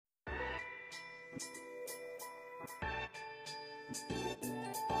And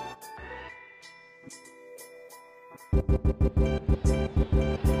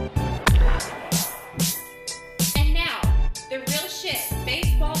now, the Real Shit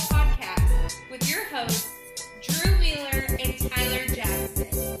Baseball Podcast with your hosts, Drew Wheeler and Tyler Jackson.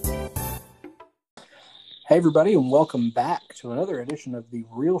 Hey, everybody, and welcome back to another edition of the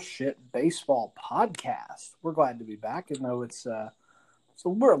Real Shit Baseball Podcast. We're glad to be back, even though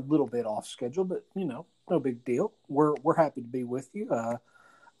we're a little bit off schedule, but, no big deal. We're happy to be with you.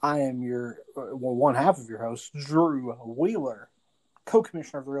 I am one half of your host, Drew Wheeler,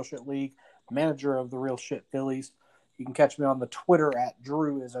 co-commissioner of the Real Shit League, manager of the Real Shit Phillies. You can catch me on the Twitter at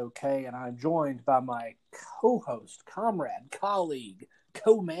DrewIsOK, and I'm joined by my co-host, comrade, colleague,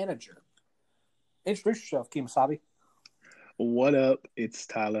 co-manager. Introduce yourself, Kemosabe. What up? It's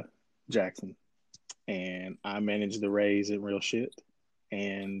Tyler Jackson, and I manage the Rays at Real Shit.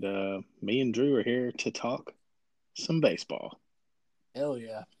 And me and Drew are here to talk some baseball. Hell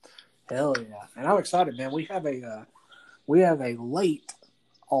yeah. And I'm excited, man. We have a late,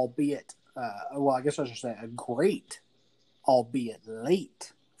 albeit, I guess I should say a great, albeit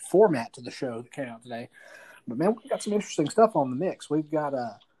late format to the show that came out today. But man, we've got some interesting stuff on the mix. We've got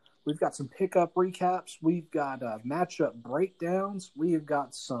some pickup recaps. We've got matchup breakdowns. We have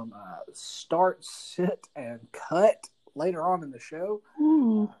got some start, sit, and cut later on in the show.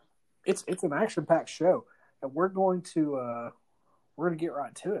 It's an action-packed show, and we're going to get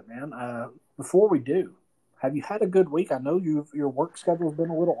right to it, man. Before we do, have you had a good week? I know your work schedule has been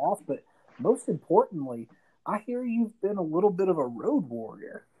a little off, but most importantly, I hear you've been a little bit of a road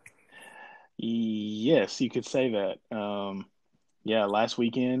warrior. Yes, you could say that. Last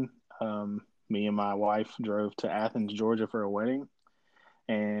weekend, me and my wife drove to Athens, Georgia for a wedding,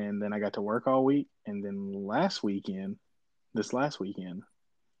 and then I got to work all week. And then this last weekend,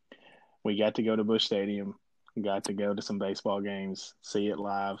 we got to go to Busch Stadium, got to go to some baseball games, see it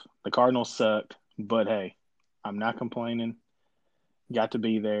live. The Cardinals sucked, but hey, I'm not complaining. Got to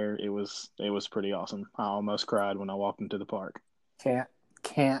be there. It was pretty awesome. I almost cried when I walked into the park.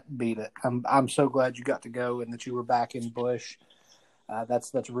 Can't beat it. I'm so glad you got to go and that you were back in Busch.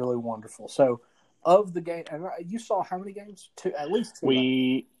 That's really wonderful. So, of the game, you saw how many games? Two, at least two.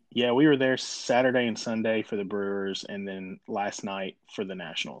 We were there Saturday and Sunday for the Brewers, and then last night for the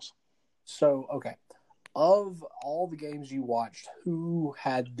Nationals. So, okay, of all the games you watched, who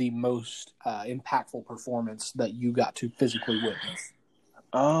had the most impactful performance that you got to physically witness?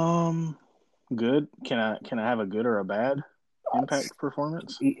 Good. Can I have a good or a bad impact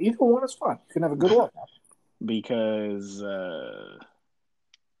performance? Either one is fine. You can have a good one. Because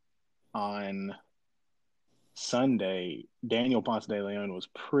on Sunday, Daniel Ponce de Leon was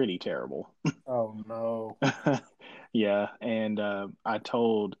pretty terrible. Oh, no. Yeah, and I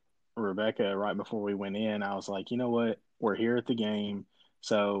told Rebecca right before we went in, I was like, you know what? We're here at the game,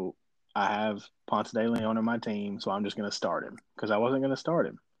 so I have Ponce de Leon on my team, so I'm just going to start him because I wasn't going to start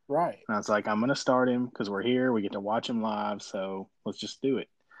him. Right. And I was like, I'm going to start him because we're here. We get to watch him live, so let's just do it.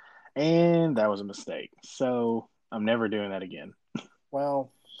 And that was a mistake. So I'm never doing that again.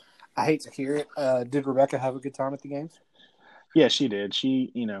 Well, I hate to hear it. Did Rebecca have a good time at the games? Yeah, she did.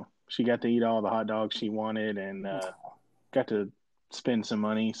 She got to eat all the hot dogs she wanted and got to spend some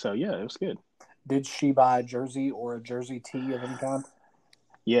money. So, yeah, it was good. Did she buy a jersey or a jersey tee of any kind?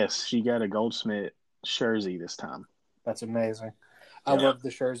 Yes, she got a Goldschmidt jersey this time. That's amazing. I love the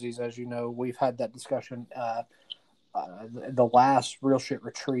jerseys, as you know. We've had that discussion. The last Real Shit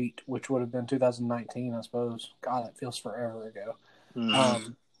retreat, which would have been 2019, I suppose. God, that feels forever ago.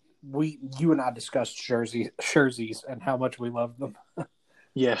 Mm-hmm. You and I discussed jerseys and how much we love them.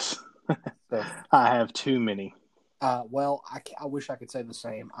 Yes, So, I have too many. Well, I wish I could say the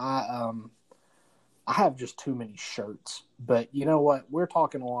same. I have just too many shirts. But you know what? We're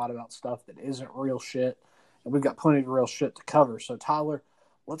talking a lot about stuff that isn't real shit, and we've got plenty of real shit to cover. So, Tyler,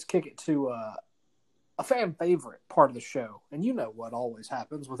 let's kick it to a fan favorite part of the show. And you know what always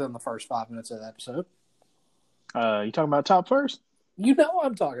happens within the first 5 minutes of the episode. You talking about top first? You know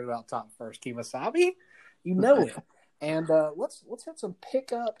I'm talking about top first, Kemosabe. You know it. And let's hit some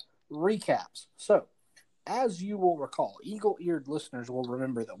pickup recaps. So, as you will recall, eagle-eared listeners will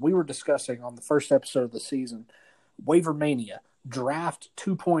remember that we were discussing on the first episode of the season, Waiver Mania, Draft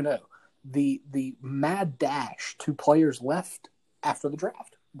 2.0, the mad dash to players left after the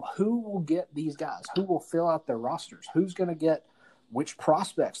draft. Who will get these guys? Who will fill out their rosters? Who's going to get which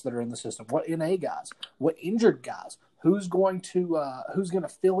prospects that are in the system? What NA guys? What injured guys? Who's going to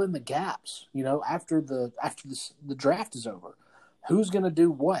fill in the gaps? After the draft is over, who's going to do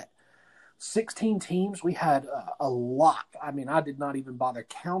what? 16 teams. We had a lot. I mean, I did not even bother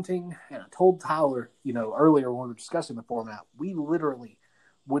counting. And I told Tyler, earlier when we were discussing the format, we literally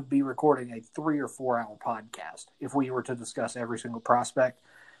would be recording a 3 or 4 hour podcast if we were to discuss every single prospect.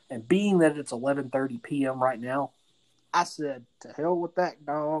 And being that it's 11:30 p.m. right now, I said, to hell with that,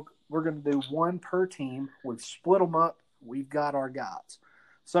 dog. We're going to do one per team. We've split them up. We've got our guys.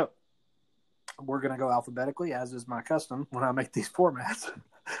 So we're going to go alphabetically, as is my custom when I make these formats.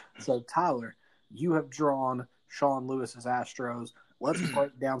 So, Tyler, you have drawn Sean Lewis's Astros. Let's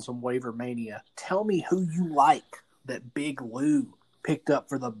break down some waiver mania. Tell me who you like that Big Lou picked up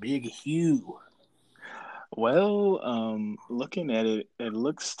for the Big Hugh. Well, looking at it, it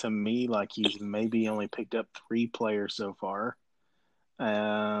looks to me like he's maybe only picked up 3 players so far.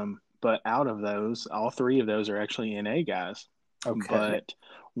 But out of those, all 3 of those are actually NA guys. Okay. But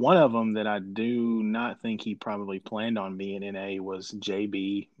one of them that I do not think he probably planned on being NA was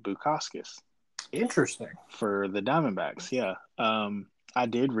JB Bukauskas. Interesting. For the Diamondbacks, yeah. I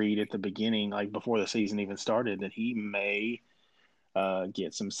did read at the beginning, like before the season even started, that he may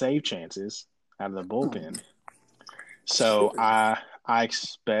get some save chances out of the bullpen. So I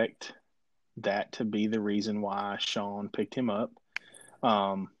expect that to be the reason why Sean picked him up.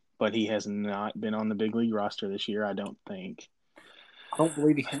 But he has not been on the big league roster this year, I don't think. I don't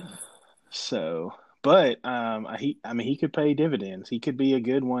believe he can. So, but he could pay dividends. He could be a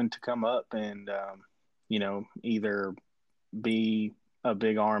good one to come up and either be a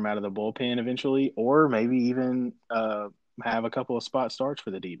big arm out of the bullpen eventually, or maybe even have a couple of spot starts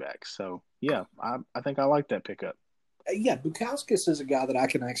for the D-backs. So, yeah, I think I like that pickup. Yeah, Bukauskas is a guy that I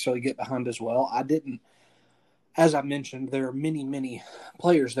can actually get behind as well. As I mentioned, there are many, many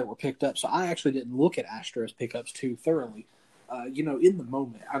players that were picked up, so I actually didn't look at Astros pickups too thoroughly. In the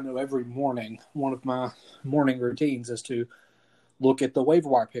moment, I know every morning, one of my morning routines is to look at the waiver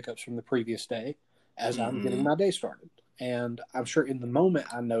wire pickups from the previous day as I'm getting my day started. And I'm sure in the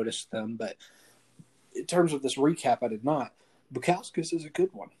moment I noticed them, but in terms of this recap, I did not. Bukauskas is a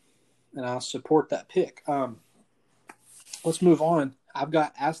good one, and I support that pick. Let's move on. I've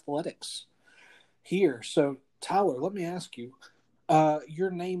got Athletics here. So, Tyler, let me ask you,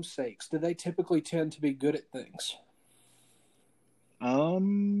 your namesakes, do they typically tend to be good at things? I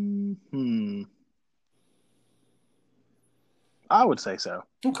would say so.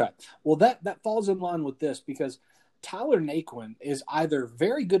 Okay. Well, that falls in line with this because Tyler Naquin is either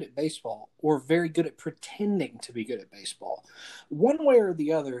very good at baseball or very good at pretending to be good at baseball. One way or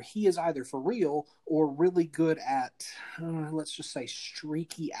the other, he is either for real or really good at, let's just say,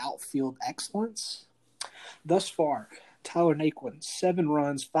 streaky outfield excellence. Thus far, Tyler Naquin, 7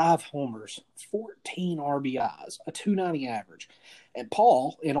 runs, 5 homers, 14 RBIs, a 290 average. And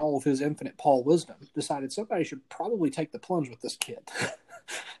Paul, in all of his infinite Paul wisdom, decided somebody should probably take the plunge with this kid.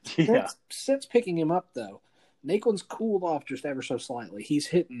 Yeah. Since picking him up, though, Naquin's cooled off just ever so slightly. He's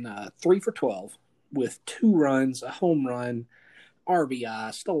hitting 3 for 12 with 2 runs, a home run,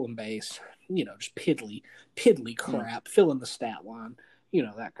 RBI, stolen base, just piddly crap, filling the stat line,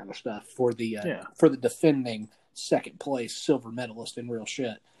 that kind of stuff for the defending second place silver medalist in real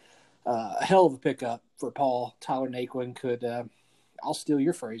shit. A hell of a pickup for Paul. Tyler Naquin could, I'll steal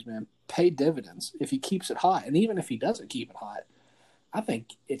your phrase, man, pay dividends if he keeps it hot. And even if he doesn't keep it hot, I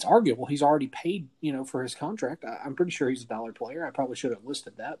think it's arguable he's already paid, for his contract. I'm pretty sure he's a dollar player. I probably should have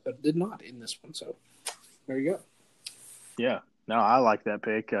listed that, but did not in this one. So there you go. Yeah. No, I like that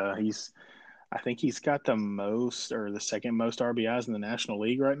pick. I think he's got the most or the second most RBIs in the National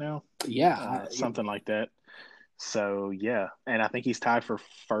League right now. Yeah. Something like that. So, yeah. And I think he's tied for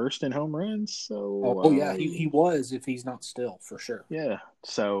first in home runs. So, yeah, he was if he's not still, for sure. Yeah.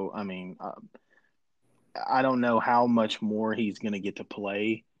 So, I mean, I don't know how much more he's going to get to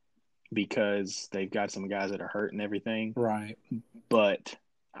play because they've got some guys that are hurt and everything. Right. But,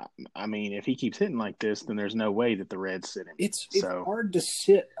 I mean, if he keeps hitting like this, then there's no way that the Reds sit him. It's hard to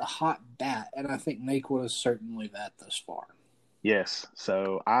sit a hot bat, and I think Naquin is certainly that thus far. Yes.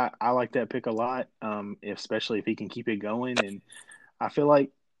 So I like that pick a lot, especially if he can keep it going. And I feel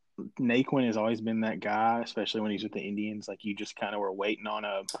like Naquin has always been that guy, especially when he's with the Indians. Like you just kind of were waiting on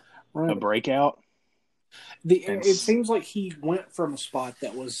a breakout. It seems like he went from a spot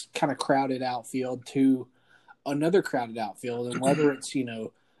that was kind of crowded outfield to another crowded outfield. And whether it's,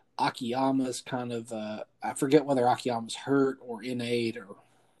 Akiyama's kind of I forget whether Akiyama's hurt or innate or.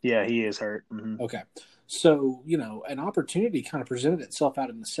 Yeah, he is hurt. Mm-hmm. Okay. So, an opportunity kind of presented itself out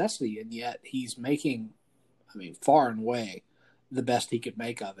of necessity, and yet he's making, far and away the best he could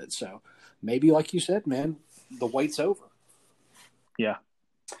make of it. So maybe, like you said, man, the wait's over. Yeah.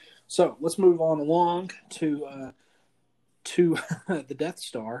 So let's move on along to to the Death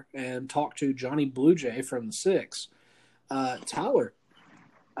Star and talk to Johnny Blue Jay from the 6. Tyler,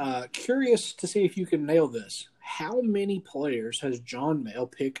 curious to see if you can nail this. How many players has John Mail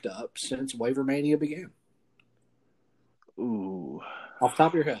picked up since Waiver Mania began? Ooh. Off the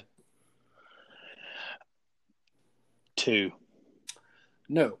top of your head. 2.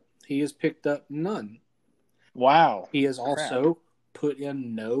 No, he has picked up none. Wow. He has also put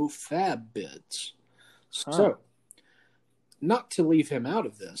in no fab bids. So, not to leave him out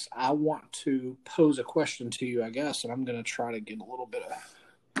of this, I want to pose a question to you, I guess, and I'm going to try to get a little bit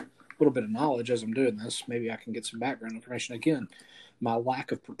of knowledge as I'm doing this. Maybe I can get some background information. Again, my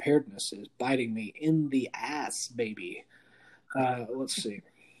lack of preparedness is biting me in the ass, baby. Let's see.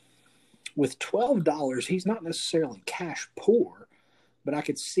 With $12, he's not necessarily cash poor, but I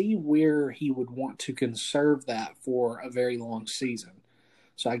could see where he would want to conserve that for a very long season.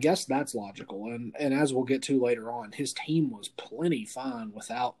 So I guess that's logical. And as we'll get to later on, his team was plenty fine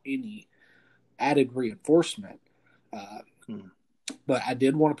without any added reinforcement. But I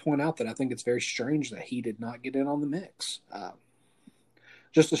did want to point out that I think it's very strange that he did not get in on the mix.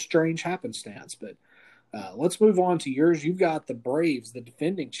 Just a strange happenstance. But let's move on to yours. You've got the Braves, the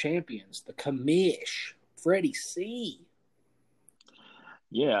defending champions, the commish, Freddie C.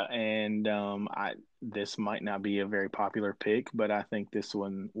 Yeah, and this might not be a very popular pick, but I think this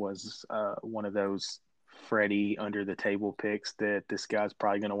one was one of those Freddie under the table picks that this guy's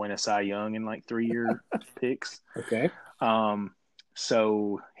probably going to win a Cy Young in like 3-year picks. Okay.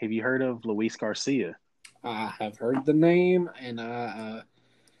 So have you heard of Luis Garcia? I have heard the name, and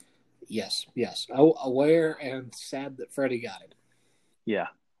yes. Aware and sad that Freddie got it. Yeah.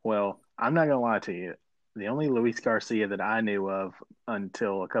 Well, I'm not going to lie to you. The only Luis Garcia that I knew of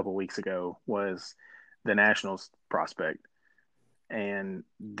until a couple weeks ago was the Nationals prospect. And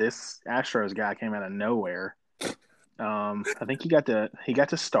this Astros guy came out of nowhere. I think he got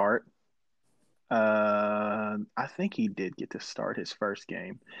to start. I think he did get to start his first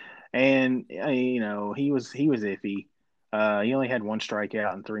game. And he was iffy. He only had 1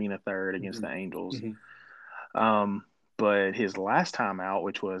 strikeout and 3 1/3 against the Angels. But his last time out,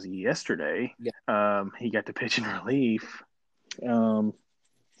 which was yesterday, he got to pitch in relief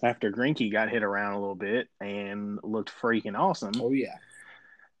after Greinke got hit around a little bit and looked freaking awesome. Oh, yeah.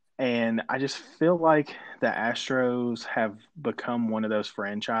 And I just feel like the Astros have become one of those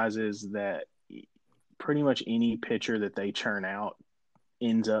franchises that pretty much any pitcher that they churn out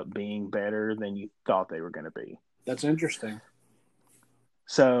ends up being better than you thought they were going to be. That's interesting.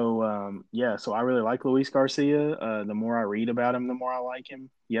 So, so I really like Luis Garcia. The more I read about him, the more I like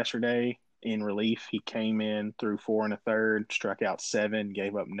him. Yesterday, in relief, he came in through 4 1/3, struck out 7,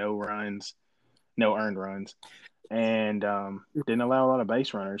 gave up no earned runs, and didn't allow a lot of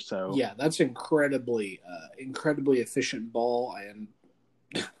base runners. So yeah, that's incredibly efficient ball. And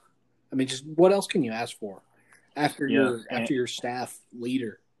I mean, just what else can you ask for after your staff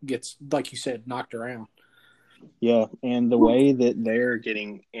leader gets, like you said, knocked around? Yeah, and the way that they're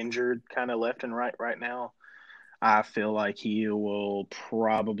getting injured kind of left and right now, I feel like he will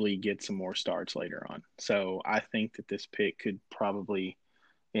probably get some more starts later on. So I think that this pick could probably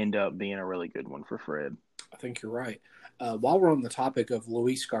end up being a really good one for Fred. I think you're right. While we're on the topic of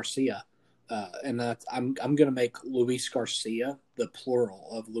Luis Garcia, and I'm going to make Luis Garcia the plural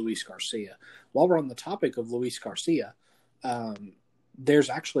of Luis Garcia. While we're on the topic of Luis Garcia, there's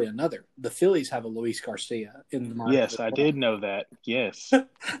actually another. The Phillies have a Luis Garcia in the market. Yes, I did know that. Yes.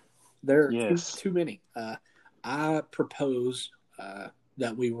 There are too many. I propose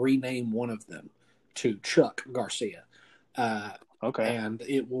that we rename one of them to Chuck Garcia. Okay. And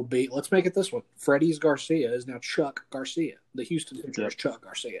it will be, let's make it this one. Freddie's Garcia is now Chuck Garcia. The Houston pitcher is Chuck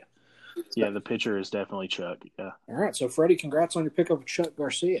Garcia. Yeah, the pitcher is definitely Chuck. Yeah. All right. So, Freddie, congrats on your pickup of Chuck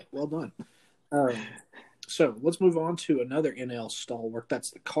Garcia. Well done. So let's move on to another NL stalwart.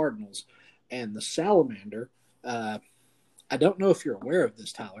 That's the Cardinals and the Salamander. I don't know if you're aware of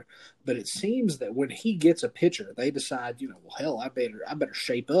this, Tyler, but it seems that when he gets a pitcher, they decide, well, hell, I better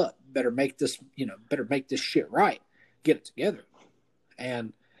shape up, better make this shit right, get it together.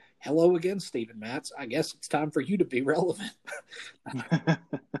 And hello again, Steven Matz. I guess it's time for you to be relevant.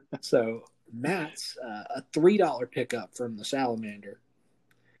 So Matz, a $3 pickup from the Salamander.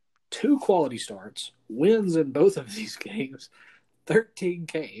 2 quality starts, wins in both of these games, 13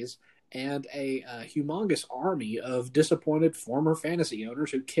 Ks, and a humongous army of disappointed former fantasy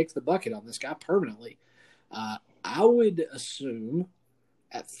owners who kicked the bucket on this guy permanently. I would assume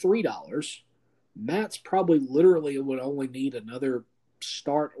at $3, Matt's probably literally would only need another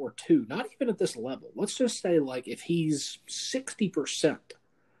start or 2, not even at this level. Let's just say, like, if he's 60%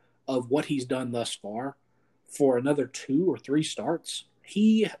 of what he's done thus far, for another 2 or 3 starts,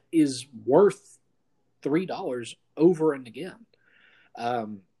 he is worth $3 over and again.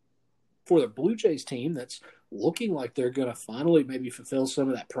 For the Blue Jays team that's looking like they're going to finally maybe fulfill some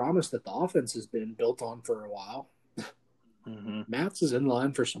of that promise that the offense has been built on for a while, Matz is in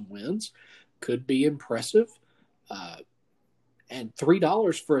line for some wins. Could be impressive. And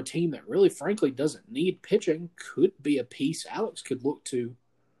 $3 for a team that really, frankly, doesn't need pitching could be a piece Alex could look to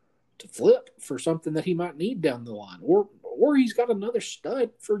flip for something that he might need down the line. Or he's got another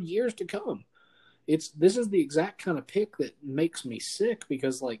stud for years to come. This is the exact kind of pick that makes me sick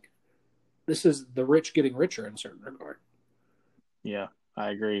because, like, this is the rich getting richer in a certain regard. Yeah,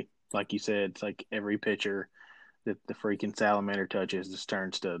 I agree. Like you said, it's like every pitcher that the freaking salamander touches just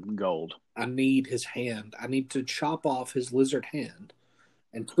turns to gold. I need his hand. I need to chop off his lizard hand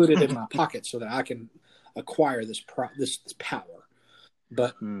and put it in my pocket so that I can acquire this power.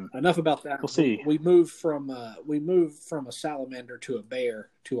 But enough about that. We'll see. We moved from a salamander to a bear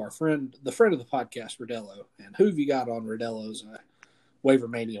to our friend, the friend of the podcast, Rodello. And who have you got on Rodello's Waiver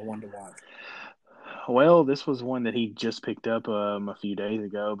Mania 1-to-1? Well, this was one that he just picked up a few days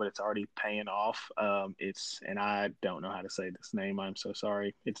ago, but it's already paying off. And I don't know how to say this name. I'm so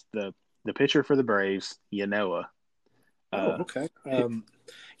sorry. It's the pitcher for the Braves, Yanoa. Okay. I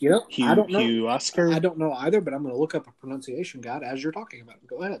don't know. Hugh Oscar. I don't know either, but I'm going to look up a pronunciation guide as you're talking about it.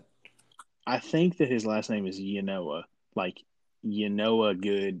 Go ahead. I think that his last name is Yanoa, like Yanoa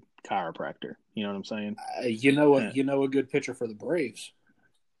Good chiropractor. You know what I'm saying? A good pitcher for the Braves.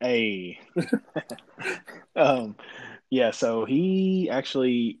 Hey. Yeah, so he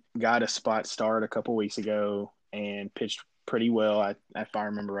actually got a spot start a couple weeks ago and pitched pretty well. If I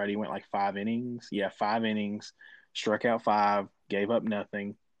remember right, he went like 5 innings. Yeah, 5 innings, struck out 5, gave up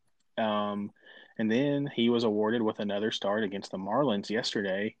nothing. And then he was awarded with another start against the Marlins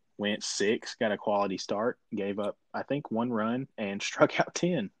yesterday. Went 6, got a quality start, gave up, I think, 1 run, and struck out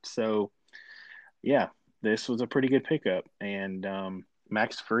 10. So, yeah, this was a pretty good pickup. And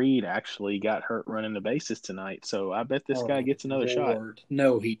Max Fried actually got hurt running the bases tonight. So I bet this guy gets another shot.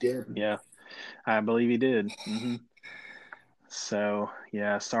 No, he didn't. Yeah, I believe he did. Mm-hmm. So,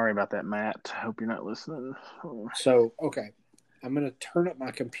 yeah, sorry about that, Matt. Hope you're not listening. So, okay. I'm going to turn up my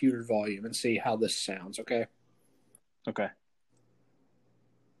computer volume and see how this sounds, okay? Okay.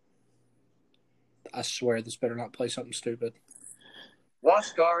 I swear this better not play something stupid.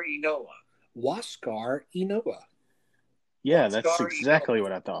 Huascar Ynoa. Yeah, that's exactly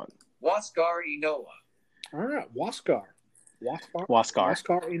what I thought. Huascar Ynoa. All right, Huascar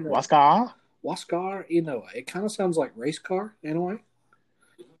Ynoa. It kind of sounds like race car in a way.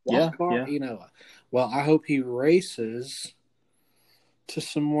 Huascar Ynoa. Well, I hope he races to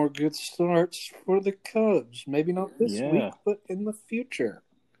some more good starts for the Cubs. Maybe not this week, but in the future.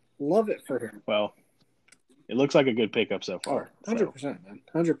 Love it for him. Well, it looks like a good pickup so far. 100%, man.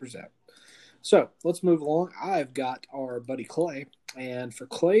 100%. So let's move along. I've got our buddy Clay. And for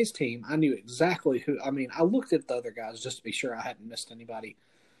Clay's team, I knew exactly who. I mean, I looked at the other guys just to be sure I hadn't missed anybody.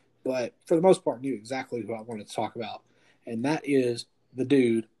 But for the most part, I knew exactly who I wanted to talk about. And that is the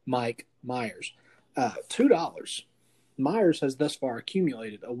dude, Mike Myers. $2. Myers has thus far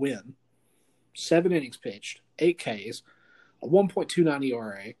accumulated a win, 7 innings pitched, 8 Ks, a 1.29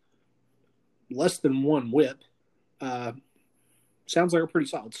 ERA, less than 1 WHIP. Sounds like a pretty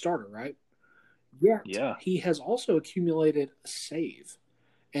solid starter, right? Yeah. He has also accumulated a save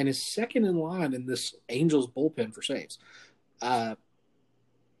and is second in line in this Angels bullpen for saves.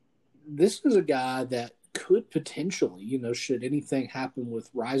 This is a guy that could potentially, should anything happen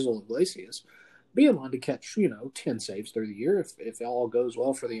with Raisel Iglesias, be in line to catch, 10 saves through the year if all goes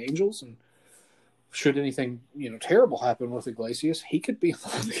well for the Angels. And should anything, terrible happen with Iglesias, he could be in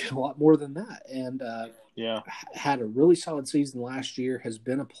line to get a lot more than that. And had a really solid season last year, has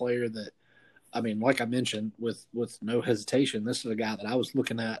been a player that, I mean, like I mentioned, with no hesitation, this is a guy that I was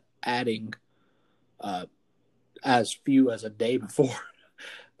looking at adding as few as a day before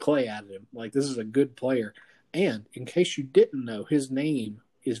Clay added him. Like, this is a good player. And in case you didn't know, his name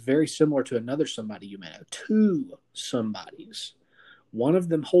is very similar to another somebody you may know. 2 somebodies. One of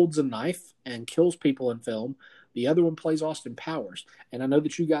them holds a knife and kills people in film. The other one plays Austin Powers. And I know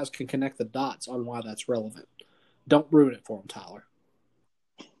that you guys can connect the dots on why that's relevant. Don't ruin it for him, Tyler.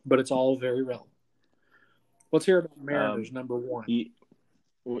 But it's all very relevant. Let's hear about Mariners number 1.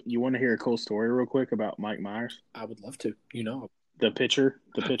 You want to hear a cool story real quick about Mike Myers? I would love to. The pitcher.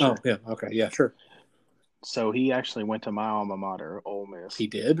 Oh, yeah. Okay. Yeah, sure. So he actually went to my alma mater, Ole Miss. He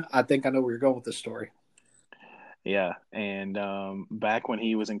did? I think I know where you're going with this story. Yeah. And back when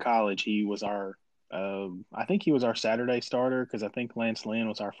he was in college, he was our I think he was our Saturday starter because I think Lance Lynn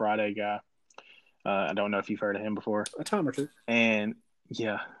was our Friday guy. I don't know if you've heard of him before. A time or two. And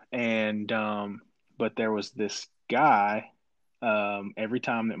but there was this guy. Every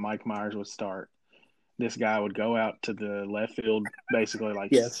time that Mike Myers would start, this guy would go out to the left field, basically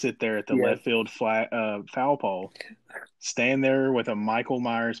sit there at the left field foul pole, stand there with a Michael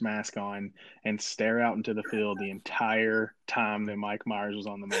Myers mask on, and stare out into the field the entire time that Mike Myers was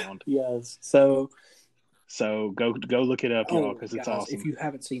on the mound. Yes. So go look it up, y'all, because it's awesome. If you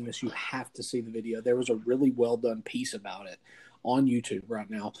haven't seen this, you have to see the video. There was a really well done piece about it on YouTube right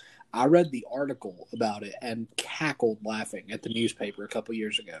now. I read the article about it and cackled laughing at the newspaper a couple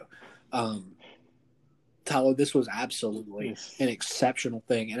years ago. Tyler, this was absolutely an exceptional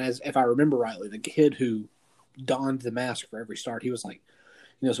thing. And if I remember rightly, the kid who donned the mask for every start, he was like,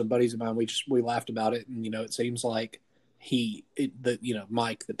 some buddies of mine, we laughed about it. And, it seems like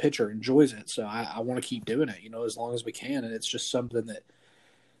Mike, the pitcher, enjoys it. So I want to keep doing it, as long as we can. And it's just something that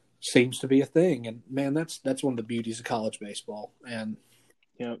seems to be a thing. And man, that's one of the beauties of college baseball. And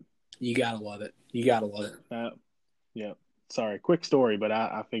you got to love it. You got to love it. Yep. Sorry, quick story, but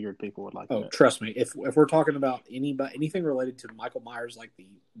I figured people would like that. Oh, trust me. If we're talking about anything related to Michael Myers, like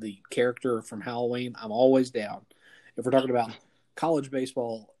the character from Halloween, I'm always down. If we're talking about college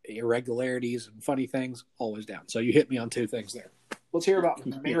baseball irregularities and funny things, always down. So you hit me on two things there. Let's hear about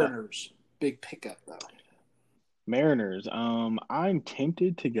Mariners' big pickup, though. Mariners. I'm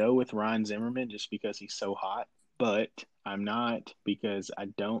tempted to go with Ryan Zimmerman just because he's so hot, but I'm not, because I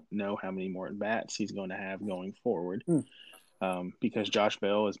don't know how many more at-bats he's going to have going forward. Because Josh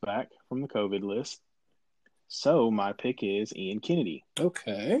Bell is back from the COVID list. So my pick is Ian Kennedy.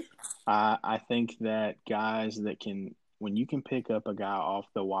 Okay. I think that guys that when you can pick up a guy off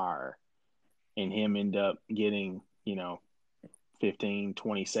the wire and him end up getting, 15,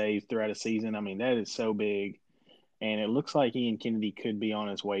 20 saves throughout a season, I mean, that is so big. And it looks like Ian Kennedy could be on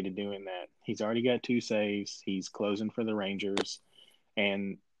his way to doing that. He's already got 2 saves. He's closing for the Rangers.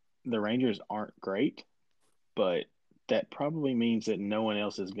 And the Rangers aren't great, but that probably means that no one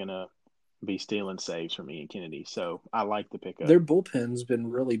else is going to be stealing saves from Ian Kennedy. So I like the pickup. Their bullpen's been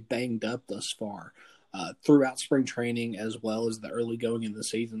really banged up thus far throughout spring training as well as the early going in the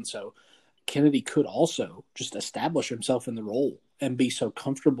season. So Kennedy could also just establish himself in the role and be so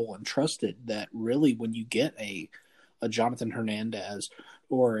comfortable and trusted that really when you get a Jonathan Hernandez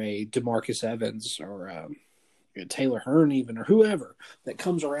or a DeMarcus Evans or a Taylor Hearn even, or whoever that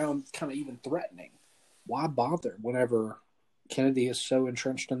comes around kind of even threatening, why bother whenever Kennedy is so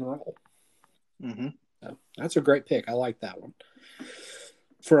entrenched in the role? Mm-hmm. So that's a great pick. I like that one.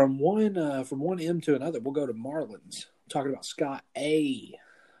 From one M to another, we'll go to Marlins. Talking about Scott A.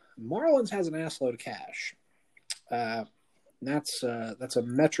 Marlins has an assload of cash. That's a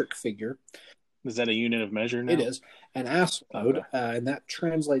metric figure. Is that a unit of measure now? It is an assload, Okay. And that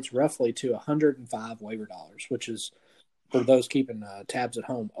translates roughly to 105 waiver dollars, which is, for those keeping tabs at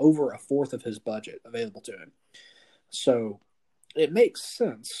home, over a fourth of his budget available to him. So it makes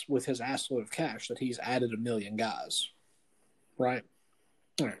sense with his assload of cash that he's added 1 million guys, right?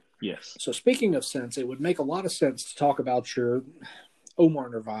 All right. Yes. So speaking of sense, it would make a lot of sense to talk about your Omar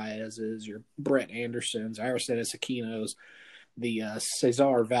Narvaez's, your Brett Andersons, Aristides Aquino's, the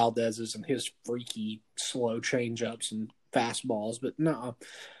Cesar Valdez's and his freaky slow changeups and fastballs. But no,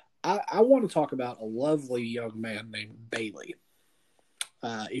 I want to talk about a lovely young man named Bailey.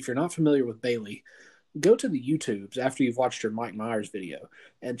 If you're not familiar with Bailey, go to the YouTubes after you've watched your Mike Myers video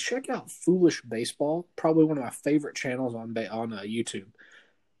and check out Foolish Baseball, probably one of my favorite channels on YouTube.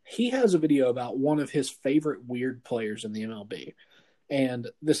 He has a video about one of his favorite weird players in the MLB. And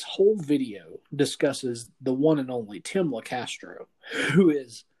this whole video discusses the one and only Tim LaCastro, who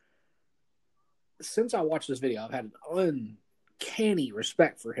is, since I watched this video, I've had an uncanny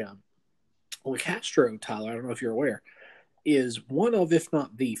respect for him. LaCastro, Tyler, I don't know if you're aware, is one of, if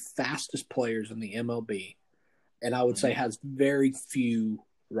not the fastest players in the MLB. And I would say has very few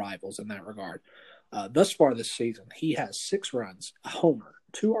rivals in that regard. Thus far this season, he has 6 runs, a homer,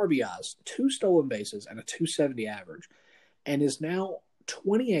 2 RBIs, 2 stolen bases, and a 270 average, and is now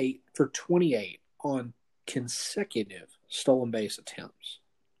 28 for 28 on consecutive stolen base attempts.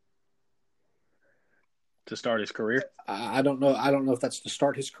 To start his career? I don't know. I don't know if that's to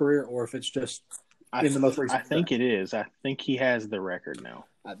start his career or if it's just in the most recent. I think it is. I think he has the record now.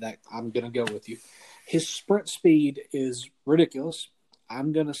 I'm going to go with you. His sprint speed is ridiculous.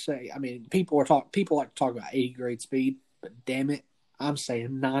 I'm going to say, I mean, people like to talk about 80 grade speed, but damn it, I'm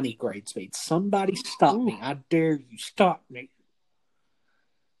saying 90 grade speed. Somebody stop me. I dare you. Stop me.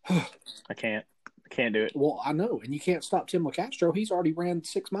 I can't do it. Well, I know. And you can't stop Tim LaCastro. He's already ran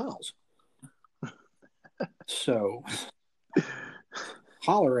 6 miles. So,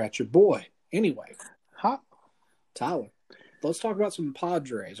 holler at your boy. Anyway, Hot. Tyler, let's talk about some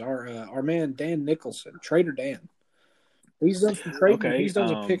Padres. Our man Dan Nicholson, Trader Dan. He's done some trading. Okay, He's done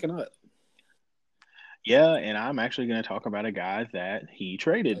some picking up. Yeah, and I'm actually going to talk about a guy that he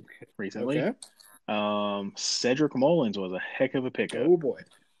traded recently. Okay. Cedric Mullins was a heck of a pickup. Oh boy.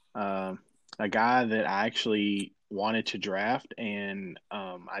 A guy that I actually wanted to draft, and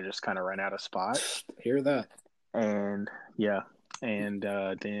I just kind of ran out of spots. Hear that? And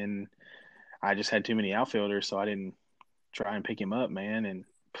then I just had too many outfielders, so I didn't try and pick him up, man. And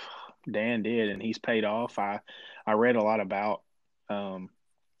Dan did, and he's paid off. I read a lot about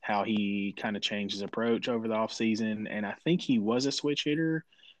how he kind of changed his approach over the offseason, and I think he was a switch hitter,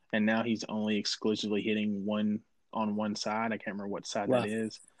 and now he's only exclusively hitting on one side. I can't remember what side Left. that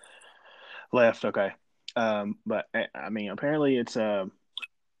is. Left, okay. But I mean, apparently it's the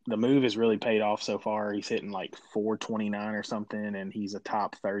move has really paid off so far. He's hitting like 429 or something, and he's a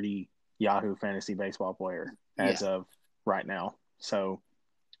top 30 Yahoo fantasy baseball player as of right now. So,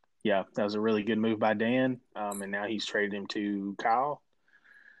 yeah, that was a really good move by Dan. And now he's traded him to Kyle.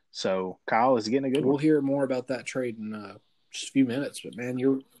 So Kyle is getting a good We'll one. hear more about that trade in just a few minutes. But man,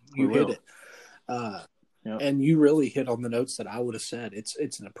 you hit it. Yep. And you really hit on the notes that I would have said.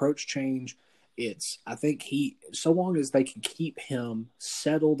 It's an approach change. I think so long as they can keep him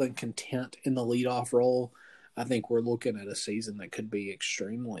settled and content in the leadoff role, I think we're looking at a season that could be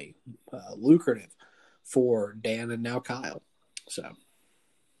extremely lucrative for Dan and now Kyle. So,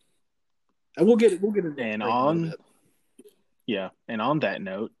 and we'll get into and on that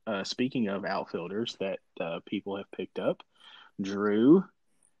note, speaking of outfielders that people have picked up, Drew,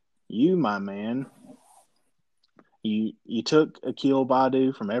 you, my man, you took Akil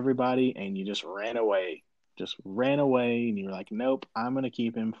Badu from everybody and you just ran away. And you're like, nope, I'm going to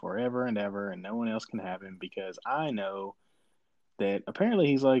keep him forever and ever, and no one else can have him because I know that apparently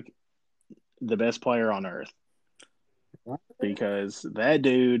he's like the best player on earth. Because that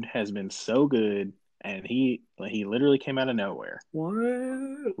dude has been so good, and he literally came out of nowhere. What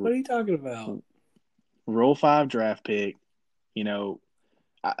are you talking about? Rule 5 draft pick,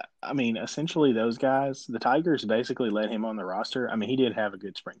 I mean, essentially those guys, the Tigers basically let him on the roster. I mean, he did have a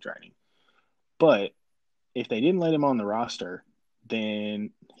good spring training. But if they didn't let him on the roster,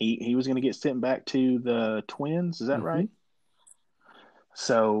 then he was going to get sent back to the Twins. Is that right?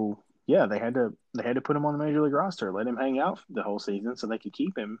 So, yeah, they had to put him on the major league roster, let him hang out the whole season so they could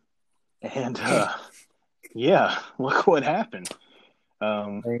keep him. And, yeah, look what happened.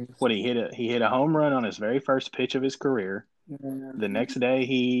 He hit a home run on his very first pitch of his career. The next day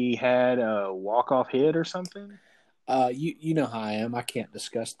he had a walk-off hit or something. You know how I am. I can't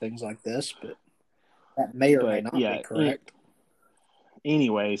discuss things like this, but that may or may not be correct.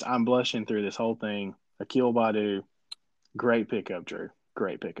 Anyways, I'm blushing through this whole thing. Akil Badu, great pickup, Drew.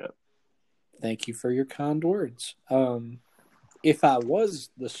 Great pickup. Thank you for your kind words. If I was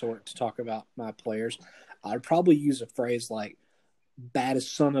the sort to talk about my players, I'd probably use a phrase like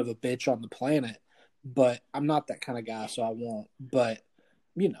baddest son of a bitch on the planet, but I'm not that kind of guy, so I won't. But,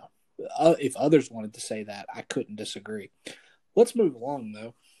 if others wanted to say that, I couldn't disagree. Let's move along,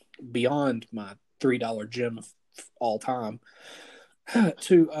 though, beyond my $3 gem of all time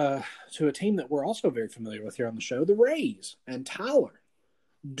to a team that we're also very familiar with here on the show, the Rays. And Tyler,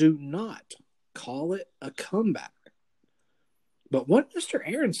 do not call it a comeback. But when Mr.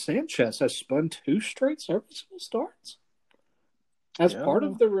 Aaron Sanchez has spun 2 straight serviceable starts as part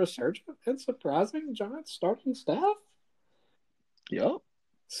of the resurgent and surprising Giants starting staff. Yep.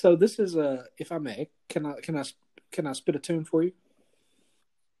 So this is if I may, can I spit a tune for you?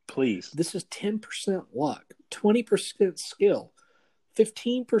 Please. This is 10% luck, 20% skill,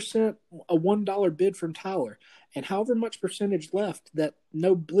 15% a $1 bid from Tyler, and however much percentage left that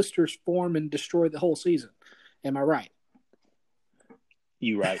no blisters form and destroy the whole season. Am I right?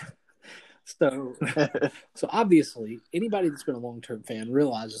 You right. So obviously, anybody that's been a long-term fan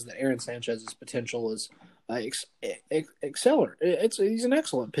realizes that Aaron Sanchez's potential is accelerant. He's an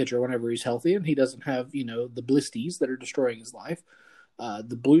excellent pitcher whenever he's healthy, and he doesn't have the blisties that are destroying his life.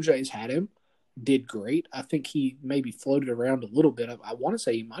 The Blue Jays had him, did great. I think he maybe floated around a little bit. I want to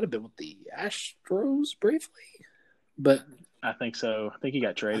say he might have been with the Astros briefly, but I think so. I think he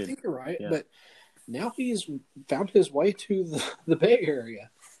got traded. I think you're right, yeah. But now he's found his way to the Bay Area.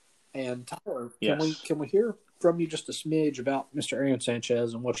 And Tyler, can we hear from you just a smidge about Mr. Aaron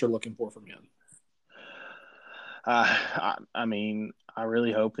Sanchez and what you're looking for from him? I mean, I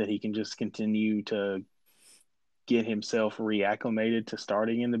really hope that he can just continue to get himself reacclimated to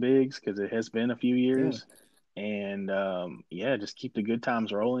starting in the bigs because it has been a few years. And just keep the good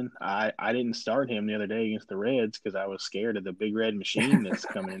times rolling. I didn't start him the other day against the Reds because I was scared of the big red machine that's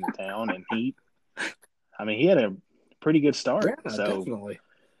coming into town. And he had a pretty good start. Yeah, So definitely.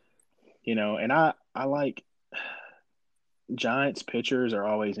 And I like Giants pitchers are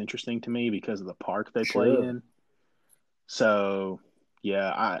always interesting to me because of the park they play Sure. in. So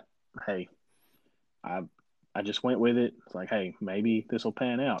I just went with it. It's like, hey, maybe this will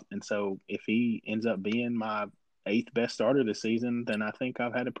pan out. And so if he ends up being my 8th best starter this season, then I think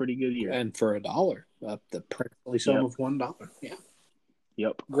I've had a pretty good year. And for $1, the princely sum Yep. of $1. Yeah.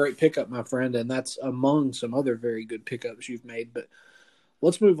 Yep. Great pickup, my friend, and that's among some other very good pickups you've made. But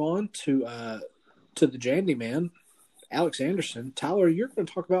let's move on to the Jandy man, Alex Anderson. Tyler, you're going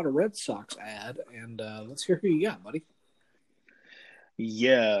to talk about a Red Sox ad, and let's hear who you got, buddy.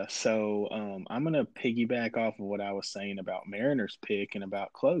 Yeah, so I'm going to piggyback off of what I was saying about Mariners pick and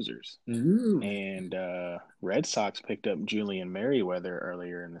about closers. And Red Sox picked up Julian Merriweather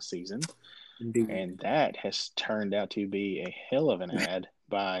earlier in the season. Indeed. And that has turned out to be a hell of an ad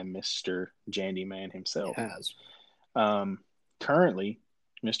by Mr. Jandy Man himself. It has. Currently,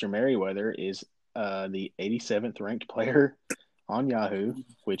 Mr. Merriweather is the 87th ranked player on Yahoo,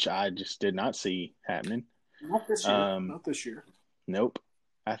 which I just did not see happening. Not this year. Not this year. Nope.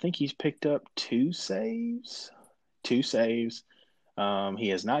 I think he's picked up 2 saves. He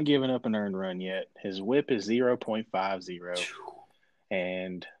has not given up an earned run yet. His whip is 0.50.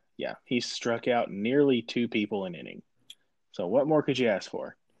 And he's struck out nearly 2 people an inning. So what more could you ask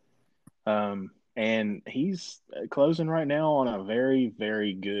for? And he's closing right now on a very,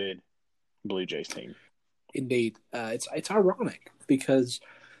 very good Blue Jays team. Indeed. It's ironic because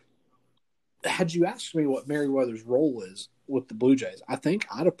had you asked me what Merriweather's role is with the Blue Jays, I think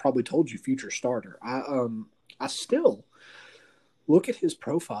I'd have probably told you future starter. I still look at his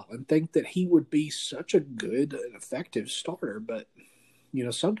profile and think that he would be such a good and effective starter, but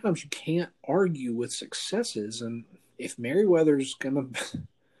sometimes you can't argue with successes, and if Merriweather's gonna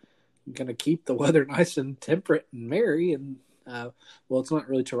keep the weather nice and temperate and merry, and it's not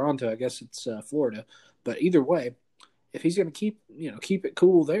really Toronto, I guess it's Florida, but either way, if he's gonna keep it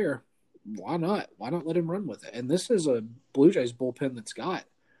cool there, why not? Why not let him run with it? And this is a Blue Jays bullpen that's got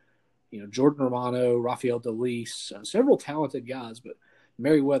Jordan Romano, Rafael DeLeese, several talented guys, but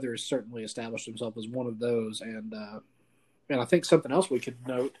Merriweather has certainly established himself as one of those, and I think something else we could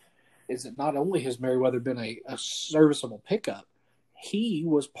note is that not only has Merriweather been a serviceable pickup, he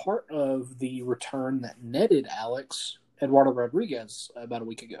was part of the return that netted Alex Eduardo Rodriguez about a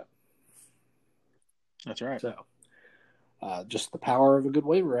week ago. That's right. So, just the power of a good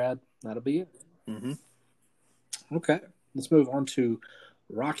waiver ad. That'll be it. Mm-hmm. Okay, let's move on to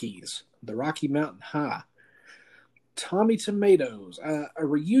Rockies, the Rocky Mountain High. Tommy Tomatoes. A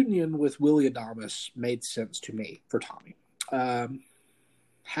reunion with Willy Adames made sense to me for Tommy.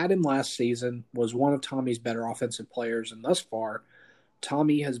 Had him last season, was one of Tommy's better offensive players, and thus far,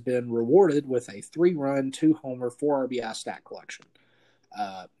 Tommy has been rewarded with a 3-run, 2-homer, 4 RBI stat collection.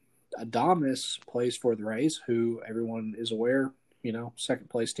 Adames plays for the Rays, who everyone is aware, second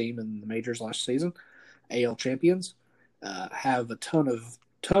place team in the majors last season, AL champions, have a ton of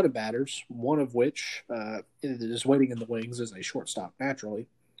batters, one of which is waiting in the wings as a shortstop naturally.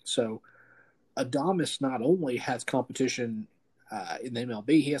 So Adames not only has competition in the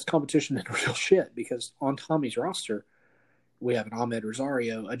MLB, he has competition in real shit, because on Tommy's roster, we have an Ahmed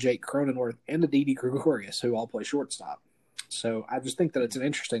Rosario, a Jake Cronenworth, and a Didi Gregorius, who all play shortstop. So I just think that it's an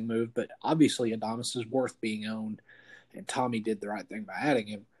interesting move, but obviously Adames is worth being owned, and Tommy did the right thing by adding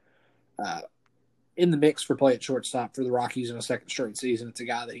him. In the mix for play at shortstop for the Rockies in a second straight season. It's a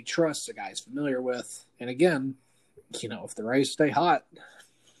guy that he trusts, a guy he's familiar with. And again, if the Rays stay hot,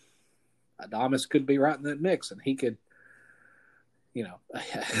 Adames could be right in that mix, and he could,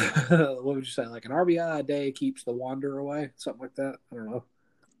 what would you say, like an RBI a day keeps the wander away? Something like that? I don't know.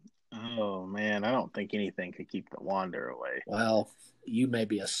 Oh, man, I don't think anything could keep the wander away. Well, you may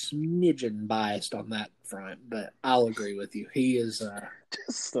be a smidgen biased on that front, but I'll agree with you. He is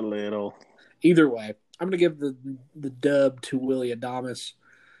just a little. Either way, I'm going to give the dub to Willy Adames.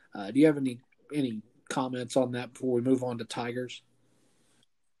 Do you have any comments on that before we move on to Tigers?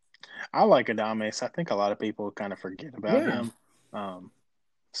 I like Adames. I think a lot of people kind of forget about him.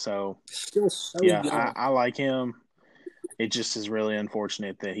 Still so young. I like him. It just is really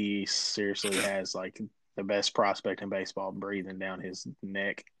unfortunate that he seriously has like the best prospect in baseball breathing down his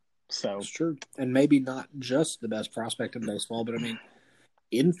neck. So it's true, and maybe not just the best prospect in baseball, but I mean,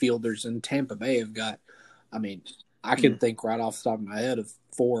 infielders in Tampa Bay have got. I mean, I can think right off the top of my head of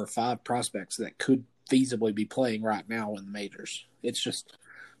 4 or 5 prospects that could feasibly be playing right now in the majors. It's just,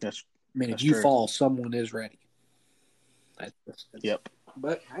 if you fall, someone is ready. Yep.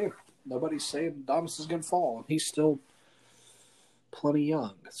 But hey, nobody's saying Domus is going to fall. He's still plenty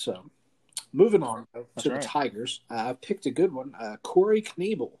young. So, moving on to the Tigers, I picked a good one. Corey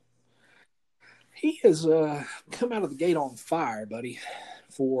Knebel. He has come out of the gate on fire, buddy,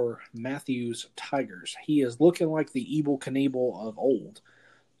 for Matthews Tigers. He is looking like the Evel Knievel of old,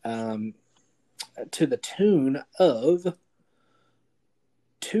 to the tune of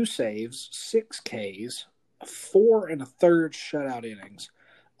 2 saves, 6 Ks, 4 1/3 shutout innings.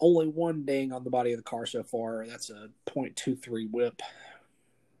 Only 1 ding on the body of the car so far. That's a .23 whip.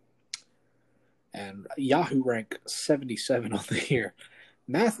 And Yahoo rank 77 on the year.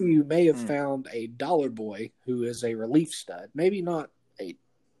 Matthew may have found a dollar boy who is a relief stud. Maybe not a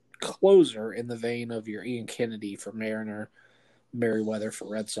closer in the vein of your Ian Kennedy for Mariner, Merriweather for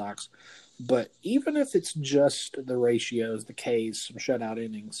Red Sox. But even if it's just the ratios, the Ks, some shutout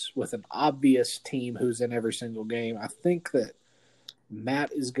innings, with an obvious team who's in every single game, I think that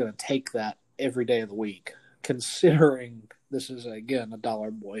Matt is going to take that every day of the week, considering this is, again, a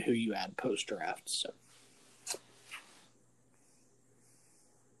dollar boy who you add post-draft. So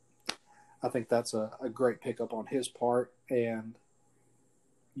I think that's a great pickup on his part, and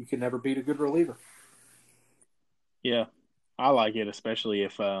you can never beat a good reliever. Yeah, I like it, especially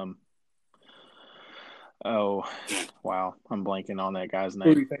if oh, wow, I'm blanking on that guy's name.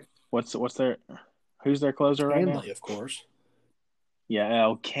 Who do you think? Who's their closer right now? Hanley, of course.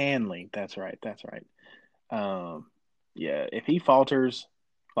 Yeah, Canley. That's right. Yeah, if he falters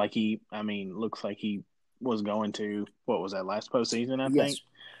like looks like he was going to, what was that, last postseason, I think?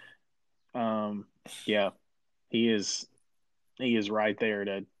 Yeah, he is right there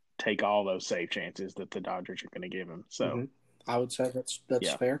to take all those save chances that the Dodgers are going to give him. So I would say that's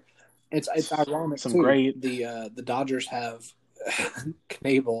fair. It's ironic some too. Great. The Dodgers have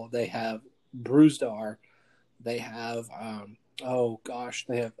Knebel, they have Brusdar, they have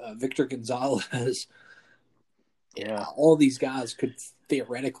they have Victor Gonzalez. Yeah, all these guys could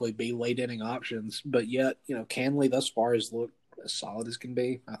theoretically be late inning options, but yet Canley thus far has looked as solid as can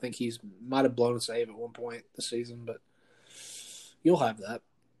be. I think he's might have blown a save at one point this season, but you'll have that.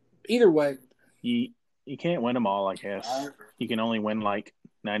 Either way, you can't win them all. I guess you can only win like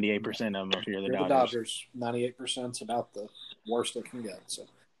 98% of them if you're the Dodgers. 98% is about the worst it can get. So,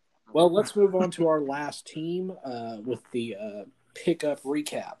 well, let's move on to our last team with the pickup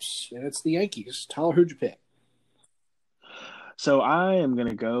recaps, and it's the Yankees. Tyler, who'd you pick? So I am going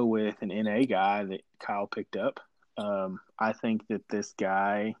to go with an NA guy that Kyle picked up. I think that this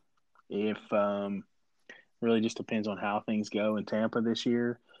guy, if really just depends on how things go in Tampa this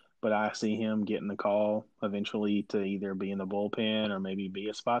year, but I see him getting the call eventually to either be in the bullpen or maybe be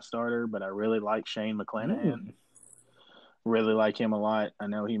a spot starter. But I really like Shane McClanahan. Really like him a lot. I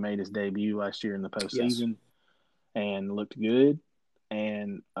know he made his debut last year in the postseason and looked good.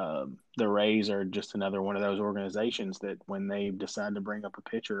 And the Rays are just another one of those organizations that when they decide to bring up a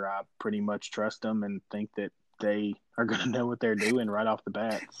pitcher, I pretty much trust them and think that they are going to know what they're doing right off the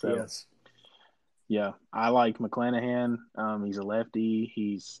bat. So, yeah, I like McClanahan. He's a lefty.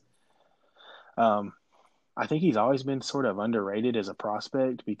 I think he's always been sort of underrated as a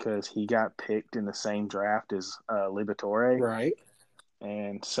prospect because he got picked in the same draft as Liberatore. Right.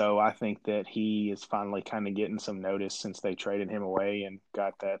 And so I think that he is finally kind of getting some notice since they traded him away and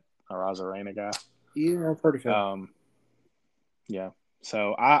got that Arozarena guy. Yeah, I've heard of him. Yeah.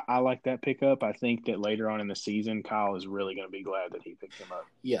 So I like that pickup. I think that later on in the season, Kyle is really going to be glad that he picked him up.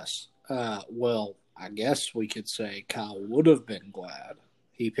 Yes. Well, I guess we could say Kyle would have been glad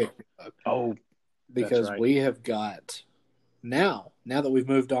he picked him up. Oh, because we have got now that we've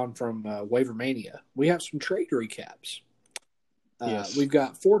moved on from Waiver Mania, we have some trade recaps. Yes. We've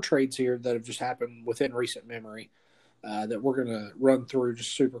got 4 trades here that have just happened within recent memory that we're going to run through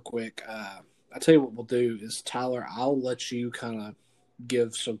just super quick. I'll tell you what we'll do is, Tyler, I'll let you kind of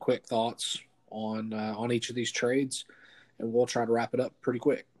give some quick thoughts on each of these trades, and we'll try to wrap it up pretty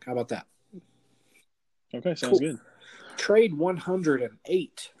quick. How about that? Okay, sounds good. Trade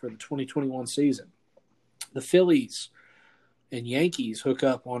 108 for the 2021 season. The Phillies and Yankees hook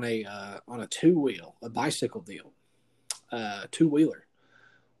up on a two-wheel, a bicycle deal. Two-wheeler.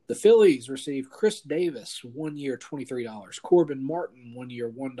 The Phillies receive Chris Davis, 1 year, $23. Corbin Martin, 1 year,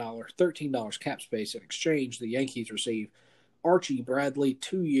 $1, $13 cap space. In exchange, the Yankees receive Archie Bradley,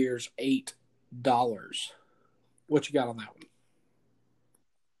 2 years, $8. What you got on that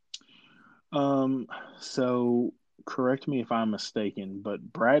one? So correct me if I'm mistaken, but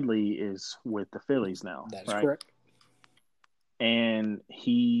Bradley is with the Phillies now. That is correct. And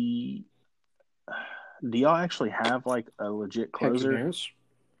do y'all actually have like a legit closer?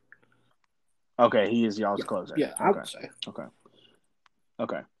 Okay, he is y'all's closer. Yeah, I would say.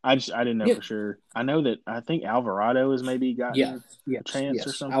 Okay. I didn't know for sure. I know that I think Alvarado has maybe gotten a chance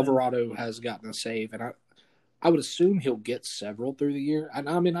or something. Alvarado has gotten a save, and I would assume he'll get several through the year. And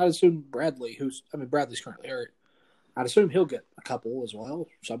I mean, I'd assume Bradley's currently hurt. I'd assume he'll get a couple as well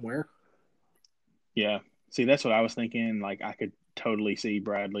somewhere. Yeah. See, that's what I was thinking. Like, I could totally see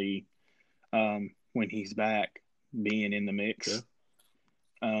Bradley when he's back being in the mix. Sure.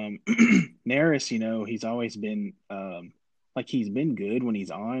 Neris, he's always been he's been good when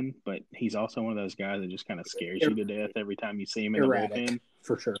he's on, but he's also one of those guys that just kind of scares you to death every time you see him in the bullpen.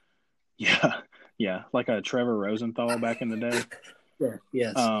 For sure. Yeah, like a Trevor Rosenthal back in the day. Sure.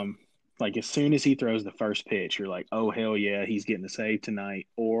 Yes. Like as soon as he throws the first pitch, you're like, oh hell yeah, he's getting a save tonight,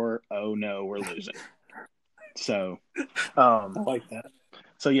 or oh no, we're losing. So, I like that.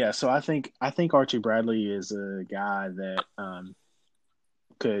 So yeah, so I think Archie Bradley is a guy that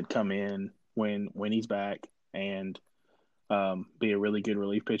could come in when he's back and be a really good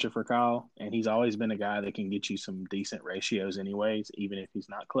relief pitcher for Kyle. And he's always been a guy that can get you some decent ratios anyways, even if he's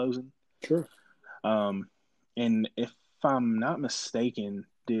not closing. Sure. And if I'm not mistaken,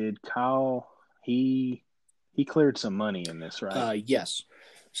 did Kyle he cleared some money in this, right? Yes.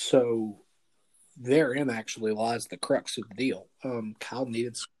 So therein actually lies the crux of the deal. Kyle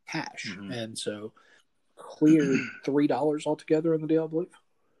needed some cash, and so cleared $3 altogether in the deal, I believe.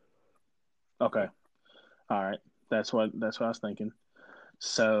 Okay, all right, that's what I was thinking.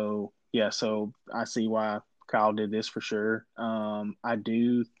 So yeah, so I see why Kyle did this for sure. I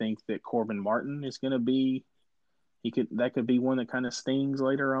do think that Corbin Martin is going to be that could be one that kind of stings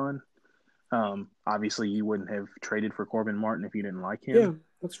later on. Obviously, you wouldn't have traded for Corbin Martin if you didn't like him. Yeah,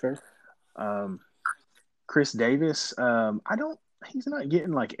 that's fair. Chris Davis, he's not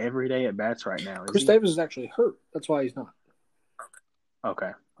getting like everyday at bats right now. Chris Davis is actually hurt. That's why he's not.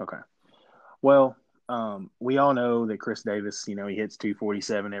 Okay. Well, we all know that Chris Davis, he hits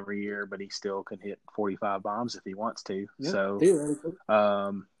 247 every year, but he still can hit 45 bombs if he wants to. Yeah,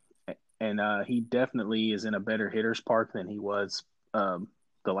 so, and he definitely is in a better hitter's park than he was the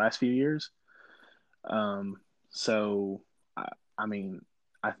last few years. So, I mean,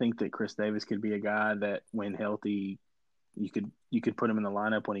 I think that Chris Davis could be a guy that, when healthy, you could put him in the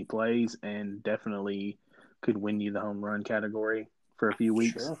lineup when he plays, and definitely could win you the home run category for a few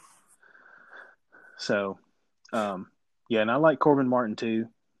weeks. Sure. So, and I like Corbin Martin too.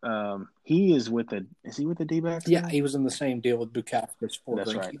 He is with the D-backs? Yeah, he was in the same deal with Bukauskas for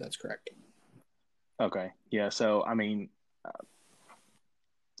That's Greinke. right. That's correct. Okay. Yeah. So, I mean,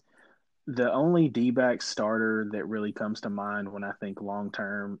 the only D-back starter that really comes to mind when I think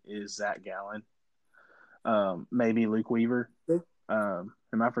long-term is Zach Gallen. Maybe Luke Weaver. Am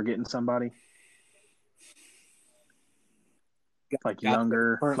I forgetting somebody? Like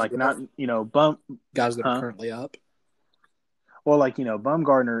younger, like not, Bum guys that are currently up. Well, like,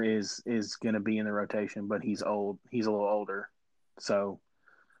 Bumgarner is going to be in the rotation, but he's old. He's a little older. So,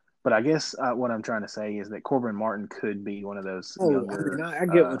 but I guess what I'm trying to say is that Corbin Martin could be one of those younger. I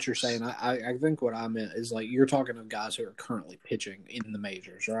get what you're saying. I think what I meant is, like, you're talking of guys who are currently pitching in the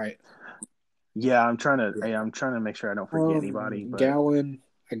majors, right? Yeah, I'm trying to make sure I don't forget anybody. But... Gallen.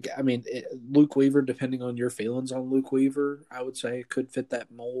 I mean, Luke Weaver, depending on your feelings on Luke Weaver, I would say could fit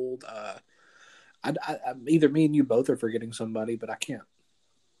that mold. Either me and you both are forgetting somebody, but I can't.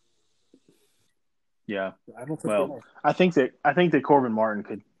 Yeah. I don't think I think that Corbin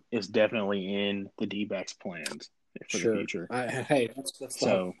Martin is definitely in the D-backs plans for the future. That's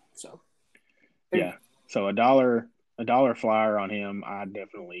so. Yeah. So a dollar flyer on him, I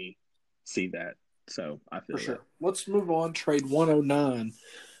definitely see that. So I feel for sure. Let's move on. Trade 109.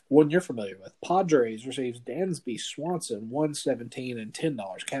 One you're familiar with. Padres receives Dansby Swanson $117 and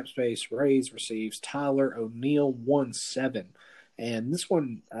 $10 cap space. Rays receives Tyler O'Neill $1.7. And this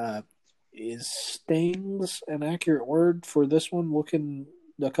one is stings an accurate word for this one. Looking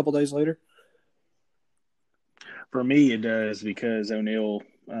a couple days later. For me, it does, because O'Neill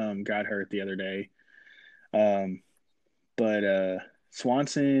got hurt the other day. But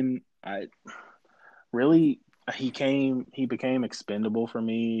Swanson, he became expendable for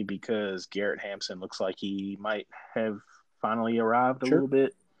me because Garrett Hampson looks like he might have finally arrived a little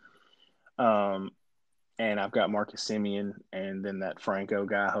bit. And I've got Marcus Semien and then that Franco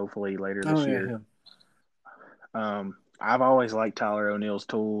guy hopefully later this year. I've always liked Tyler O'Neill's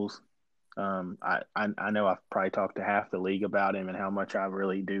tools. I know I've probably talked to half the league about him and how much I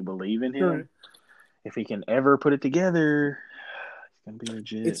really do believe in him. Right. If he can ever put it together, it's going to be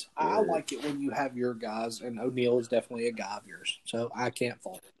legit. I like it when you have your guys, and O'Neill is definitely a guy of yours, so I can't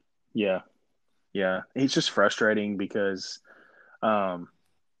fault it. Yeah. It's just frustrating because,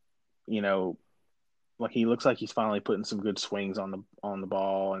 like he looks like he's finally putting some good swings on the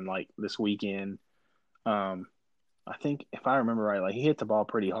ball. And like this weekend, I think if I remember right, like he hit the ball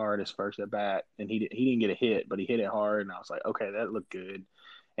pretty hard his first at bat, and he didn't get a hit, but he hit it hard, and I was like, okay, that looked good.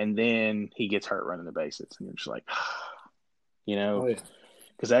 And then he gets hurt running the bases, and you're just like,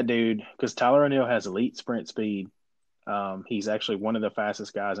 because Tyler O'Neill has elite sprint speed. He's actually one of the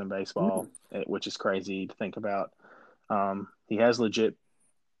fastest guys in baseball, which is crazy to think about. He has legit,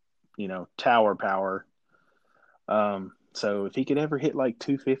 tower power. So if he could ever hit like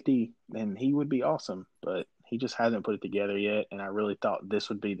 250, then he would be awesome. But he just hasn't put it together yet, and I really thought this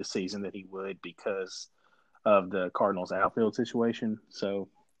would be the season that he would because of the Cardinals outfield situation. So,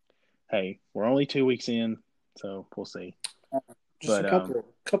 hey, we're only 2 weeks in, so we'll see. Just a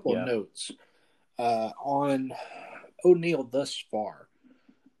couple of notes on O'Neill thus far.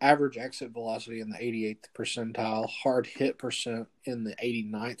 Average exit velocity in the 88th percentile, hard hit percent in the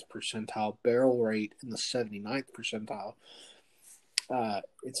 89th percentile, barrel rate in the 79th percentile.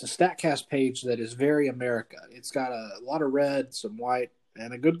 It's a StatCast page that is very America. It's got a lot of red, some white,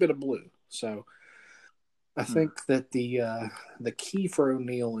 and a good bit of blue. So I think that the key for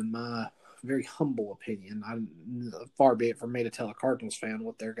O'Neill, in my very humble opinion, far be it from me to tell a Cardinals fan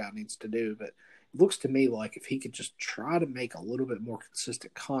what their guy needs to do, but it looks to me like if he could just try to make a little bit more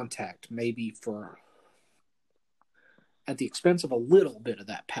consistent contact, maybe at the expense of a little bit of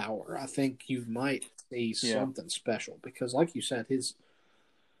that power, I think you might see something special. Because, like you said, his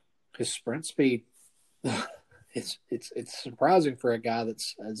sprint speed, it's surprising for a guy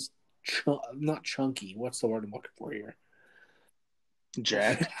that's as not chunky. What's the word I'm looking for here?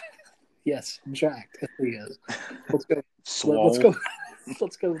 Jacked. Yes, jacked. He is. Let's go. Swole. Let's go.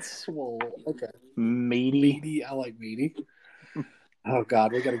 Let's go with swole. Okay. Meaty. I like meaty. Oh,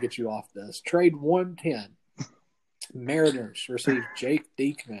 God. We got to get you off this. Trade 110. Mariners receive Jake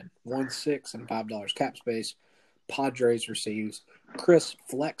Diekman, 1-6 and $5 cap space. Padres receives Chris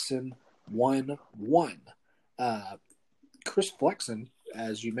Flexen, 1-1. Chris Flexen,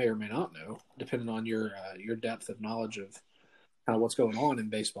 as you may or may not know, depending on your depth of knowledge of kind of what's going on in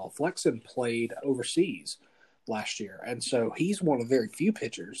baseball, Flexen played overseas last year. And so he's one of very few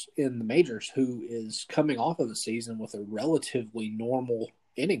pitchers in the majors who is coming off of a season with a relatively normal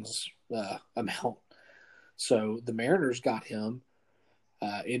innings amount. So the Mariners got him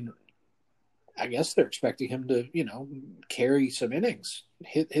I guess they're expecting him to, carry some innings,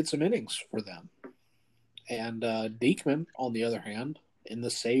 hit some innings for them. And Diekman, on the other hand, in the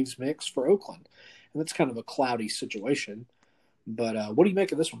saves mix for Oakland. And that's kind of a cloudy situation. But what do you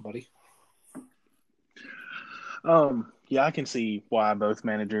make of this one, buddy? Yeah, I can see why both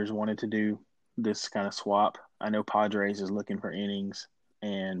managers wanted to do this kind of swap. I know Padres is looking for innings,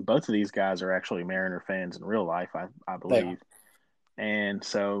 and both of these guys are actually Mariner fans in real life, I believe. And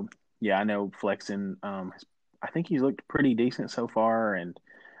so, yeah, I know Flexen, I think he's looked pretty decent so far, and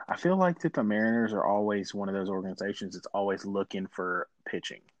I feel like that the Mariners are always one of those organizations that's always looking for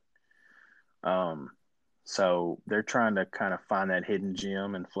pitching. So they're trying to kind of find that hidden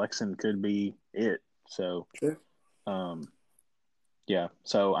gem, and Flexen could be it. So, sure. Yeah.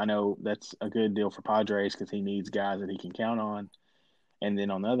 So I know that's a good deal for Padres because he needs guys that he can count on. And then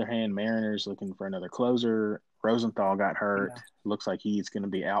on the other hand, Mariners looking for another closer. Rosenthal got hurt. Yeah. Looks like he's going to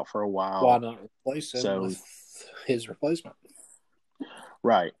be out for a while. Why not replace him with his replacement?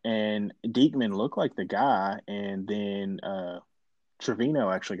 Right. And Diekman looked like the guy, and then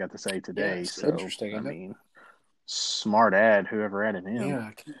Trevino actually got to say today. Yeah, so interesting. I mean, smart ad, whoever added him. Yeah,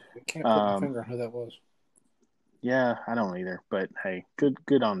 I can't put my finger on who that was. Yeah, I don't either. But hey,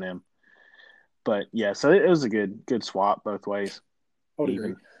 good on them. But yeah, so it was a good swap both ways. I would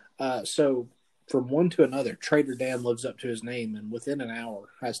agree. So from one to another, Trader Dan lives up to his name, and within an hour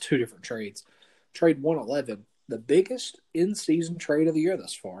has two different trades. Trade 111, the biggest in-season trade of the year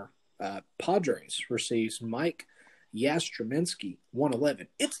thus far. Padres receives Mike Yastrzemski, 111.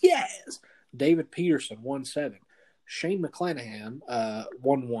 It's Yaz! David Peterson, 1-7. Shane McClanahan,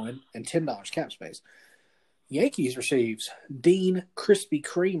 1-1, and $10 cap space. Yankees receives Dean Crispy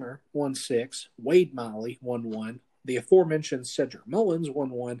Creamer, 1-6. Wade Miley, 1-1. The aforementioned Cedric Mullins,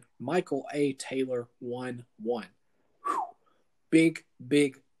 1-1. Michael A. Taylor, 1-1. Big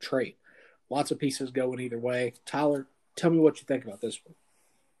trade. Lots of pieces going either way. Tyler, tell me what you think about this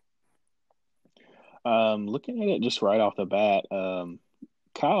one. Looking at it just right off the bat,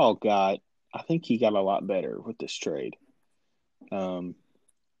 Kyle I think he got a lot better with this trade.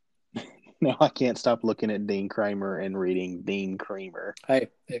 Now I can't stop looking at Dean Kramer and reading Dean Creamer. Hey,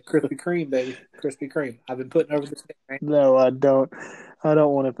 Krispy Kreme, baby. Krispy Kreme. I've been putting over this thing. No, I don't. I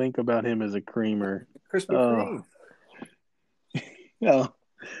don't want to think about him as a creamer. Krispy Kreme. No.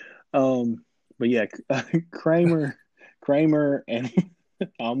 But yeah, Kramer, and I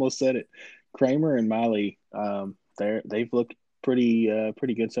almost said it. Kramer and Miley, they've looked pretty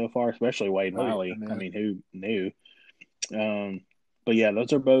good so far, especially Wade Oh, yeah, Miley. I man. mean, who knew? But yeah,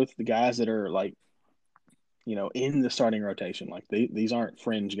 those are both the guys that are like, in the starting rotation. Like these aren't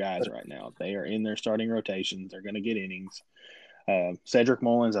fringe guys right now. They are in their starting rotations. They're going to get innings. Cedric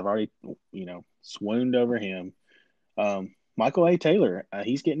Mullins, I've already, swooned over him. Michael A. Taylor,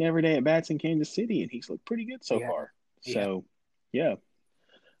 he's getting every day at bats in Kansas City, and he's looked pretty good so Yeah. far. Yeah. So, yeah,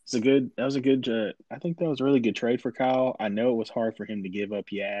 I think that was a really good trade for Kyle. I know it was hard for him to give up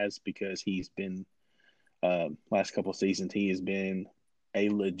Yaz because he's been, last couple of seasons, he has been a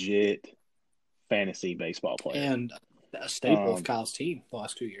legit fantasy baseball player. And a staple of Kyle's team the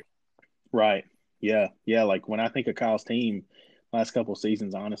last 2 years. Right. Yeah. Yeah. Like when I think of Kyle's team last couple of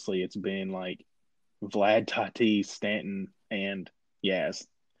seasons, honestly, it's been like Vlad, Tatis, Stanton, and Yaz.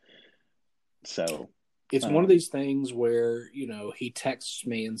 So It's one of these things where, he texts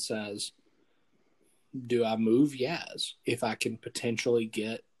me and says, do I move Yaz if I can potentially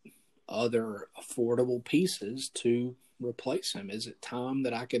get other affordable pieces to replace him? Is it time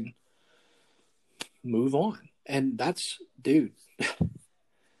that I can move on? And that's, dude,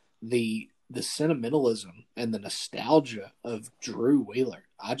 the sentimentalism and the nostalgia of Drew Wheeler.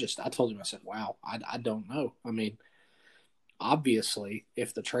 I told him, I said, wow, I don't know. I mean, obviously,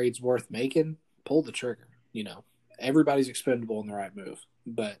 if the trade's worth making, pull the trigger. Everybody's expendable in the right move,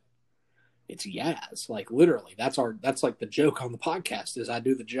 but it's Yaz. Like literally, that's like the joke on the podcast is I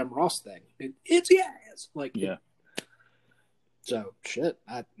do the Jim Ross thing. It's Yaz. Like, yeah. So shit,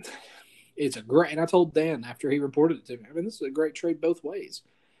 it's a great. And I told Dan after he reported it to me, I mean, this is a great trade both ways.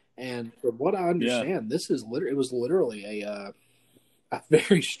 And from what I understand, this is it was literally a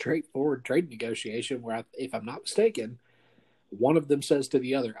very straightforward trade negotiation where, if I'm not mistaken, one of them says to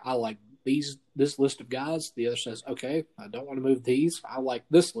the other, I like this list of guys. The other says, okay, I don't want to move these. I like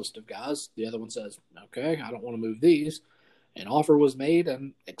this list of guys. The other one says, okay, I don't want to move these. An offer was made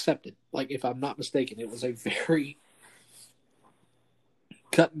and accepted. Like, if I'm not mistaken, it was a very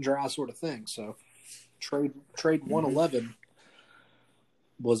cut and dry sort of thing. So trade 111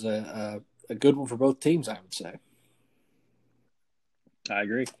 was a good one for both teams, I would say. I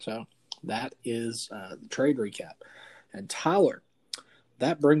agree. So that is the trade recap. And Tyler,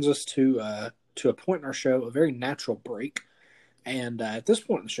 that brings us to a point in our show, a very natural break. And at this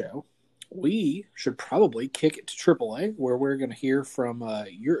point in the show, we should probably kick it to AAA, where we're going to hear from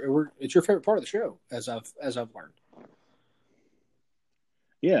it's your favorite part of the show, as I've learned.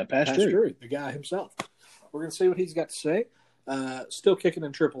 Yeah, Past Drew, the guy himself. We're going to see what he's got to say. Still kicking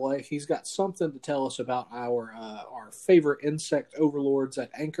in AAA. He's got something to tell us about our favorite insect overlords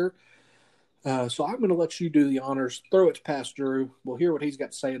at Anchor. So I'm going to let you do the honors. Throw it to Past Drew. We'll hear what he's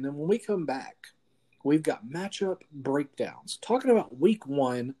got to say. And then when we come back, we've got matchup breakdowns. Talking about week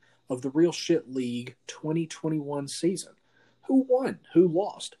 1 of the Real Shit League 2021 season. Who won? Who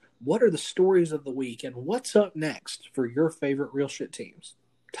lost? What are the stories of the week? And what's up next for your favorite Real Shit teams?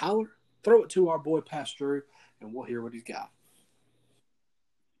 Tyler, throw it to our boy Past Drew, and we'll hear what he's got.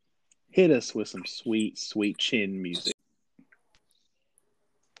 Hit us with some sweet, sweet chin music.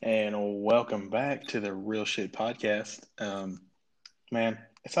 And welcome back to the Real Shit Podcast. Man,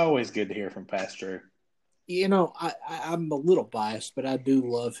 it's always good to hear from Past Drew. I'm a little biased, but I do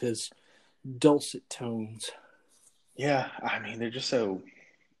love his dulcet tones. Yeah, I mean, they're just so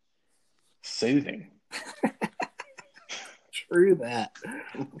soothing. True that.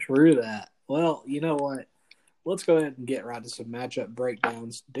 Well, you know what? Let's go ahead and get right to some matchup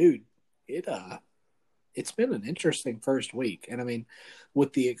breakdowns. Dude, it's been an interesting first week. And I mean,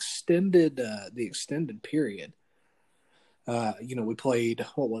 with the extended period, we played,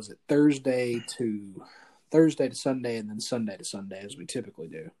 what was it, Thursday to Sunday and then Sunday to Sunday, as we typically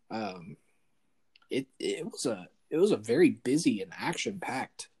do. It was a very busy and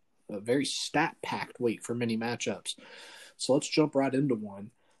action-packed, a very stat-packed week for many matchups. So let's jump right into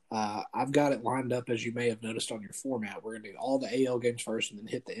one. I've got it lined up, as you may have noticed on your format. We're going to do all the AL games first and then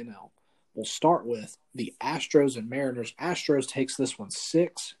hit the NL. We'll start with the Astros and Mariners. Astros takes this one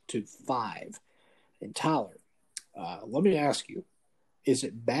 6-5. And Tyler, let me ask you, is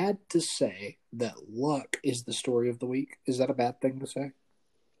it bad to say that luck is the story of the week? Is that a bad thing to say?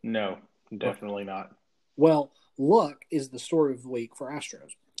 No, definitely not. Well, luck is the story of the week for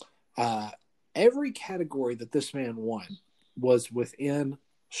Astros. Every category that this man won was within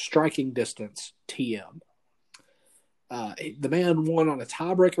striking distance TM. The man won on a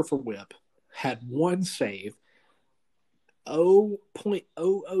tiebreaker for WHIP, had one save,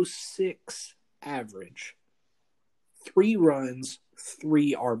 0.006 average, 3 runs,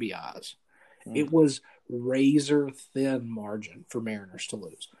 3 RBIs. It was razor thin margin for Mariners to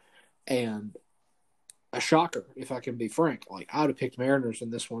lose. And a shocker, if I can be frank. Like, I would have picked Mariners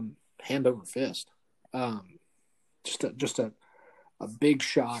in this one hand over fist. Just a big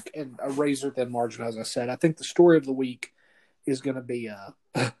shock and a razor thin margin, as I said. I think the story of the week is going to be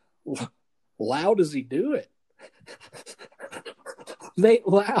Loud does he do it? Nate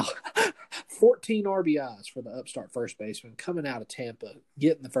Loud, 14 RBIs for the upstart first baseman coming out of Tampa,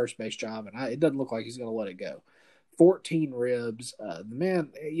 getting the first base job, and it doesn't look like he's going to let it go. 14 ribs. The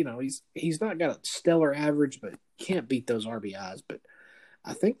man, he's not got a stellar average, but can't beat those RBIs. But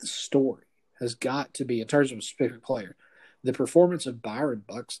I think the story has got to be, in terms of a specific player, the performance of Byron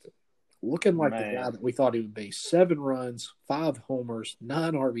Buxton. Looking like the guy that we thought he would be. 7 runs, 5 homers,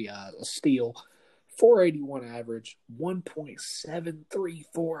 9 RBIs, a steal, 481 average,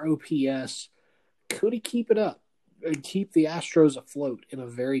 1.734 OPS. Could he keep it up and keep the Astros afloat in a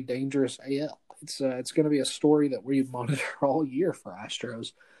very dangerous AL? It's going to be a story that we monitor all year for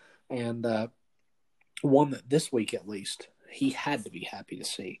Astros, and one that this week at least he had to be happy to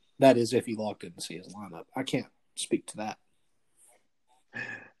see. That is, if he logged in to see his lineup. I can't speak to that.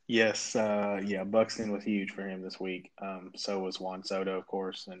 Yes, Buxton was huge for him this week. So was Juan Soto, of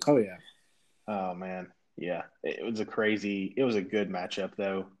course. And, oh man, yeah, it was a good matchup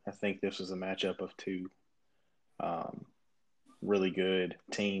though. I think this was a matchup of two really good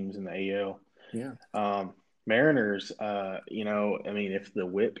teams in the AL. Yeah. Mariners, if the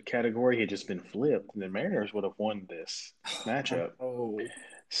whip category had just been flipped, the Mariners would have won this matchup.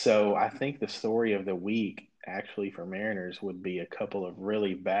 So I think the story of the week actually for Mariners would be a couple of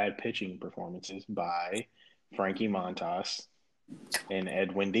really bad pitching performances by Frankie Montas and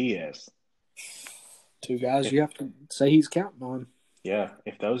Edwin Diaz. 2 guys you have to say he's counting on. Yeah,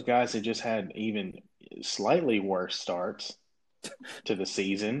 if those guys had just had even slightly worse starts to the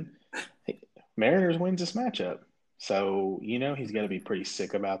season, Mariners wins this matchup. So, he's got to be pretty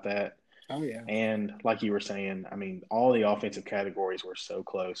sick about that. Oh, yeah. And like you were saying, I mean, all the offensive categories were so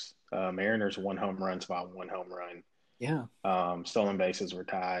close. Mariners won home runs by 1 home run. Yeah. Stolen bases were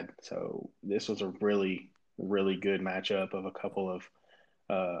tied. So this was a really, really good matchup of a couple of,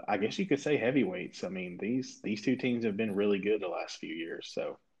 I guess you could say, heavyweights. I mean, these 2 teams have been really good the last few years.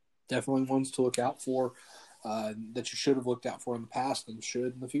 So definitely ones to look out for that you should have looked out for in the past and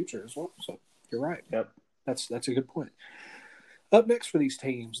should in the future as well. So you're right. Yep. That's a good point. Up next for these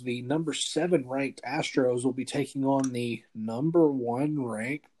teams, the number 7 ranked Astros will be taking on the number 1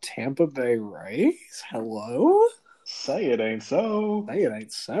 ranked Tampa Bay Rays. Hello? Say it ain't so. Say it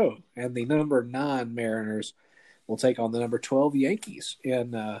ain't so. And the number 9 Mariners will take on the number 12 Yankees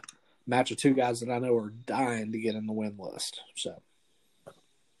in a match of 2 guys that I know are dying to get in the win list. So,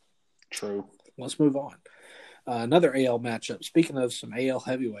 true. Let's move on. Another AL matchup. Speaking of some AL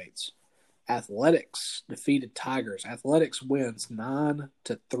heavyweights, Athletics defeated Tigers. Athletics wins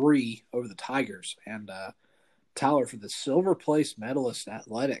 9-3 over the Tigers. And Tyler, for the silver place medalist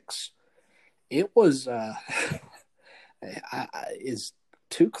Athletics, it was is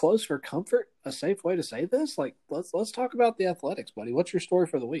too close for comfort a safe way to say this? Like, let's talk about the Athletics, buddy. What's your story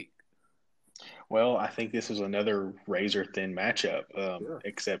for the week? Well, I think this was another razor-thin matchup, Sure.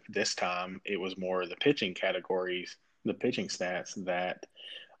 Except this time it was more the pitching categories, the pitching stats that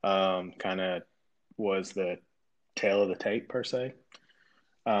kind of was the tail of the tape, per se.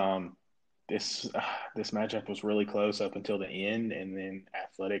 This matchup was really close up until the end, and then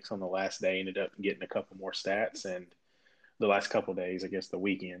Athletics on the last day ended up getting a couple more stats, and the last couple of days, I guess the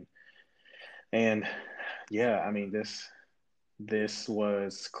weekend. And, yeah, I mean, this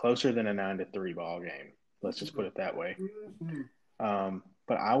was closer than a 9-3 ball game. Let's just put it that way.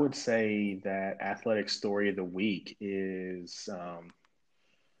 But I would say that Athletics story of the week is,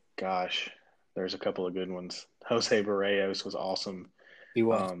 there's a couple of good ones. Jose Barrios was awesome. He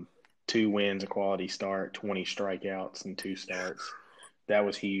was. 2 wins, a quality start, 20 strikeouts in 2 starts. That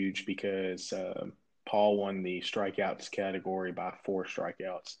was huge because Paul won the strikeouts category by 4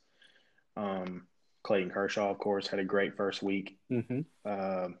 strikeouts. Clayton Kershaw, of course, had a great first week. Mm-hmm.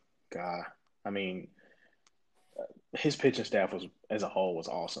 His pitching staff as a whole was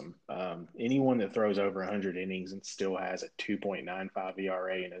awesome. Anyone that throws over 100 innings and still has a 2.95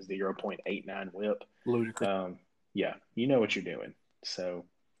 ERA and a 0.89 WHIP, Ludicrous. Yeah, you know what you're doing. So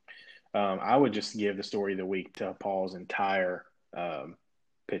I would just give the story of the week to Paul's entire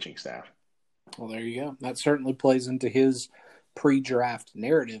pitching staff. Well, there you go. That certainly plays into his pre-draft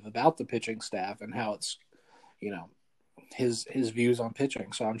narrative about the pitching staff and how it's, his views on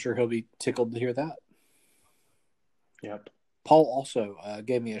pitching. So I'm sure he'll be tickled to hear that. Yep. Paul also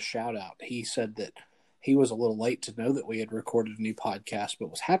gave me a shout out. He said that he was a little late to know that we had recorded a new podcast, but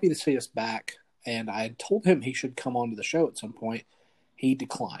was happy to see us back. And I had told him he should come onto the show at some point. He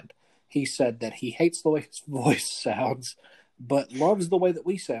declined. He said that he hates the way his voice sounds, but loves the way that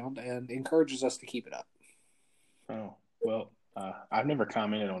we sound and encourages us to keep it up. Oh, well, I've never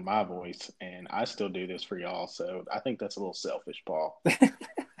commented on my voice, and I still do this for y'all, so I think that's a little selfish, Paul.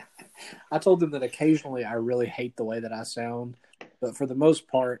 I told him that occasionally I really hate the way that I sound, but for the most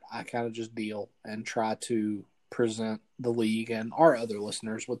part, I kind of just deal and try to present the league and our other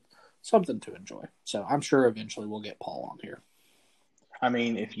listeners with something to enjoy. So I'm sure eventually we'll get Paul on here. I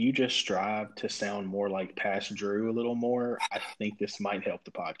mean, if you just strive to sound more like past Drew a little more, I think this might help the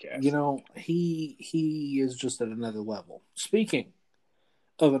podcast. You know, he is just at another level. Speaking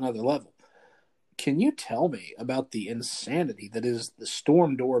of another level, can you tell me about the insanity that is the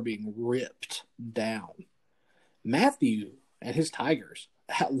storm door being ripped down? Matthew and his Tigers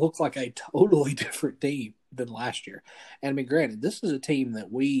look like a totally different team than last year. And I mean, granted, this is a team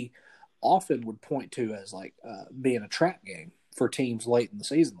that we often would point to as like being a trap game for teams late in the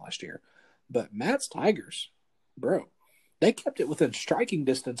season last year. But Matt's Tigers, bro, they kept it within striking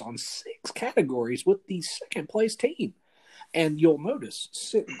distance on 6 categories with the second place team. And you'll notice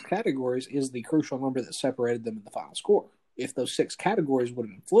 6 categories is the crucial number that separated them in the final score. If those 6 categories would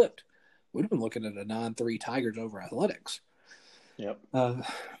have been flipped, we'd have been looking at a 9-3 Tigers over Athletics. Yep.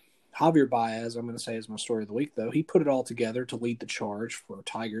 Javier Baez, I'm going to say, is my story of the week, though. He put it all together to lead the charge for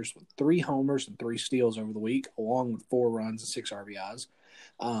Tigers with 3 homers and 3 steals over the week, along with 4 runs and 6 RBIs.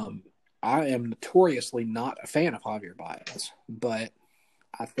 I am notoriously not a fan of Javier Baez, but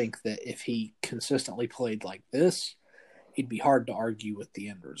I think that if he consistently played like this, it'd be hard to argue with the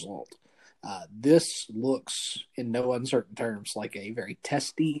end result. This looks, in no uncertain terms, like a very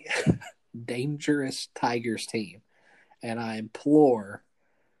testy, dangerous Tigers team. And I implore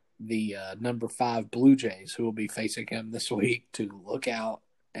the number 5 Blue Jays, who will be facing him this week, to look out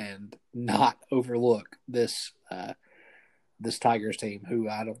and not overlook this this Tigers team, who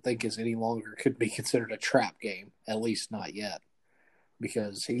I don't think is any longer could be considered a trap game, at least not yet,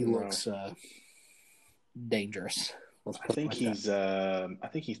 because he looks dangerous. I think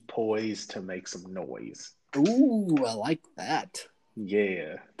he's poised to make some noise. Ooh, I like that.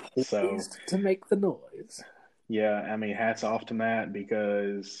 Yeah. Poised to make the noise. Yeah, I mean, hats off to Matt,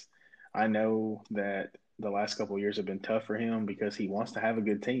 because I know that the last couple of years have been tough for him because he wants to have a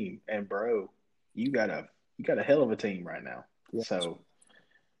good team. And bro, you got a hell of a team right now. Yes. So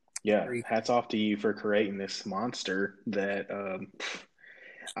yeah, hats off to you for creating this monster that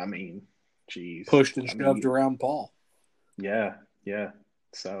I mean, geez. Pushed and shoved around Paul. Yeah.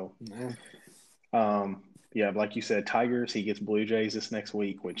 So yeah, like you said, Tigers, he gets Blue Jays this next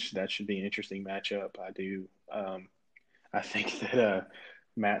week, which that should be an interesting matchup. I think that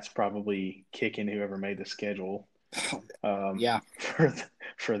Matt's probably kicking whoever made the schedule.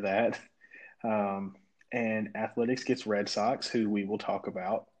 For that. And Athletics gets Red Sox, who we will talk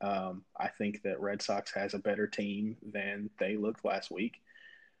about. I think that Red Sox has a better team than they looked last week.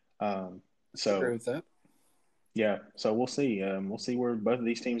 So agree with that. Yeah, so we'll see. We'll see where both of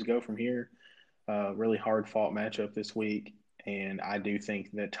these teams go from here. Really hard-fought matchup this week, and I do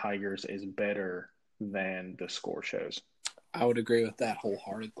think that Tigers is better than the score shows. I would agree with that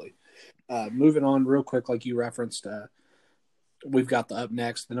wholeheartedly. Moving on real quick, like you referenced, we've got the up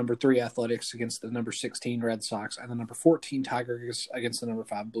next, the number 3 Athletics against the number 16 Red Sox, and the number 14 Tigers against the number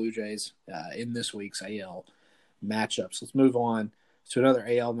 5 Blue Jays in this week's AL matchups. Let's move on to another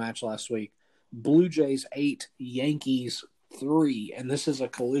AL match last week. Blue Jays 8, Yankees 3, and this is a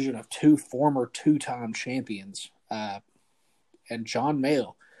collision of 2 former 2-time champions. And John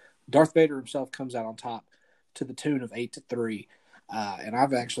Mayo, Darth Vader himself, comes out on top to the tune of 8-3. And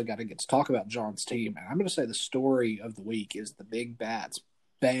I've actually got to get to talk about John's team. And I'm going to say the story of the week is the big bats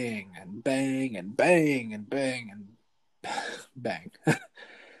bang and bang and bang and bang and bang.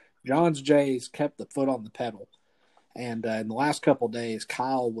 John's Jays kept the foot on the pedal. And in the last couple of days,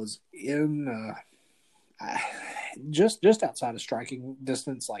 Kyle was in just outside of striking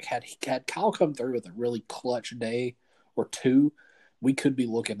distance. Like had Kyle come through with a really clutch day or two, we could be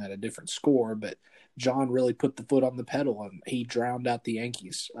looking at a different score. But John really put the foot on the pedal, and he drowned out the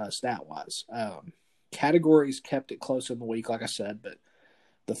Yankees stat-wise. Categories kept it close in the week, like I said, but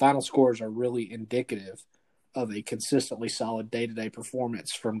the final scores are really indicative of a consistently solid day-to-day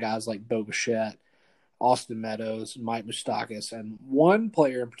performance from guys like Bo Bichette, Austin Meadows, Mike Moustakas, and one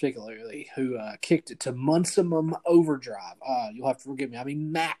player in particular who kicked it to maximum overdrive. You'll have to forgive me. I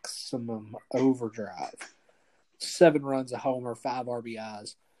mean maximum overdrive. 7 runs, a homer, 5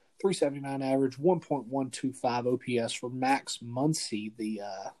 RBIs, 379 average, 1.125 OPS for Max Muncy, the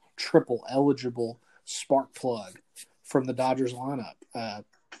triple eligible spark plug from the Dodgers lineup.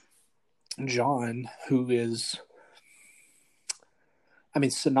 John, who is,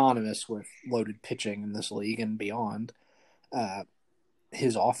 synonymous with loaded pitching in this league and beyond,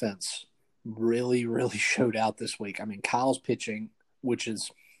 his offense really, really showed out this week. Kyle's pitching, which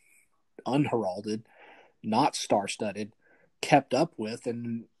is unheralded, not star-studded, kept up with,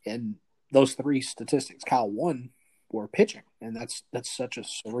 and those three statistics Kyle won were pitching, and that's such a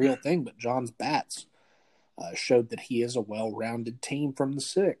surreal thing. But John's bats showed that he is a well-rounded team from the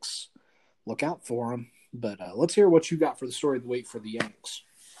 6. Look out for him. But let's hear what you got for the story of the week for the Yanks.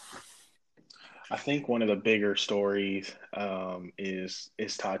 I think one of the bigger stories is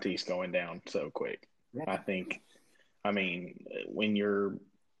Tatis going down so quick. Yeah.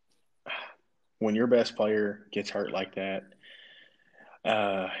 When your best player gets hurt like that,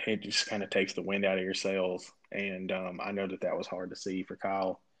 it just kind of takes the wind out of your sails. And I know that was hard to see for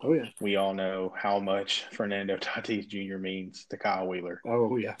Kyle. Oh, yeah. We all know how much Fernando Tatis Jr. means to Kyle Wheeler.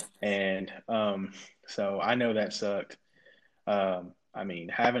 Oh, yeah. And so I know that sucked.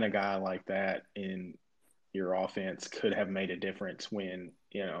 Having a guy like that in your offense could have made a difference when,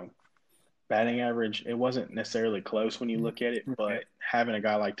 batting average, it wasn't necessarily close when you look at it, but having a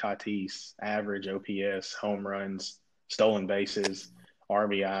guy like Tatis, average OPS, home runs, stolen bases,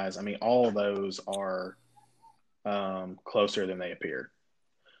 RBIs, all of those are closer than they appear.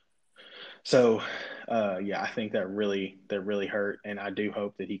 So, I think that really hurt, and I do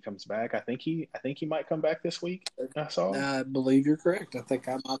hope that he comes back. I think he might come back this week. I saw. I believe you're correct. I think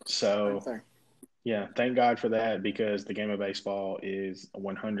I'm up. So, yeah, thank God for that, because the game of baseball is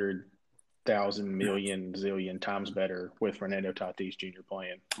 100,000 million zillion times better with Fernando Tatis Jr.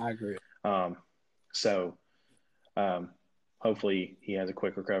 playing. I agree. Hopefully he has a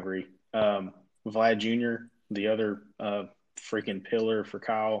quick recovery. Vlad Jr., the other freaking pillar for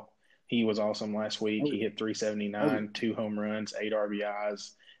Kyle. He was awesome last week. He hit 379, 2 home runs, 8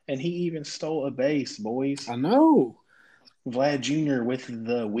 RBIs, and he even stole a base, boys. I know. Vlad Jr. with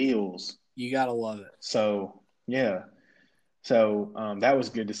the wheels. You got to love it. So, yeah. So, that was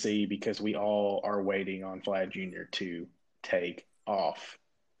good to see, because we all are waiting on Vlad Jr. to take off.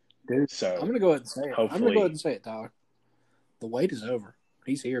 Dude, so I'm going to go ahead and say it. Hopefully, I'm going to go ahead and say it, Tyler. The wait is over.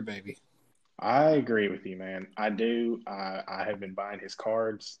 He's here, baby. I agree with you, man. I do. I have been buying his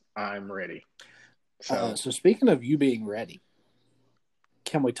cards. I'm ready. So speaking of you being ready,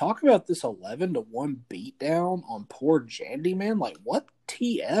 can we talk about this 11-1 beatdown on poor Jandy, man? Like, what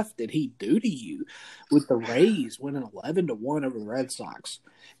TF did he do to you with the Rays winning 11-1 over the Red Sox?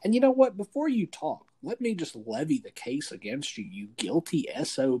 And you know what? Before you talk, let me just levy the case against you, you guilty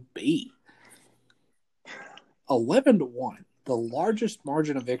SOB. 11-1, the largest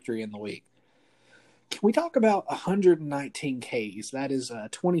margin of victory in the league. Can we talk about 119 Ks? That is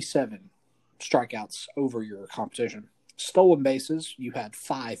 27 strikeouts over your competition. Stolen bases, you had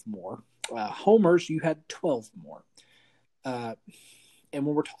 5 more. Homers, you had 12 more. And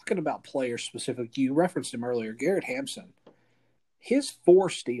when we're talking about players specific, you referenced him earlier, Garrett Hampson. His 4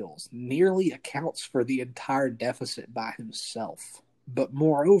 steals nearly accounts for the entire deficit by himself. But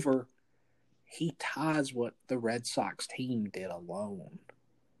moreover, he ties what the Red Sox team did alone.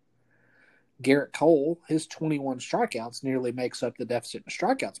 Garrett Cole, his 21 strikeouts nearly makes up the deficit in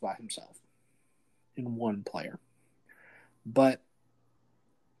strikeouts by himself in one player. But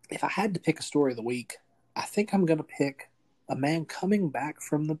if I had to pick a story of the week, I think I'm going to pick a man coming back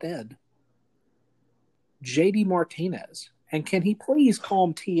from the dead. JD Martinez. And can he please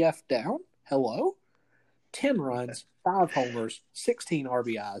calm TF down? Hello? 10 runs, 5 homers, 16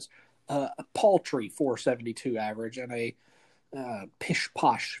 RBIs, a paltry 472 average, and a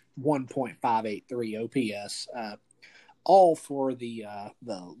pish-posh 1.583 OPS, all for the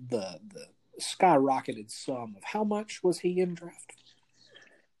skyrocketed sum of how much was he in draft?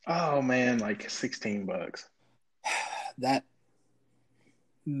 Oh man, like $16. That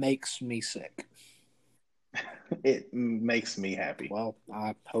makes me sick. It makes me happy. Well,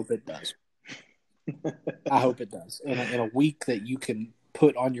 I hope it does. I hope it does. In a week that you can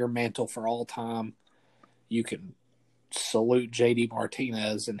put on your mantle for all time, you can salute JD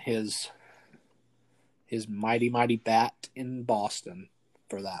Martinez and his mighty, mighty bat in Boston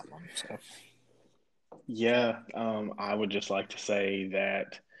for that one. So, yeah, I would just like to say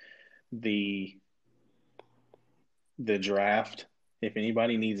that the draft, if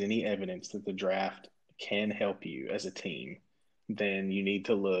anybody needs any evidence that the draft can help you as a team, then you need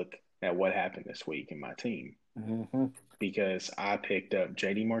to look at what happened this week in my team. Mm-hmm. Because I picked up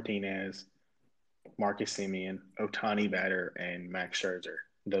JD Martinez, Marcus Semien, Ohtani Batter, and Max Scherzer.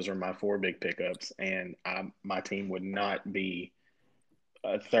 Those are my 4 big pickups, and my team would not be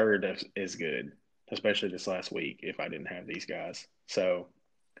a third as good especially this last week, if I didn't have these guys. So,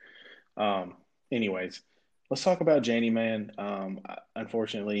 anyways, let's talk about Janie, man.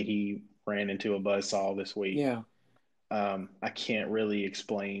 Unfortunately, he ran into a buzzsaw this week. Yeah. I can't really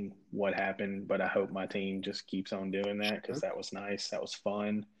explain what happened, but I hope my team just keeps on doing that because that was nice. That was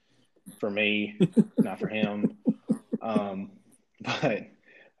fun for me, not for him. But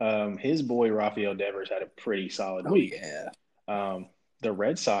his boy Rafael Devers had a pretty solid week. Yeah. The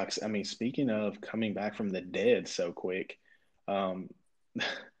Red Sox, I mean, speaking of coming back from the dead so quick, the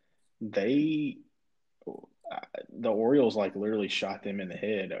Orioles like literally shot them in the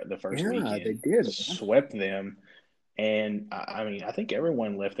head the first weekend. They did. Swept them. And I mean, I think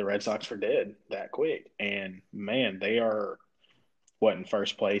everyone left the Red Sox for dead that quick. And man, they are in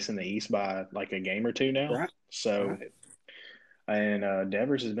first place in the East by like a game or two now. Right. So, Right. And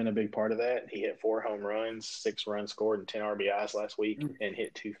Devers has been a big part of that. He hit 4 home runs, 6 runs scored, and 10 RBIs last week, and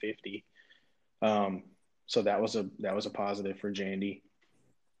hit 250. So that was a positive for Jandy.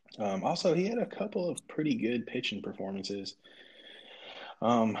 Also, he had a couple of pretty good pitching performances.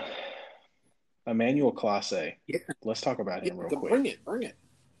 Emmanuel Clase. Yeah. Let's talk about him real quick. Bring it.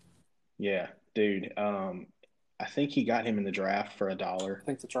 Yeah, dude. I think he got him in the draft for $1. I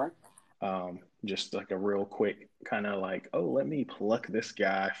think that's right. Just like a real quick kind of like, oh, let me pluck this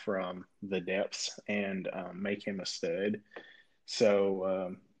guy from the depths and make him a stud.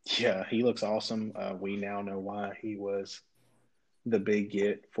 So, yeah, he looks awesome. We now know why he was the big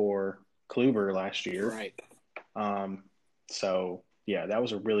get for Kluber last year. Right. So, yeah, that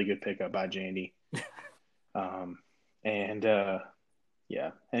was a really good pickup by Jandy. Yeah,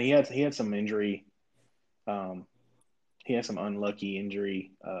 and he had some injury. He had some unlucky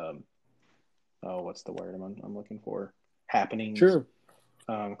injury. What's the word I'm looking for? Happenings. Sure.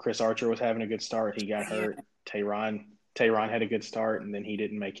 Chris Archer was having a good start. He got hurt. Tehran had a good start, and then he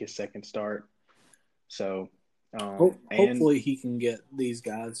didn't make his second start. So, hopefully he can get these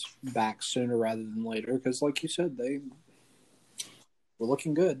guys back sooner rather than later because, like you said, they were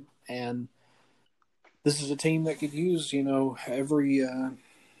looking good, and this is a team that could use every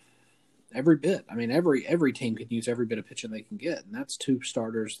bit. I mean, every team could use every bit of pitching they can get, and that's 2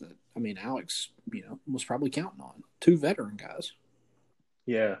 starters that Alex, was probably counting on 2 veteran guys.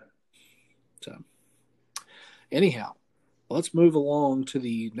 Yeah. So, anyhow, let's move along to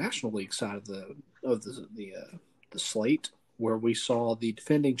the National League side of the slate, where we saw the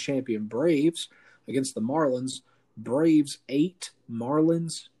defending champion Braves against the Marlins. Braves 8,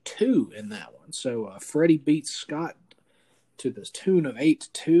 Marlins 2 in that one. So Freddie beats Scott to the tune of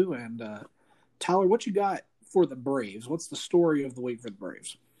 8-2. And Tyler, what you got for the Braves? What's the story of the week for the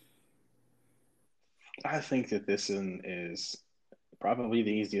Braves? I think that this one is probably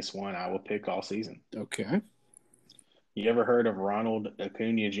the easiest one I will pick all season. Okay. You ever heard of Ronald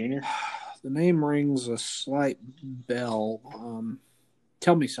Acuna Jr.? The name rings a slight bell.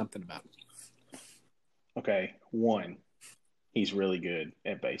 Tell me something about it. Okay, 1, he's really good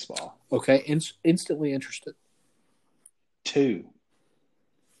at baseball. Okay, instantly interested. 2,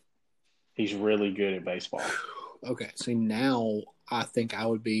 he's really good at baseball. Okay, see, now I think I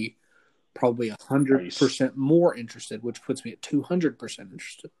would be probably 100% more interested, which puts me at 200%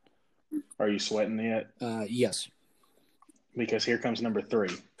 interested. Are you sweating yet? Yes. Because here comes number 3.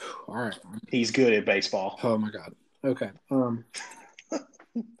 All right. He's good at baseball. Oh, my God. Okay.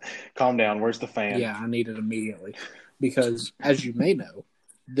 Calm down. Where's the fan? Yeah, I need it immediately. Because, as you may know,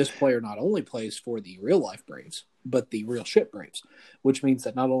 this player not only plays for the real-life Braves, but the real shit Braves, which means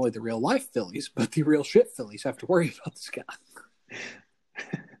that not only the real-life Phillies, but the real shit Phillies have to worry about this guy.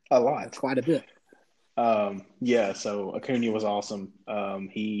 A lot. Quite a bit. Yeah, so Acuna was awesome.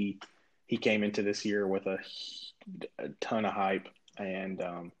 He came into this year with a ton of hype, and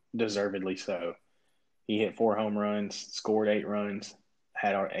deservedly so. He hit 4 home runs, scored 8 runs,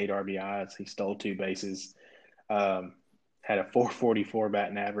 had 8 RBIs. He stole 2 bases, had a 444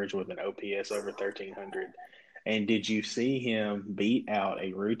 batting average with an OPS over 1,300. And did you see him beat out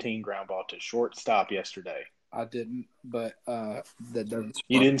a routine ground ball to shortstop yesterday? I didn't, but that doesn't.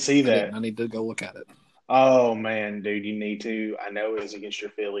 You didn't see that? I need to go look at it. Oh, man, dude, you need to. I know it was against your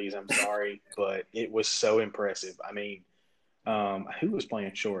Phillies. I'm sorry, but it was so impressive. I mean, who was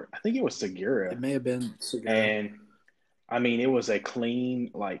playing short? I think it was Segura. It may have been Segura. And, I mean, it was a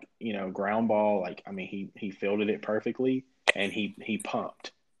clean, ground ball. He fielded it perfectly, and he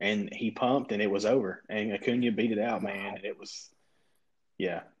pumped. And he pumped, and it was over. And Acuna beat it out, man, and it was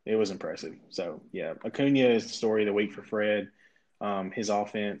impressive. So, yeah, Acuna is the story of the week for Fred. His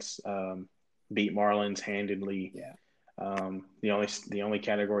offense beat Marlins handedly. Yeah. The only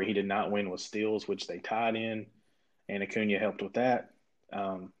category he did not win was steals, which they tied in, and Acuna helped with that.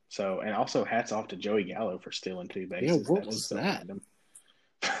 And also hats off to Joey Gallo for stealing 2 bases. Yeah, what was so that? random.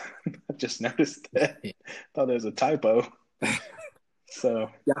 I just noticed that. Thought there was a typo. So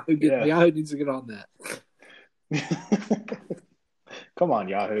Yahoo needs to get on that. Come on,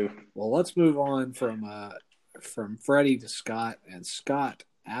 Yahoo. Well, let's move on from Freddie to Scott, and Scott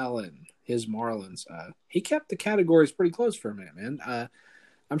Allen, his Marlins. He kept the categories pretty close for a minute, man.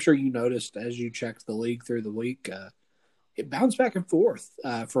 I'm sure you noticed as you checked the league through the week, it bounced back and forth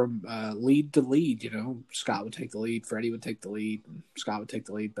from lead to lead. You know, Scott would take the lead, Freddie would take the lead, and Scott would take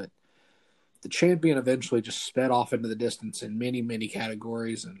the lead, but the champion eventually just sped off into the distance in many, many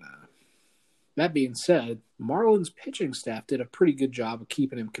categories. And that being said, Marlins pitching staff did a pretty good job of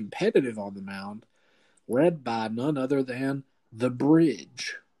keeping him competitive on the mound, led by none other than the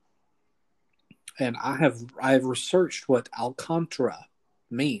Bridge. And I have researched what Alcantara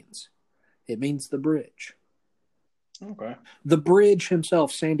means. It means the Bridge. Okay. The Bridge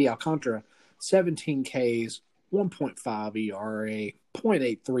himself, Sandy Alcantara, 17 Ks, 1.5 ERA,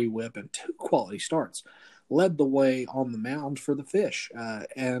 0.83 WHIP, and 2 quality starts, led the way on the mound for the Fish.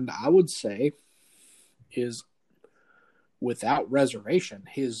 And I would say is, without reservation,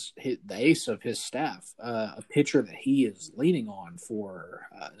 the ace of his staff, a pitcher that he is leaning on for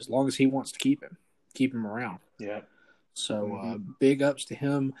as long as he wants to keep him around. Yeah. So big ups to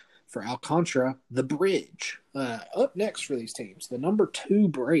him for Alcantara, the Bridge. Up next for these teams, the number 2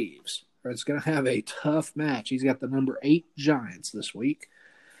 Braves. It's going to have a tough match. He's got the number 8 Giants this week.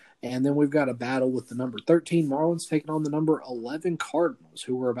 And then we've got a battle with the number 13 Marlins taking on the number 11 Cardinals,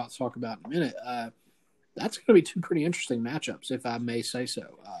 who we're about to talk about in a minute. That's going to be 2 pretty interesting matchups, if I may say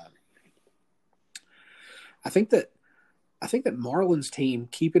so. I think that Marlins team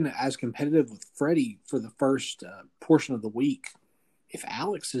keeping it as competitive with Freddie for the first portion of the week. If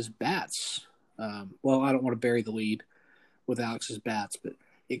Alex's bats, I don't want to bury the lead with Alex's bats, but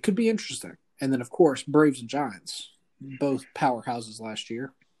it could be interesting. And then, of course, Braves and Giants, both powerhouses last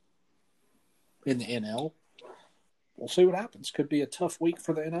year in the NL. We'll see what happens. Could be a tough week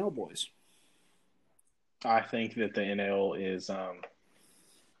for the NL boys. I think that the NL is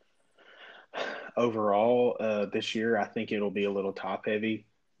overall this year, I think it'll be a little top heavy,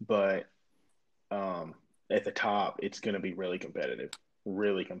 but at the top, it's going to be really competitive.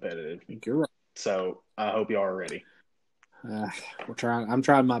 Really competitive. You're right. So I hope y'all are ready. I'm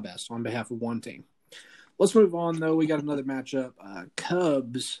trying my best on behalf of one team. Let's move on, though. We got another matchup.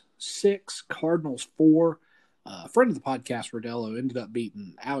 Cubs 6, Cardinals 4. A friend of the podcast, Rodello, ended up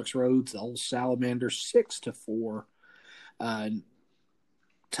beating Alex Rhodes, the old salamander, 6-4.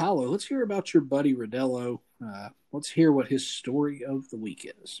 Tyler, let's hear about your buddy Rodello. Let's hear what his story of the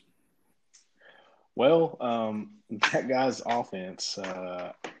week is. Well, that guy's offense,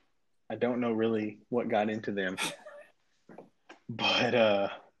 I don't know really what got into them. But, I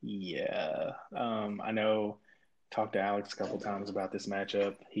know talked to Alex a couple times about this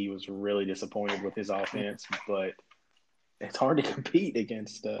matchup. He was really disappointed with his offense, but it's hard to compete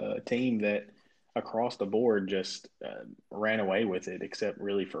against a team that across the board just ran away with it, except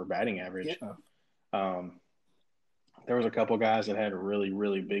really for batting average. Yeah. There was a couple guys that had really,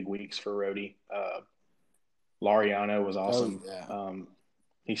 really big weeks for Rhodey. Laureano was awesome. Oh, yeah.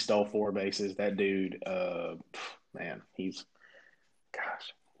 He stole 4 bases. That dude, he's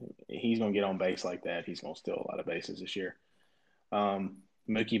going to get on base like that. He's going to steal a lot of bases this year.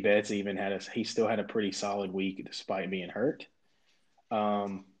 Mookie Betts even he still had a pretty solid week despite being hurt.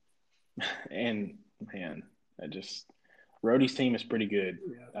 And man, Rhodey's team is pretty good.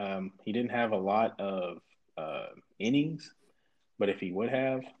 Yeah. He didn't have a lot of innings, but if he would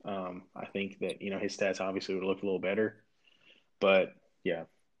have, I think that, his stats obviously would look a little better. But yeah,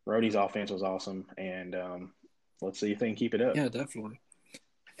 Rhodey's offense was awesome, and let's see if they can keep it up. Yeah, definitely.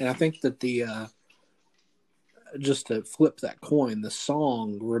 And I think that just to flip that coin, the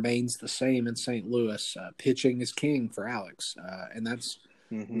song remains the same in St. Louis. Pitching is king for Alex, and that's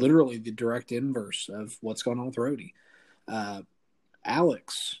literally the direct inverse of what's going on with Rhodey.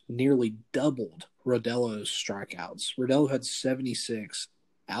 Alex nearly doubled Rodello's strikeouts. Rodello had 76.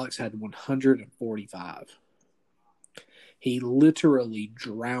 Alex had 145. He literally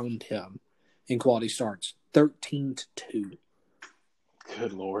drowned him in quality starts, 13-2.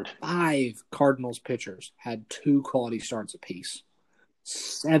 Good Lord. 5 Cardinals pitchers had 2 quality starts apiece.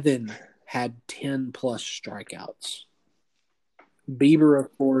 7 had 10-plus strikeouts. Bieber,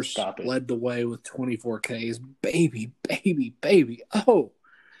 of course, led the way with 24 Ks. Baby. Oh,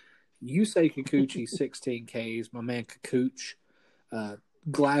 Yusei Kikuchi, 16 Ks. My man Kikuchi.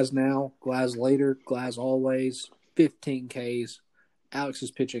 Glaz now, Glaz later, Glaz always, 15 Ks.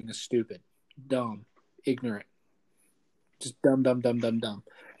 Alex's pitching is stupid, dumb, ignorant. Just dumb.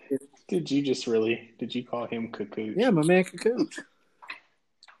 Did you call him Cuckoo? Yeah, my man Cacooch.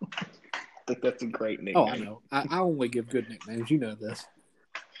 I think that's a great nickname. Oh, I know. I only give good nicknames. You know this.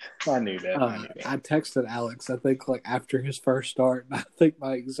 I knew that. I texted Alex, I think, like after his first start, and I think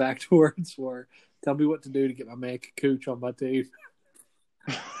my exact words were, "Tell me what to do to get my man Cacooch on my team."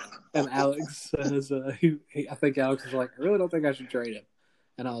 And Alex says, I think Alex was like, "I really don't think I should trade him."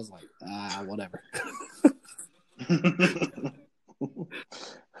 And I was like, whatever.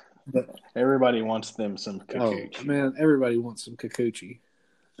 But everybody wants them some Cacooch. Oh, man, everybody wants some Kikuchi.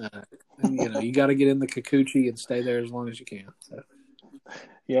 You got to get in the Kikuchi and stay there as long as you can. So.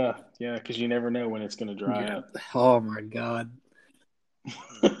 Yeah, because you never know when it's going to dry up. Oh, my God.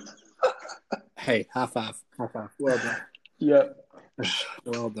 Hey, high five. Well done. Yep.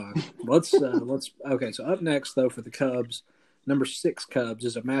 Well done. Let's okay, so up next, though, for the Cubs, number 6 Cubs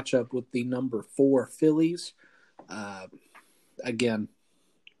is a matchup with the number 4 Phillies. Again,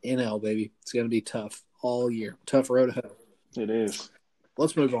 NL, baby. It's going to be tough all year. Tough road to hoe. It is.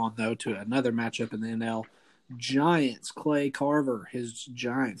 Let's move on, though, to another matchup in the NL. Giants, Clay Carver, his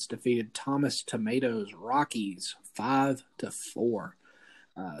Giants defeated Thomas Tomatoes Rockies 5-4.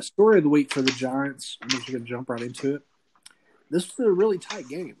 Story of the week for the Giants. I'm just going to jump right into it. This was a really tight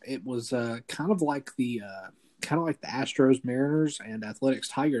game. It was kind of like the Astros, Mariners, and Athletics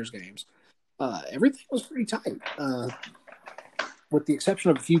Tigers games. Everything was pretty tight, with the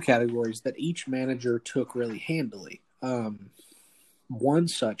exception of a few categories that each manager took really handily. One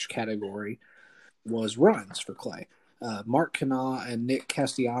such category was runs for Clay. Mark Canha and Nick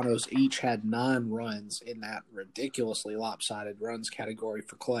Castellanos each had 9 runs in that ridiculously lopsided runs category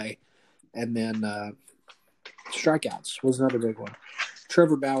for Clay. And then strikeouts was another big one.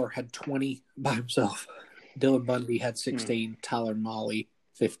 Trevor Bauer had 20 by himself. Dylan Bundy had 16. Tyler Mahle,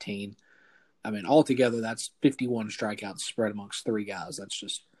 15. I mean, altogether, that's 51 strikeouts spread amongst 3 guys. That's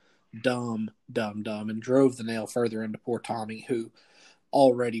just dumb, and drove the nail further into poor Tommy, who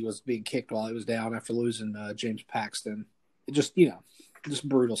already was being kicked while he was down after losing James Paxton. It just, just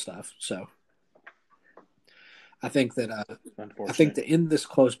brutal stuff. So I think that in this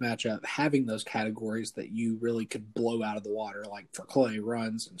close matchup, having those categories that you really could blow out of the water, like for Clay,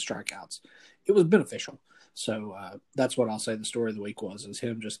 runs and strikeouts, it was beneficial. So that's what I'll say the story of the week was, is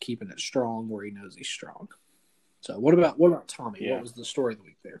him just keeping it strong where he knows he's strong. So what about Tommy? Yeah. What was the story of the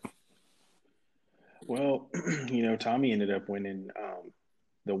week there? Well, Tommy ended up winning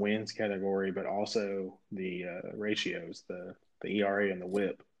the wins category, but also the ratios, the ERA and the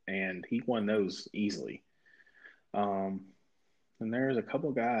WHIP, and he won those easily. And there's a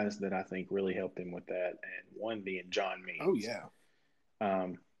couple guys that I think really helped him with that, and one being John Means. Oh yeah.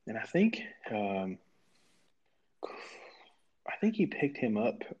 And I think he picked him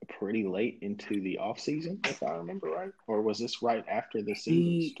up pretty late into the offseason, if I remember right. Or was this right after the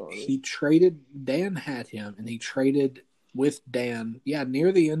season started? He traded – Dan had him, and he traded with Dan,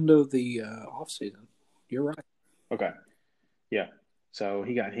 near the end of the offseason. You're right. Okay. Yeah. So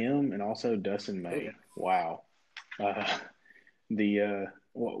he got him and also Dustin May. Okay. Wow.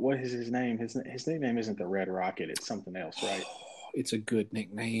 What is his name? His nickname isn't the Red Rocket. It's something else, right? It's a good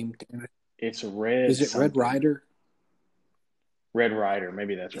nickname. Damn it. It's Red. Is it something. Red Rider? Red Rider,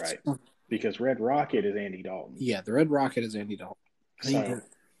 maybe that's right. Because Red Rocket is Andy Dalton. Yeah, the Red Rocket is Andy Dalton.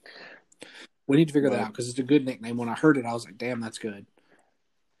 We need to figure that out because it's a good nickname. When I heard it, I was like, damn, that's good.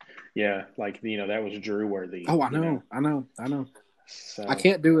 Yeah, that was Drew Worthy. Oh, I know. So, I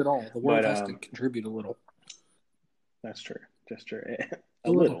can't do it all. The world has to contribute a little. That's true.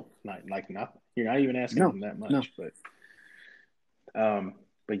 A little. Not you're not even asking him that much. No.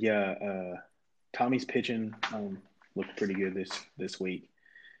 But yeah, Tommy's pitching looked pretty good this week,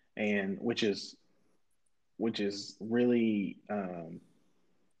 and which is really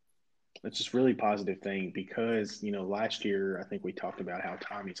it's just really positive thing because last year I think we talked about how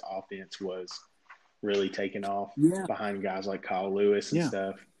Tommy's offense was really taking off behind guys like Kyle Lewis and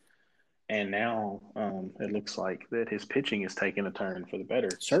stuff, and now it looks like that his pitching is taking a turn for the better.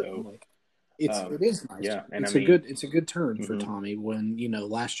 Certainly. It is nice. Yeah, and it's a good turn for Tommy when,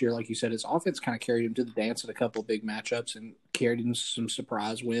 last year, like you said, his offense kind of carried him to the dance in a couple of big matchups and carried him some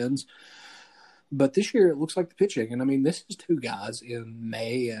surprise wins. But this year it looks like the pitching. And this is 2 guys in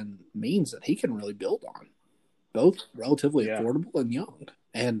May and Means that he can really build on. Both relatively affordable and young.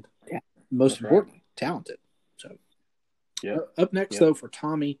 And most importantly, talented. So up next though for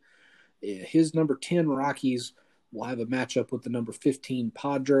Tommy, his number 10 Rockies will have a matchup with the number 15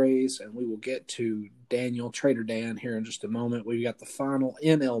 Padres, and we will get to Trader Dan here in just a moment. We've got the final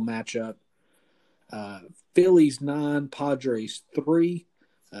NL matchup. Phillies 9, Padres 3.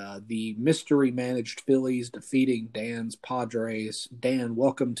 The mystery managed Phillies defeating Dan's Padres. Dan,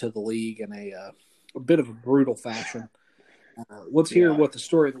 welcome to the league in a bit of a brutal fashion. Let's hear what the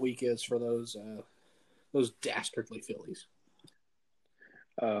story of the week is for those dastardly Phillies.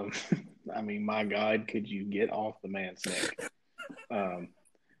 I mean, my God, could you get off the man's neck?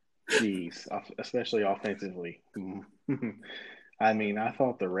 Jeez, especially offensively. I mean, I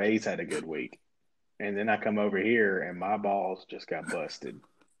thought the Rays had a good week. And then I come over here and my balls just got busted.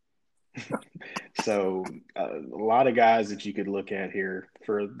 So a lot of guys that you could look at here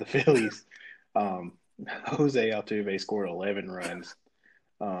for the Phillies. Jose Altuve scored 11 runs.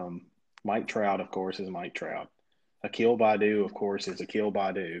 Mike Trout, of course, is Mike Trout. Akil Baddoo, of course, is Akil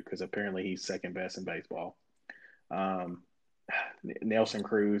Baddoo because apparently he's second best in baseball. Nelson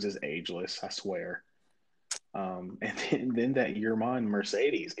Cruz is ageless, I swear. And then that Yerman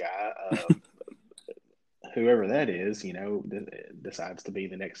Mercedes guy, whoever that is, decides to be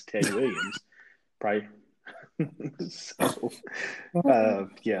the next Ted Williams. Probably. So,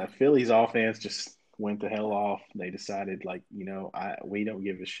 Philly's offense just went the hell off. They decided, we don't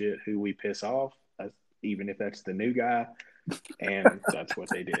give a shit who we piss off, even if that's the new guy. And that's what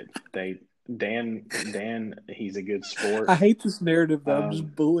they did. Dan, he's a good sport. I hate this narrative that I'm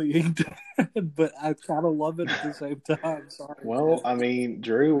just bullying, but I kind of love it at the same time. Sorry. Well, I mean,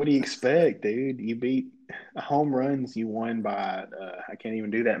 Drew, what do you expect, dude? You beat home runs. You won by, I can't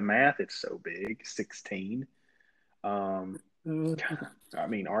even do that math. It's so big, 16. I mean,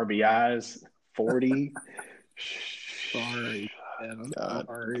 RBIs, 40. Sorry.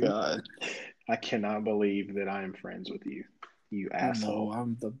 God. I cannot believe that I am friends with you. You asshole. No,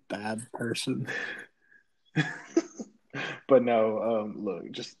 I'm the bad person. But no,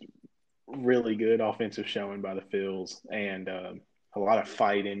 look, just really good offensive showing by the Phils and a lot of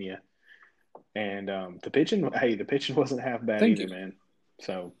fight in you. And the pitching wasn't half bad either, man.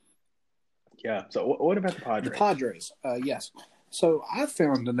 So, yeah. So what about the Padres? The Padres, yes. So I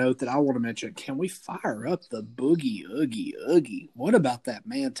found a note that I want to mention. Can we fire up the boogie, oogie? What about that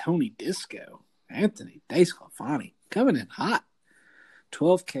man, Tony Disco? Anthony DeSclafani coming in hot.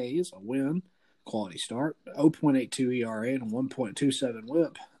 12 Ks, a win, quality start, 0.82 ERA and 1.27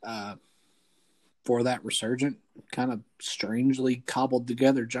 whip. For that resurgent, kind of strangely cobbled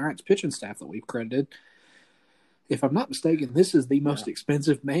together Giants pitching staff that we've credited. If I'm not mistaken, this is the most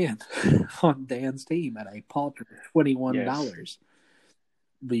expensive man on Dan's team at a paltry $21. Yes.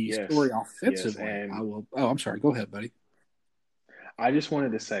 The story offensively, I will. Oh, I'm sorry. Go ahead, buddy. I just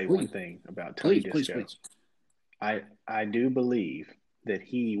wanted to say one thing about Tony Disco. Please. I do believe that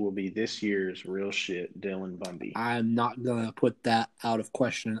he will be this year's real shit Dylan Bundy. I'm not going to put that out of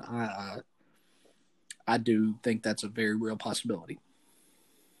question. I do think that's a very real possibility.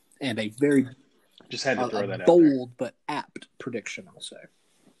 And a very just had to throw that bold but apt prediction, I'll say.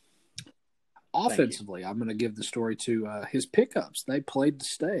 Offensively, I'm going to give the story to his pickups. They played to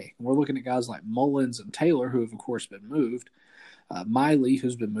stay. We're looking at guys like Mullins and Taylor, who have, of course, been moved. Miley,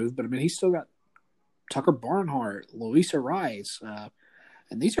 who's been moved. But, I mean, he's still got Tucker Barnhart, Luis Rice.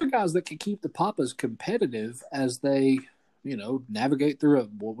 And these are guys that can keep the Papas competitive as they, navigate through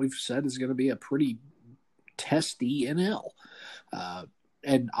what we've said is going to be a pretty testy NL.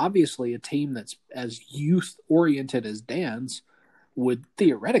 And obviously a team that's as youth-oriented as Dan's would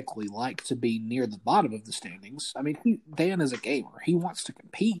theoretically like to be near the bottom of the standings. I mean, Dan is a gamer. He wants to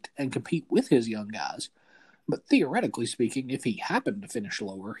compete and compete with his young guys. But theoretically speaking, if he happened to finish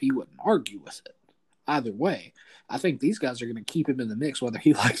lower, he wouldn't argue with it. Either way, I think these guys are going to keep him in the mix whether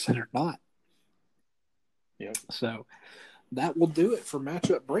he likes it or not. Yep. So that will do it for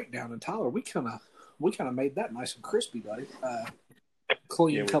matchup breakdown. And Tyler, we kind of made that nice and crispy, buddy.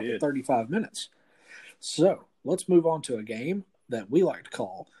 Clean couple 35 minutes. So let's move on to a game that we like to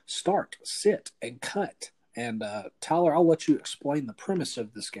call Start, Sit, and Cut. And Tyler, I'll let you explain the premise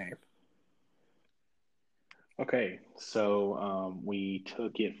of this game. Okay, so we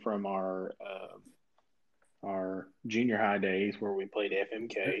took it from our junior high days where we played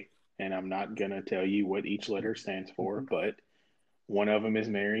FMK, and I'm not going to tell you what each letter stands for, but one of them is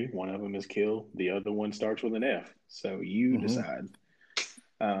Mary, one of them is Kill, the other one starts with an F. So you decide.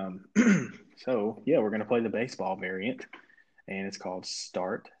 So, yeah, we're going to play the baseball variant, and it's called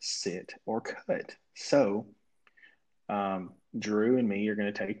Start, Sit, or Cut. So, Drew and me are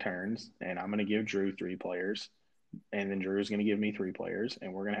going to take turns, and I'm going to give Drew 3 players, and then Drew's going to give me 3 players,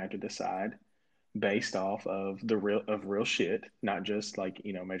 and we're going to have to decide based off of real shit, not just like,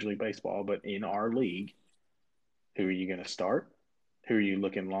 Major League Baseball, but in our league. Who are you going to start? Who are you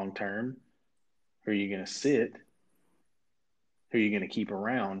looking long term? Who are you going to sit? Who are you going to keep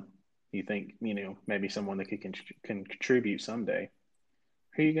around? You think, maybe someone that can contribute someday.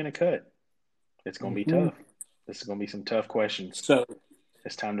 Who are you going to cut? It's going to be Mhm. tough. This is going to be some tough questions. So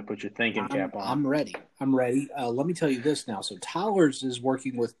It's time to put your thinking cap on. I'm ready. Let me tell you this now. So Tyler's is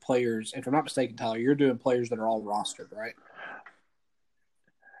working with players. If I'm not mistaken, Tyler, you're doing players that are all rostered, right?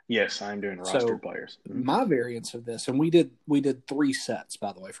 Yes, I'm doing So rostered players. my variants of this, and we did 3 sets,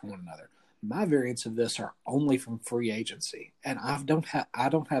 by the way, from one another. My variants of this are only from free agency, and I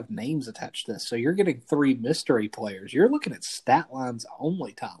don't have names attached to this. So you're getting 3 mystery players. You're looking at stat lines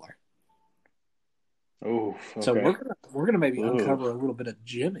only, Tyler. Oof, okay. So we're gonna maybe Oof. uncover a little bit of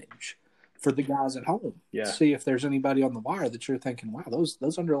gymmage for the guys at home. Yeah. See if there's anybody on the wire that you're thinking, wow, those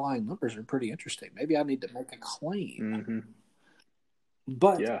underlying numbers are pretty interesting. Maybe I need to make a claim. Mm-hmm.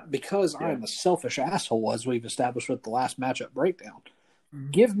 But because I'm a selfish asshole, as we've established with the last matchup breakdown,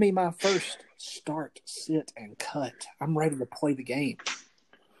 give me my first start, sit, and cut. I'm ready to play the game.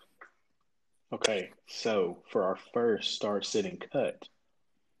 Okay, so for our first start, sit, and cut,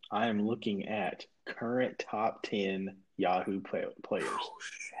 I am looking at current top 10 Yahoo players. Oh,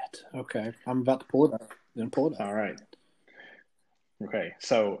 shit. Okay. I'm about to pull it up. Then pull it up. All right. Okay,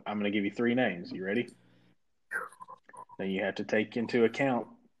 so I'm going to give you 3 names. You ready? Then you have to take into account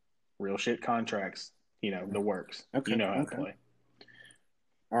real shit contracts, the works. Okay. You know how to play.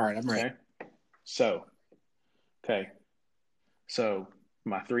 All right, I'm ready. Okay. So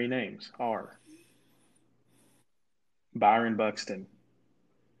my 3 names are Byron Buxton,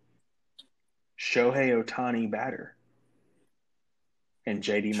 Shohei Ohtani batter, and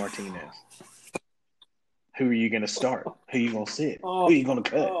JD Martinez. Who are you going to start? Who are you going to sit? Who are you going to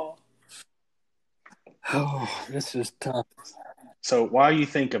cut? Oh, this is tough. So while you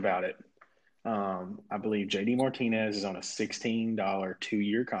think about it, I believe JD Martinez is on a $16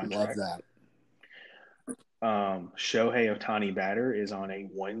 2-year contract. Love that. Shohei Ohtani batter is on a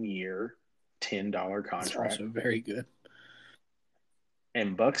 1-year $10 contract. That's also very good.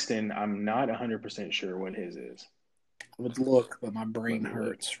 And Buxton, I'm not 100% sure what his is. I would look, but my brain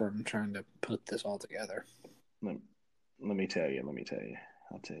hurts from trying to put this all together. Let me tell you.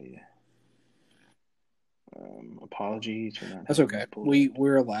 I'll tell you. Apologies for not. That's okay.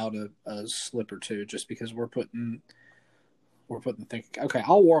 We're allowed a slip or two just because we're putting thinking. Okay,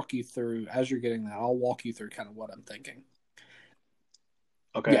 I'll walk you through as you're getting that. I'll walk you through kind of what I'm thinking.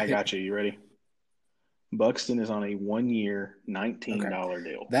 Okay, I got you. You ready? Buxton is on a 1-year $19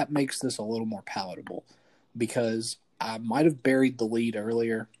 deal. That makes this a little more palatable because I might have buried the lead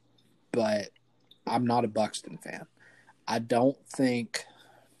earlier, but I'm not a Buxton fan. I don't think.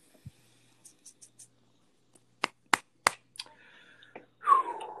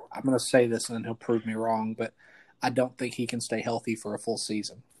 I'm going to say this and then he'll prove me wrong, but I don't think he can stay healthy for a full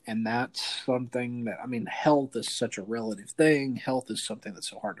season. And that's something that, health is such a relative thing. Health is something that's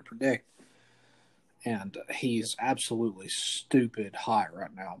so hard to predict. And he's absolutely stupid high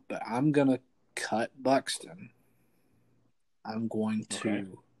right now. But I'm going to cut Buxton. I'm going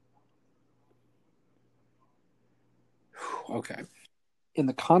to. Okay. In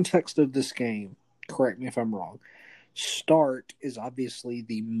the context of this game, correct me if I'm wrong, start is obviously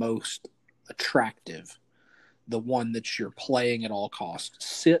the most attractive, the one that you're playing at all costs.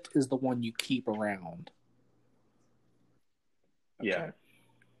 Sit is the one you keep around. Okay. Yeah.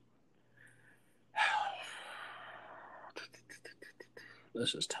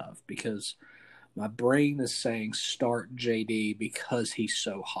 This is tough because my brain is saying start JD because he's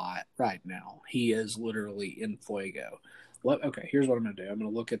so hot right now. He is literally in fuego. Okay, here's what I'm going to do. I'm going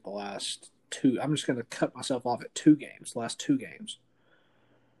to look at the last 2. I'm just going to cut myself off at 2 games, last 2 games.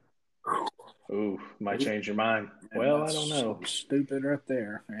 Ooh, might change your mind. Well, I don't know. Stupid right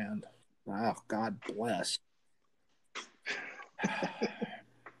there, and wow, God bless.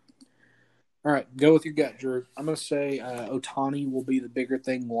 All right, go with your gut, Drew. I'm going to say Ohtani will be the bigger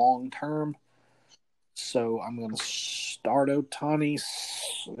thing long term. So I'm going to start Ohtani,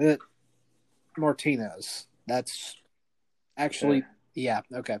 sit Martinez. That's actually, yeah,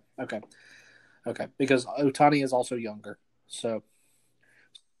 okay. Because Ohtani is also younger. So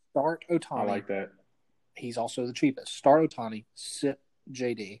start Ohtani. I like that. He's also the cheapest. Start Ohtani, sit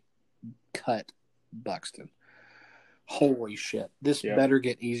JD, cut Buxton. Holy shit. This better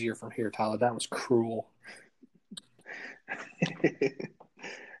get easier from here, Tyler. That was cruel.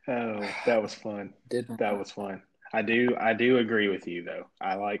 Oh, that was fun. That was fun. I do agree with you, though.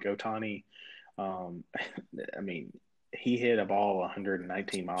 I like Ohtani. He hit a ball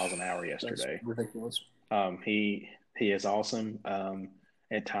 119 miles an hour yesterday. That's ridiculous. He is awesome.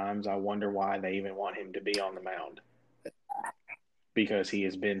 At times, I wonder why they even want him to be on the mound because he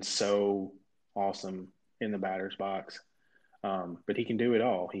has been so awesome in the batter's box. But he can do it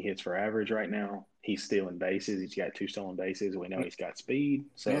all. He hits for average right now. He's stealing bases. He's got 2 stolen bases. We know he's got speed.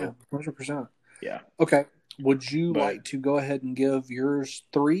 So Yeah, 100%. yeah. Okay. Would you But- like to go ahead and give yours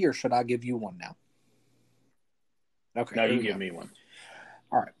 3, or should I give you one now? Okay. No, here you we give go. me one.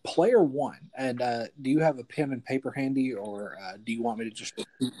 All right. Player 1. And do you have a pen and paper handy, or do you want me to just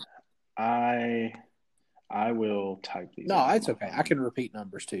repeat? I will type these. No, in on it's my okay. phone. I can repeat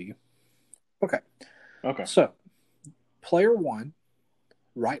numbers to you. Okay. Okay. So, player 1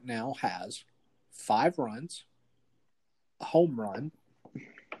 right now has 5 runs, a home run,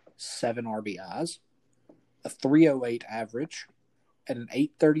 7 RBIs, a 308 average, and an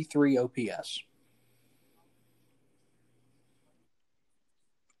 833 OPS.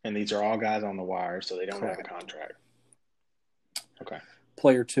 And these are all guys on the wire, so they don't have a Correct. contract. Okay.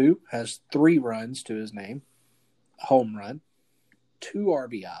 Player 2 has 3 runs to his name, a home run, 2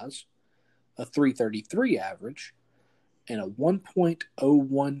 RBIs, a 333 average, and a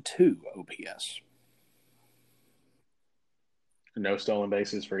 1.012 OPS. No stolen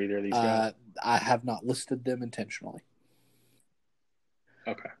bases for either of these guys. I have not listed them intentionally.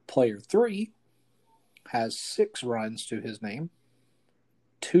 Okay. Player 3 has 6 runs to his name,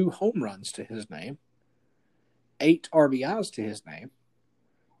 2 home runs to his name, 8 RBIs to his name,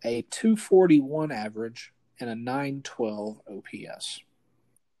 a 241 average, and a 912 OPS.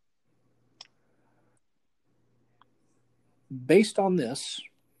 Based on this,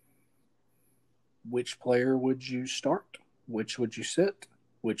 which player would you start? Which would you sit?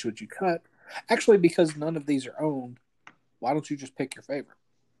 Which would you cut? Actually, because none of these are owned, why don't you just pick your favorite?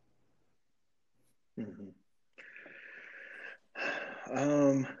 Mm-hmm.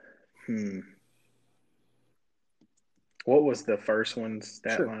 What was the first one's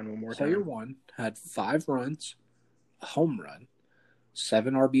stat Sure. line one more Player time? 1 had 5 runs, a home run,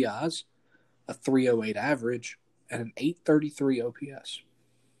 7 RBIs, a 308 average, and an 833 OPS.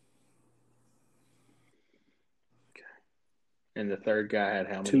 And the third guy had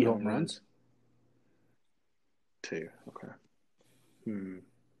how many 2 home home runs. 2. Okay.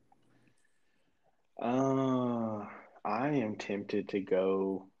 I am tempted to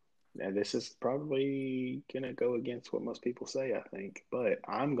go. Now this is probably gonna go against what most people say, I think, but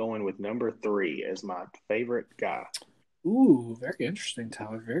I'm going with number 3 as my favorite guy. Ooh, very interesting,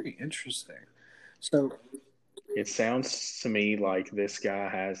 Tyler. Very interesting. So, It sounds to me like this guy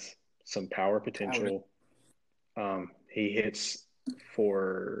has some power potential. He hits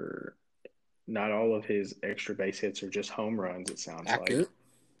for not all of his extra base hits are just home runs, it sounds accurate.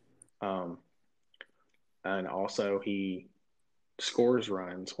 like. And also he scores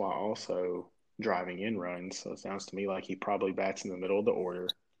runs while also driving in runs. So it sounds to me like he probably bats in the middle of the order.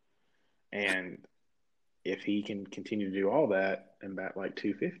 And if he can continue to do all that and bat like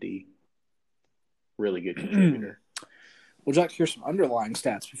 250, really good contributor. Would you like to hear some underlying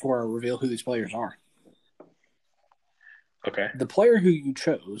stats before I reveal who these players are? Okay. The player who you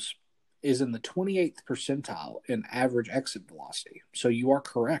chose is in the 28th percentile in average exit velocity. So you are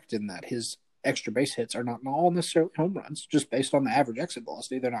correct in that his extra base hits are not all necessarily home runs. Just based on the average exit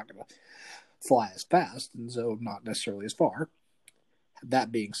velocity, they're not going to fly as fast, and so not necessarily as far.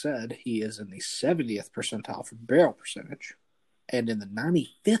 That being said, he is in the 70th percentile for barrel percentage and in the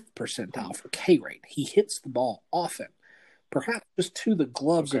 95th percentile for K rate. He hits the ball often, perhaps just to the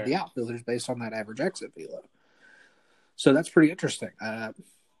gloves of the outfielders based on that average exit velo. So that's pretty interesting.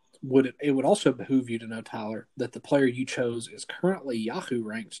 It would also behoove you to know, Tyler, that the player you chose is currently Yahoo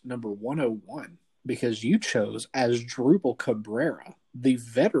ranked number 101 because you chose Asdrubal Cabrera, the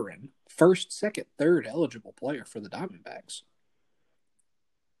veteran first, second, third eligible player for the Diamondbacks.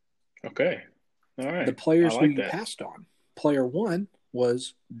 Okay. All right. The players I who like you that. passed on. Player 1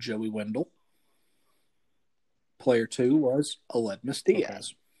 was Joey Wendell. Player 2 was Aledmus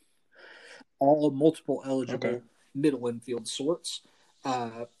Diaz. All multiple eligible middle infield sorts.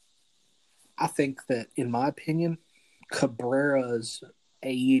 I think that, in my opinion, Cabrera's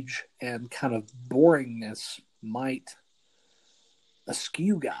age and kind of boringness might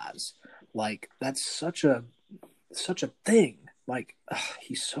askew guys. Like, that's such a thing. Like,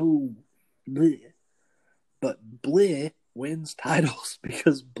 he's so bleh. But bleh wins titles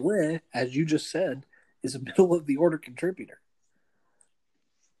because bleh, as you just said, is a middle of the order contributor.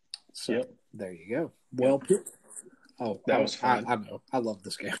 So there you go. Well picked. Oh, that was fun. I know. I love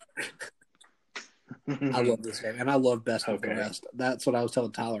this game. I love this game, and I love Best of the Rest. That's what I was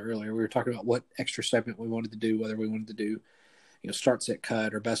telling Tyler earlier. We were talking about what extra segment we wanted to do, whether we wanted to do, start, sit,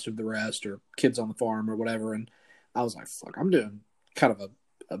 cut, or Best of the Rest, or Kids on the Farm, or whatever. And I was like, fuck, I'm doing kind of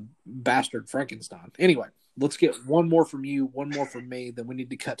a bastard Frankenstein. Anyway, let's get one more from you, one more from me. Then we need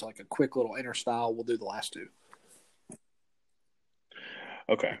to cut to like a quick little inner style. We'll do the last two.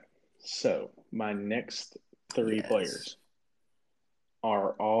 Okay. So my next three Yes. players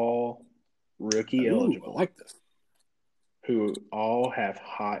are all rookie Ooh, eligible, I like this. who all have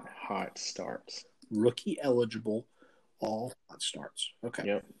hot starts. Rookie eligible, all hot starts.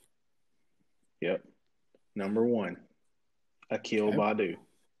 Okay. Yep. Number 1, Akil Okay. Badu.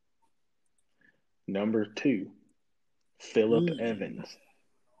 Number 2, Phillip Evans.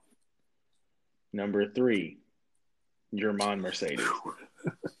 Number 3, German Mercedes.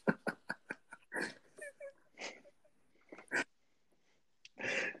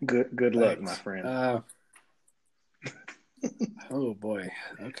 Good luck, my Thanks. friend. Oh boy.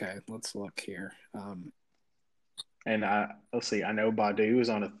 Okay, let's look here. And let's see. I know Badu is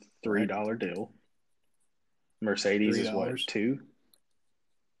on a $3 deal. Mercedes is what, $3? $2?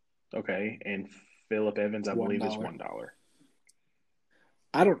 Okay, and Phillip Evans, I believe, is $1.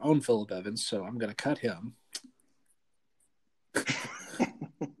 I don't own Phillip Evans, so I'm going to cut him.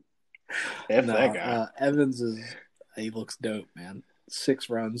 That guy. Evans he looks dope, man. 6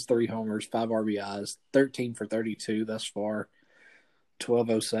 runs, 3 homers, 5 RBIs, 13 for 32 thus far,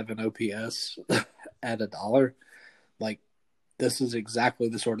 1207 OPS at $1. Like, this is exactly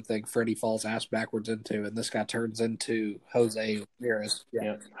the sort of thing Freddie falls ass backwards into, and this guy turns into Jose Ramirez. Yeah,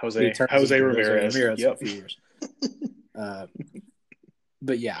 Yep. Jose Ramirez. In Yep. a few years.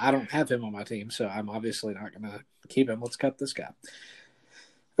 But yeah, I don't have him on my team, so I'm obviously not going to keep him. Let's cut this guy.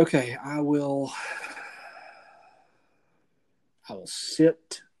 Okay, I will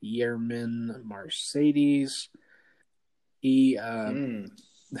sit Yermin Mercedes. He, I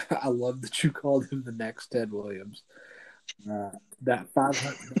love that you called him the next Ted Williams. That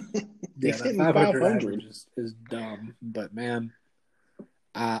 500, yeah, that 500 average is dumb. But man,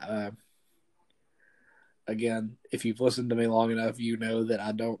 again, if you've listened to me long enough, you know that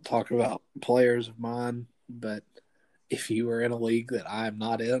I don't talk about players of mine. But if you are in a league that I am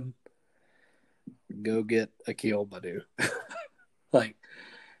not in, go get Akil Badu.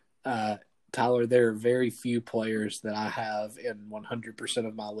 Tyler, there are very few players that I have in 100%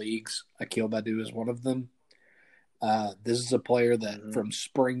 of my leagues. Akil Badu is one of them. This is a player that from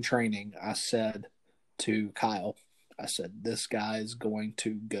spring training, I said to Kyle, I said, this guy is going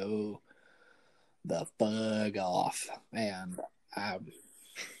to go the fuck off. And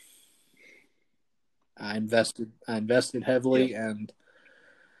I invested heavily, and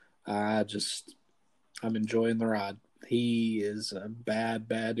I'm enjoying the ride. He is a bad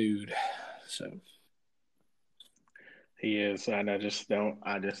dude. So he is, and I just don't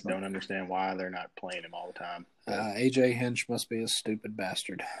understand why they're not playing him all the time. AJ Hinch must be a stupid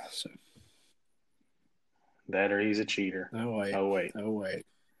bastard. So that, or he's a cheater. Oh wait.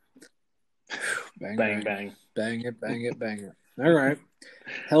 Bang it. All right.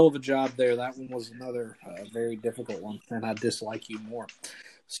 Hell of a job there. That one was another very difficult one, and I dislike you more.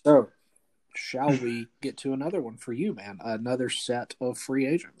 So, shall we get to another one for you, man? Another set of free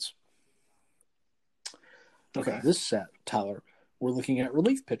agents. Okay, this set, Tyler, we're looking at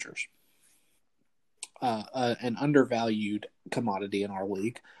relief pitchers. An undervalued commodity in our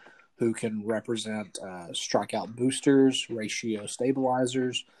league who can represent strikeout boosters, ratio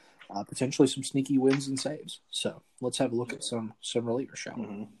stabilizers, potentially some sneaky wins and saves. So let's have a look at some relievers, shall we?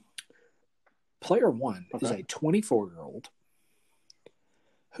 Mm-hmm. Player 1 is a 24-year-old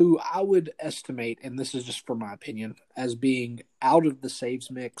who I would estimate, and this is just for my opinion, as being out of the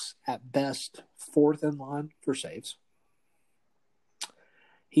saves mix at best 4th in line for saves.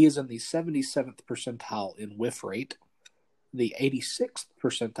 He is in the 77th percentile in whiff rate, the 86th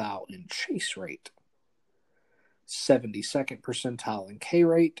percentile in chase rate, 72nd percentile in K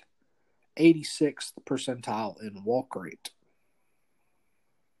rate, 86th percentile in walk rate.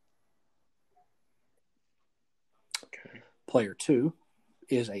 Okay. Player 2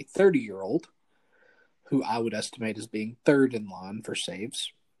 is a 30-year-old who I would estimate as being 3rd in line for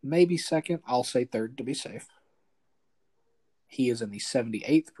saves. Maybe 2nd. I'll say 3rd to be safe. He is in the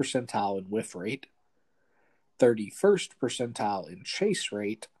 78th percentile in whiff rate, 31st percentile in chase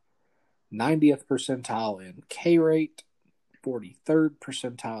rate, 90th percentile in K rate, 43rd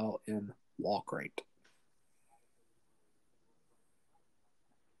percentile in walk rate.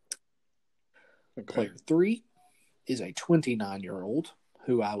 Okay. Player 3 is a 29-year-old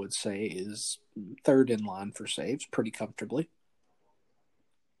who I would say is 3rd in line for saves pretty comfortably.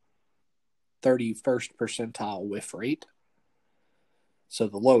 31st percentile whiff rate, so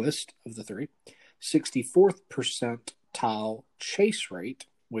the lowest of the 3. 64th percentile chase rate,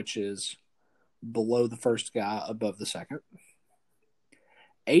 which is below the first guy, above the second.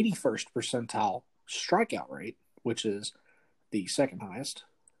 81st percentile strikeout rate, which is the second highest.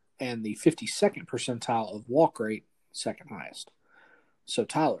 And the 52nd percentile of walk rate, second highest. So,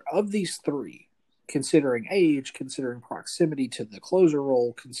 Tyler, of these three, considering age, considering proximity to the closer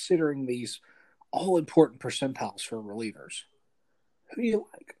role, considering these all important percentiles for relievers, who do you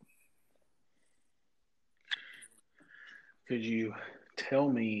like? Could you tell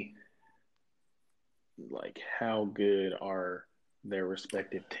me, like, how good are their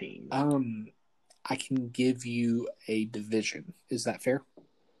respective teams? I can give you a division. Is that fair?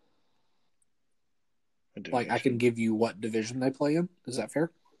 Like, I can give you what division they play in. Is that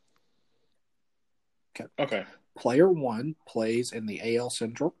fair? Okay. Player 1 plays in the AL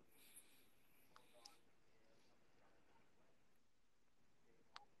Central.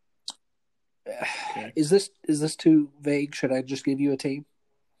 Okay. Is this too vague? Should I just give you a team?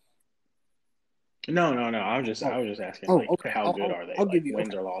 No. I was just asking. Okay. How good are they? I'll give you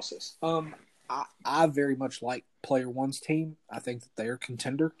wins or losses. I very much like Player 1's team. I think that they're a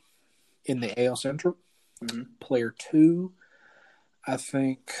contender in the AL Central. Mm-hmm. Player 2, I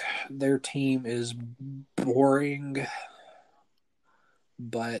think their team is boring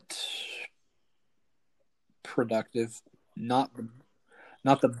but productive. Not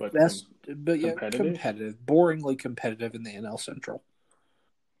the best, but yeah, competitive. Boringly competitive in the NL Central.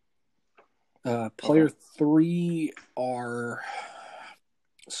 Player 3 are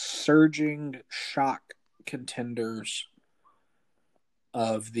surging shock contenders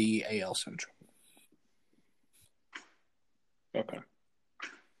of the AL Central. Okay.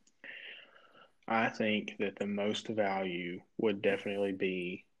 I think that the most value would definitely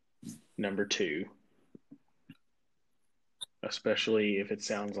be number 2, especially if it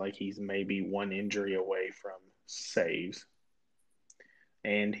sounds like he's maybe one injury away from saves,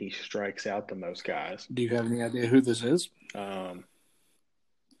 and he strikes out the most guys. Do you have any idea who this is?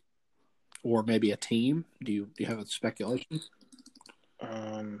 Or maybe a team? Do you have a speculation?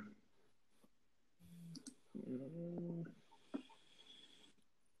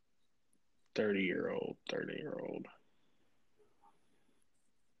 30-year-old.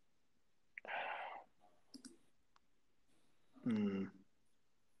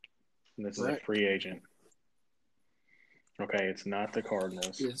 This is a free agent. Okay, it's not the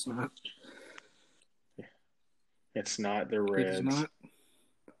Cardinals. It's not. It's not the Reds. It's not.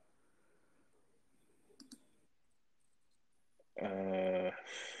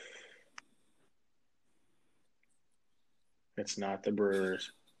 It's not the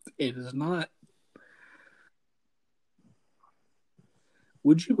Brewers. It is not.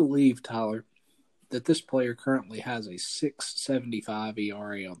 Would you believe, Tyler, that this player currently has a 6.75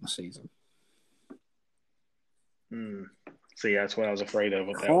 ERA on the season? See, that's what I was afraid of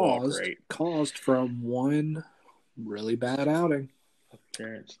with that walk rate. Caused from one really bad outing.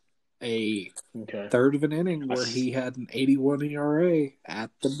 Appearance. A third of an inning where he had an 81 ERA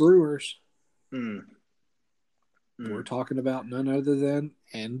at the Brewers. We're talking about none other than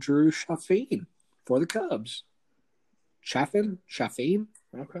Andrew Chafin for the Cubs. Chafin?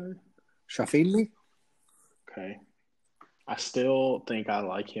 Okay. Chafin? Okay. I still think I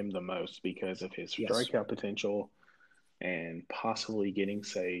like him the most because of his strikeout potential and possibly getting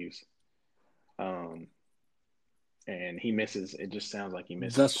saves. And he misses. It just sounds like he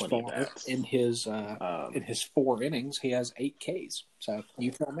misses thus plenty far of bats. in his 4 innings. He has 8 Ks. So you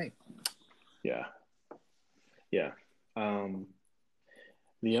tell me. Yeah.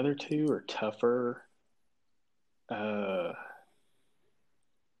 The other 2 are tougher. I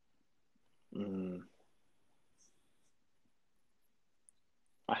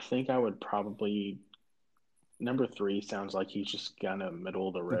think I would probably number 3 sounds like he's just kind of middle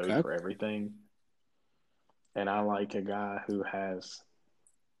of the road for everything. And I like a guy who has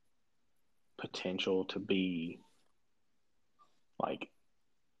potential to be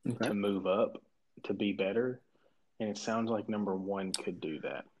to move up, to be better. And it sounds like number 1 could do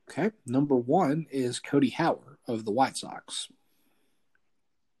that. Okay. Number 1 is Cody Howard of the White Sox.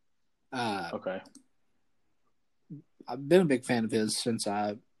 Okay. I've been a big fan of his since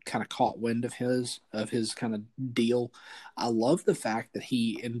I kind of caught wind of his kind of deal. I love the fact that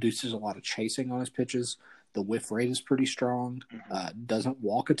he induces a lot of chasing on his pitches. The whiff rate is pretty strong. Doesn't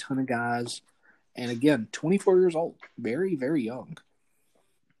walk a ton of guys. And again, 24 years old. Very, very young.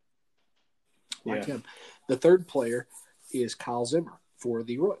 Like him. The third player is Kyle Zimmer for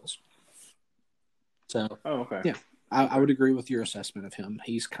the Royals. So, yeah, I would agree with your assessment of him.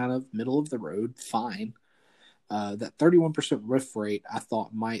 He's kind of middle of the road, fine. That 31% whiff rate I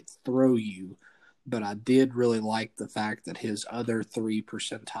thought might throw you, but I did really like the fact that his other 3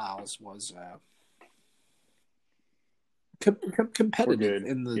 percentiles was competitive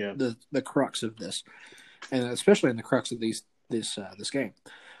in the crux of this, and especially in the crux of this game.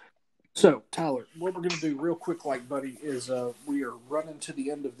 So, Tyler, what we're going to do real quick, buddy, is we are running to the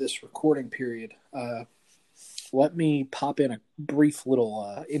end of this recording period. Let me pop in a brief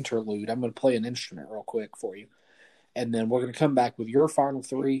little interlude. I'm going to play an instrument real quick for you. And then we're going to come back with your final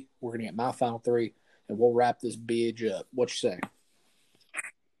three. We're going to get my final three, and we'll wrap this bitch up. What you say?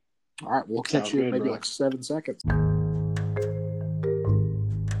 All right, we'll catch you in maybe 7 seconds.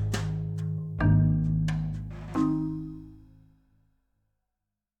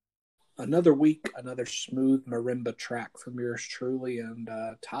 Another week, another smooth marimba track from yours truly and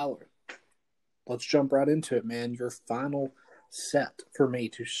Tyler. Let's jump right into it, man. Your final set for me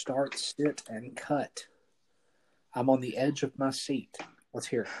to start, sit, and cut. I'm on the edge of my seat. Let's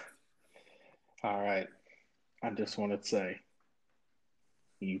hear it. All right. I just want to say,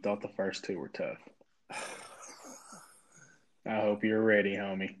 you thought the first two were tough. I hope you're ready,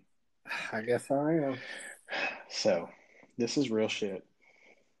 homie. I guess I am. So, this is real shit.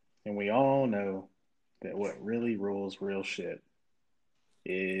 And we all know that what really rules real shit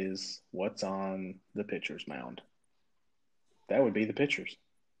is what's on the pitcher's mound. That would be the pitchers.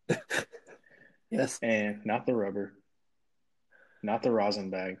 Yes. And not the rubber, not the rosin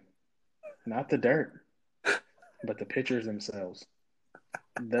bag, not the dirt, but the pitchers themselves.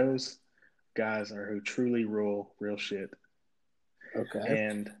 Those guys are who truly rule real shit. Okay.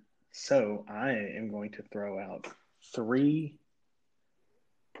 And so I am going to throw out 3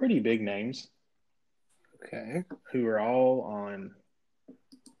 pretty big names. Okay. Who are all on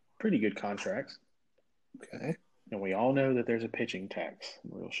pretty good contracts. Okay. And we all know that there's a pitching tax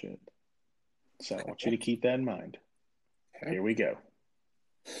in real shit. So I want you to keep that in mind. Okay. Here we go.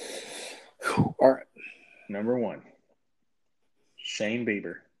 All right. Number 1, Shane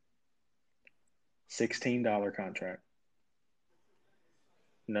Bieber. $16 contract.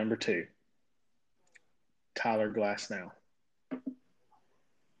 Number 2, Tyler Glasnow.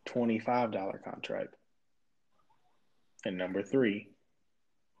 $25 contract. And number 3,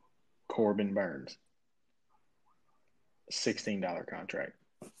 Corbin Burns. $16 contract.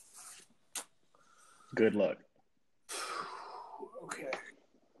 Good luck. Okay.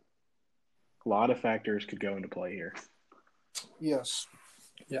 A lot of factors could go into play here. Yes.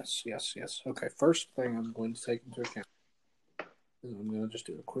 Okay, first thing I'm going to take into account is I'm going to just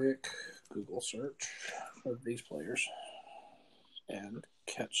do a quick Google search of these players and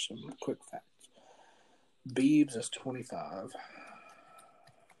catch some quick facts. Biebs is 25.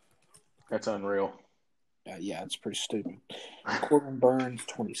 That's unreal. Yeah, it's pretty stupid. Corbin Burns,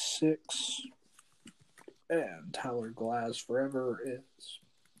 26. And Tyler Glass forever is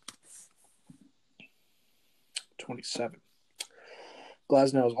 27.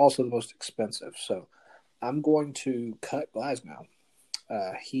 Glasnow is also the most expensive, so I'm going to cut Glasnow.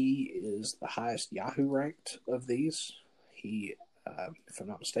 He is the highest Yahoo ranked of these. He, if I'm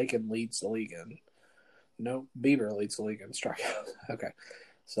not mistaken, leads the league in. No, Bieber leads the league in strikeouts. Okay,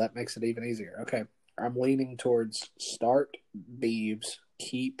 so that makes it even easier. Okay, I'm leaning towards start Biebs,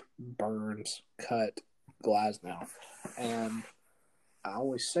 keep Burns, cut Glasnow. And I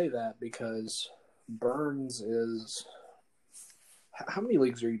always say that because Burns is... How many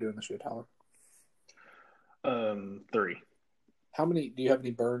leagues are you doing this year, Tyler? 3. How many? Do you have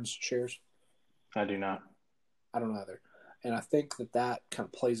any Burns shares? I do not. I don't either. And I think that kind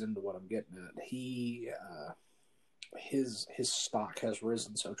of plays into what I'm getting at. His stock has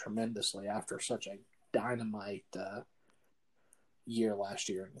risen so tremendously after such a dynamite year last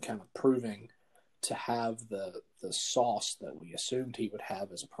year, and kind of proving to have the sauce that we assumed he would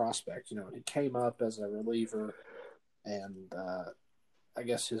have as a prospect. You know, he came up as a reliever, and I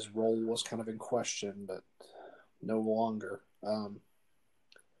guess his role was kind of in question, but no longer.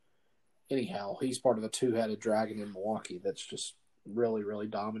 Anyhow, he's part of a 2-headed dragon in Milwaukee that's just really, really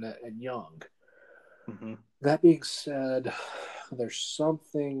dominant and young. Mm-hmm. That being said, there's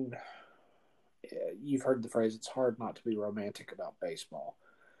something, you've heard the phrase, it's hard not to be romantic about baseball.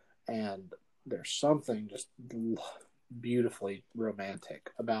 And there's something just beautifully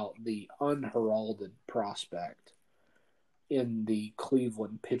romantic about the unheralded prospect in the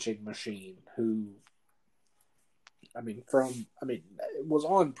Cleveland pitching machine who, was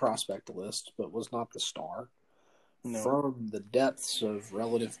on prospect list, but was not the star. No. From the depths of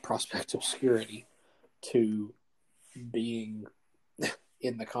relative prospect obscurity to being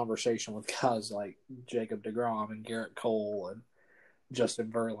in the conversation with guys like Jacob deGrom and Garrett Cole and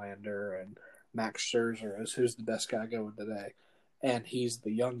Justin Verlander and Max Scherzer as who's the best guy going today. And he's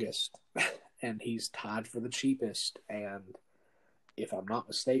the youngest, and he's tied for the cheapest, and if I'm not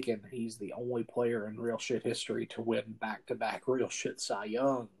mistaken, he's the only player in real shit history to win back-to-back real shit Cy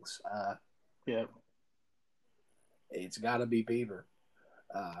Youngs. Yep. It's got to be Bieber.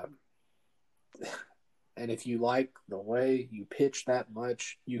 And if you like the way you pitch that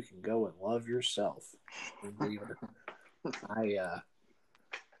much, you can go and love yourself.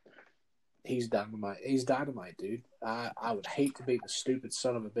 He's dynamite. He's dynamite, dude. I would hate to be the stupid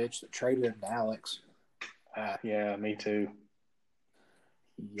son of a bitch that traded him to Alex. Yeah, me too.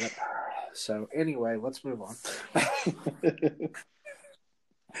 Yep. So anyway, let's move on.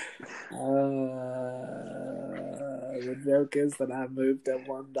 The joke is that I moved a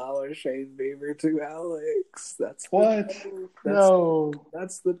 $1 Shane Beaver to Alex. That's what?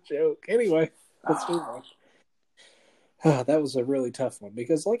 That's the joke. Anyway, let's move on. That was a really tough one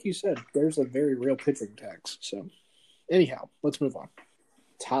because, like you said, there's a very real pitching tax. So, anyhow, let's move on.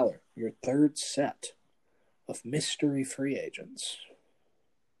 Tyler, your third set of mystery free agents.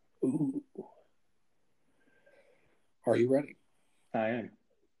 Ooh. Are you ready? I am.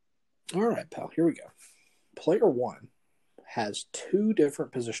 All right, pal. Here we go. Player 1 has 2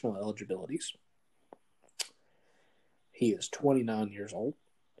 different positional eligibilities. He is 29 years old.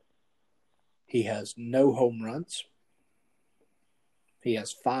 He has no home runs. He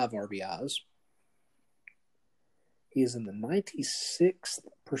has 5 RBIs. He is in the 96th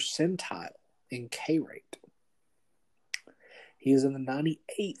percentile in K rate. He is in the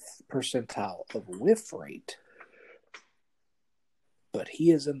 98th percentile of whiff rate. But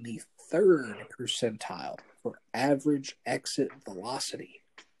he is in the 3rd percentile for average exit velocity.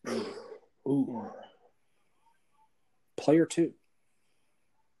 Ooh. Player 2.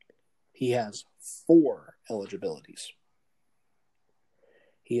 He has 4 eligibilities.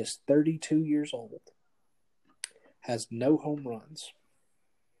 He is 32 years old, has no home runs,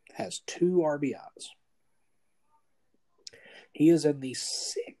 has 2 RBIs. He is in the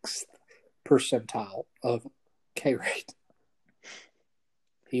 6th percentile of K rate.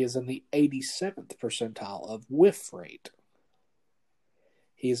 He is in the 87th percentile of whiff rate.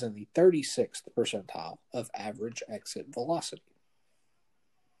 He is in the 36th percentile of average exit velocity.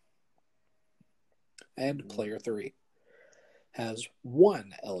 And player 3 has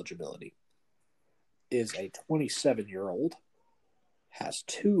 1 eligibility, is a 27-year-old, has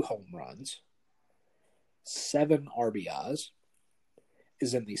 2 home runs, 7 RBIs,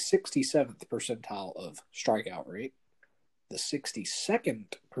 is in the 67th percentile of strikeout rate, the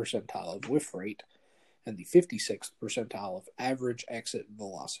 62nd percentile of whiff rate, and the 56th percentile of average exit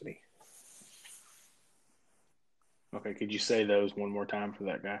velocity. Okay, could you say those one more time for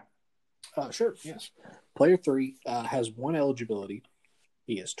that guy? Sure, yes. Player 3 has 1 eligibility.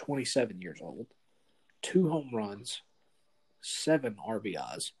 He is 27 years old, 2 home runs, 7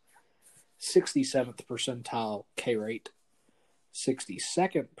 RBIs, 67th percentile K rate,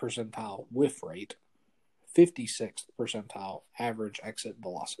 62nd percentile whiff rate, 56th percentile average exit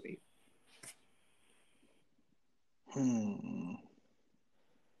velocity.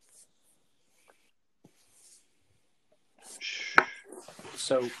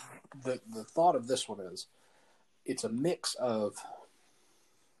 So the thought of this one is it's a mix of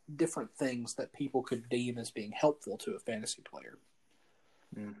different things that people could deem as being helpful to a fantasy player.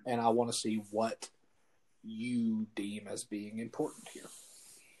 And I want to see what you deem as being important here.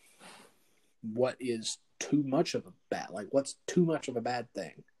 What is too much of a bad, what's too much of a bad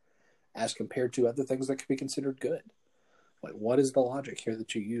thing as compared to other things that could be considered good? Like, what is the logic here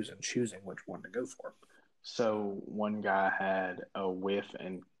that you use in choosing which one to go for? So one guy had a whiff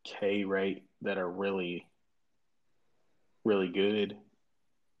and K rate that are really, really good,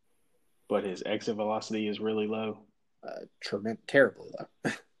 but his exit velocity is really low. Terribly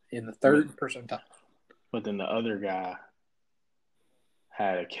low. In the 3rd percentile. But then the other guy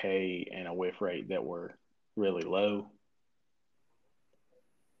had a K and a whiff rate that were really low.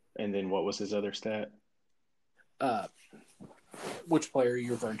 And then what was his other stat? Which player are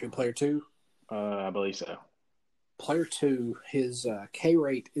you referring to? Player 2? I believe so. Player 2, his K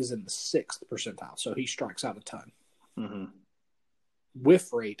rate is in the 6th percentile, so he strikes out a ton. Mm-hmm.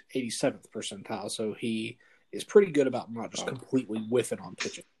 Whiff rate, 87th percentile, so he is pretty good about not just completely whiffing on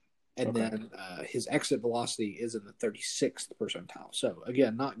pitching. And then his exit velocity is in the 36th percentile. So,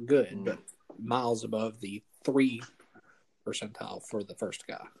 again, not good, but miles above the 3 percentile for the first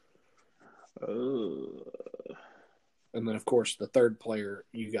guy. And then, of course, the third player,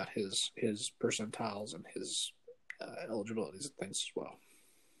 you got his percentiles and his eligibilities and things as well.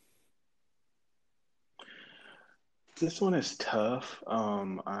 This one is tough.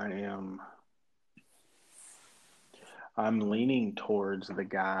 I'm leaning towards the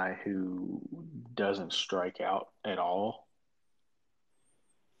guy who doesn't strike out at all,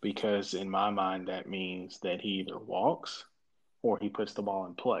 because in my mind that means that he either walks or he puts the ball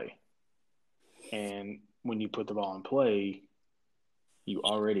in play. And when you put the ball in play, you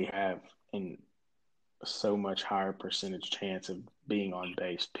already have an so much higher percentage chance of being on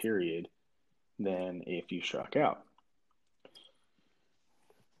base, period, than if you struck out.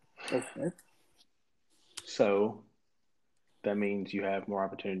 Okay. So that means you have more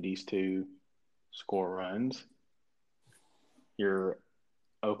opportunities to score runs. Your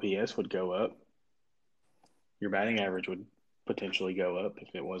OPS would go up. Your batting average would potentially go up if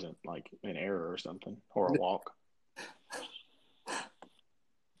it wasn't like an error or something or a walk.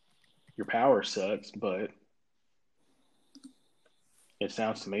 Your power sucks, but it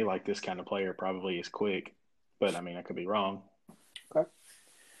sounds to me like this kind of player probably is quick. But I mean, I could be wrong. Okay.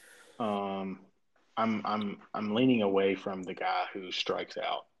 I'm leaning away from the guy who strikes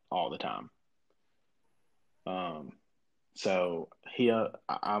out all the time. So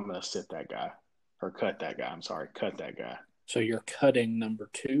I'm gonna sit that guy or cut that guy. I'm sorry, cut that guy. So you're cutting number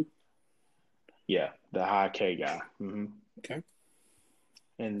 2? Yeah, the high K guy. Mm-hmm. Okay.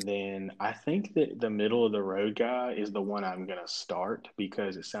 And then I think that the middle of the road guy is the one I'm gonna start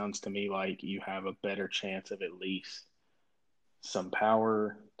because it sounds to me like you have a better chance of at least some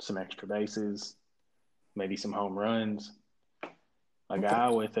power, some extra bases, maybe some home runs. A guy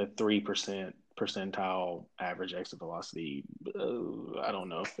with a 3% percentile average exit velocity, I don't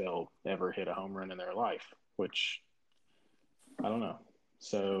know if they'll ever hit a home run in their life, which I don't know.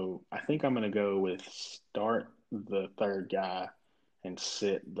 So I think I'm going to go with start the third guy and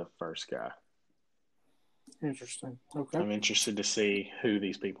sit the first guy. Interesting. Okay. I'm interested to see who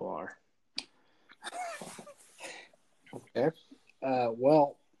these people are. Okay.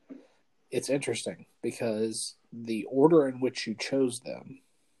 Well, it's interesting because the order in which you chose them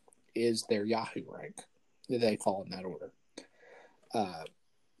is their Yahoo rank. They fall in that order.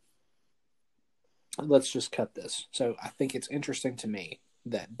 Let's just cut this. So I think it's interesting to me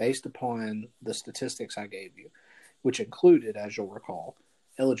that based upon the statistics I gave you, which included, as you'll recall,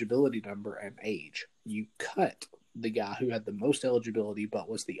 eligibility number and age, you cut the guy who had the most eligibility but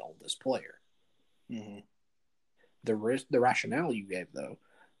was the oldest player. Mm-hmm. The rationale you gave, though,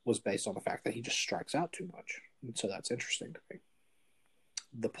 was based on the fact that he just strikes out too much. And so that's interesting to me.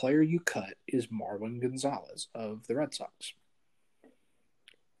 The player you cut is Marwin Gonzalez of the Red Sox.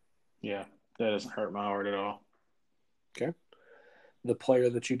 Yeah, that doesn't hurt my heart at all. Okay. The player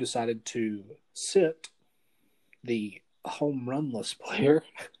that you decided to sit, the home runless player,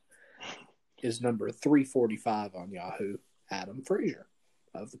 is number 345 on Yahoo, Adam Frazier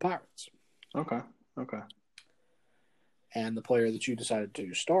of the Pirates. Okay. And the player that you decided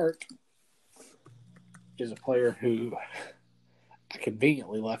to start is a player who, I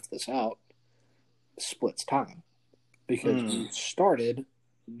conveniently left this out, splits time. Because you started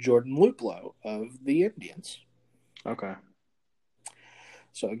Jordan Luplow of the Indians. Okay.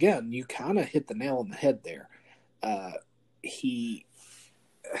 So again, you kind of hit the nail on the head there. He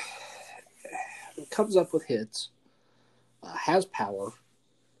comes up with hits, has power.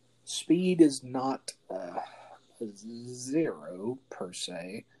 Speed is not 0 per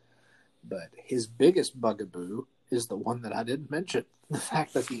se, but his biggest bugaboo is the one that I didn't mention. The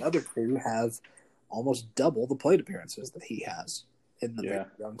fact that the other two have almost double the plate appearances that he has in the very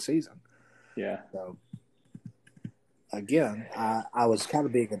young season. Yeah. So, again, I was kind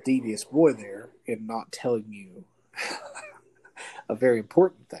of being a devious boy there in not telling you a very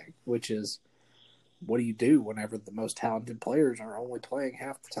important thing, which is what do you do whenever the most talented players are only playing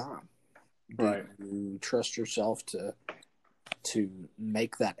half the time? Right. Do you trust yourself to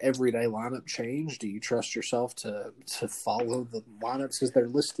make that everyday lineup change? Do you trust yourself to follow the lineups as they're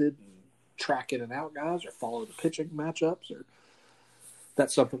listed and track in and out guys, or follow the pitching matchups? Or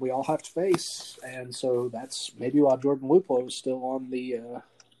that's something we all have to face, and so that's maybe why Jordan Luplow is still on the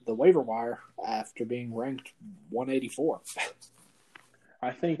waiver wire after being ranked 184.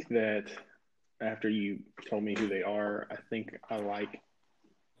 I think that after you told me who they are, I think I like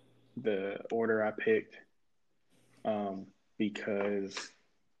the order I picked because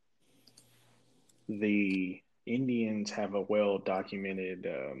the Indians have a well-documented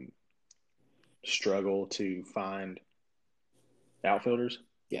struggle to find outfielders.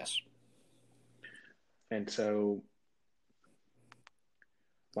 Yes. And so,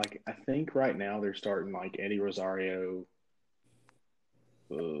 like, I think right now they're starting like Eddie Rosario,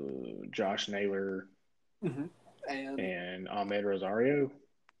 Josh Naylor, and Ahmed Rosario.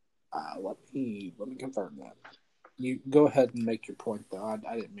 Let me confirm that. You go ahead and make your point, though.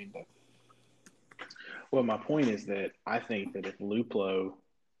 I didn't mean to. Well, my point is that I think that if Luplow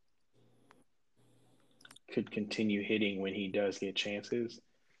could continue hitting when he does get chances,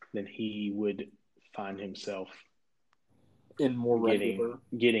 then he would find himself in more regular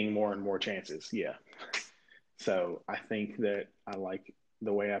getting more and more chances. Yeah. So I think that I like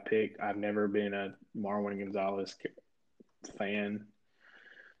the way I pick. I've never been a Marwin Gonzalez fan.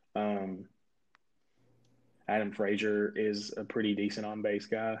 Adam Frazier is a pretty decent on base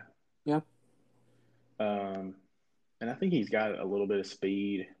guy. Yeah. And I think he's got a little bit of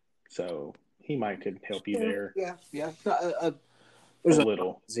speed, so he could help you there. Yeah. There's a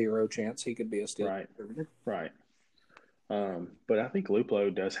little 0 chance he could be a steal. Right. But I think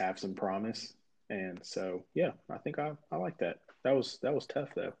Luplow does have some promise, and so yeah, I think I like that. That was tough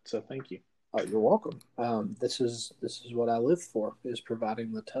though. So thank you. Oh, you're welcome. This is what I live for, is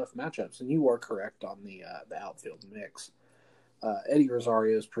providing the tough matchups, and you are correct on the outfield mix. Eddie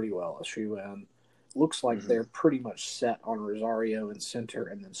Rosario is pretty well a shoe-in. Looks like they're pretty much set on Rosario in center,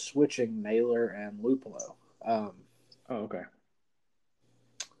 and then switching Naylor and Luplow. Okay.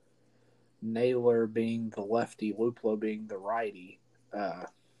 Naylor being the lefty, Luplow being the righty.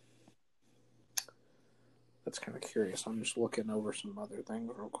 That's kind of curious. I'm just looking over some other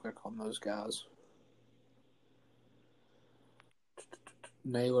things real quick on those guys.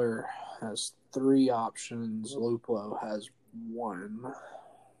 Naylor has 3 options. Luplow has 1.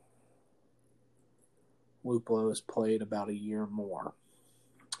 Luplow has played about a year more.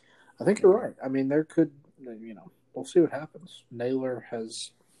 I think you're right. I mean, there could, we'll see what happens. Naylor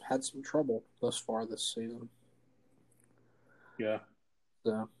has had some trouble thus far this season. Yeah.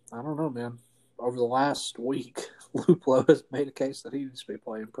 So, I don't know, man. Over the last week, Luplow has made a case that he needs to be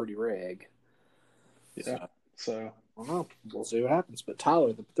playing pretty reg. Yeah. So I don't know. We'll see what happens. But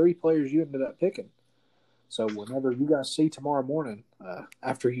Tyler, the 3 players you ended up picking. So whenever you guys see tomorrow morning,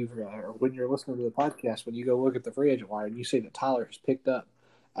 after or when you're listening to the podcast, when you go look at the free agent wire and you see that Tyler has picked up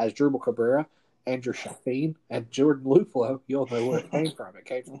Asdrubal Cabrera, Andrew Chafin, and Jordan Luplow, you'll know where it came from. It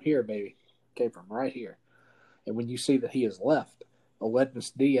came from here, baby. It came from right here. And when you see that he has left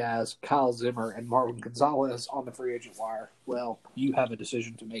Aledmus Diaz, Kyle Zimmer, and Marwin Gonzalez on the free agent wire, well, you have a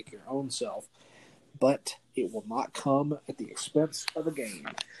decision to make your own self. But it will not come at the expense of a game,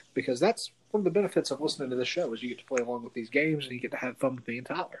 because that's one of the benefits of listening to this show, is you get to play along with these games and you get to have fun with me and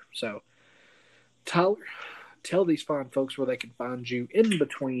Tyler. So, Tyler, tell these fine folks where they can find you in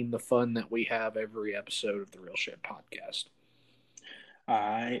between the fun that we have every episode of the Real Shit Podcast.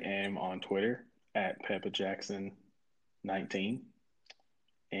 I am on Twitter at PeppaJackson19,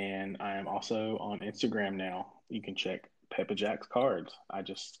 and I am also on Instagram now. You can check Peppa Jack's cards. I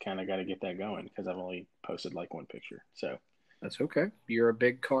just kind of got to get that going because I've only posted like 1 picture. So that's okay. You're a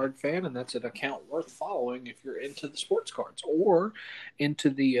big card fan, and that's an account worth following if you're into the sports cards or into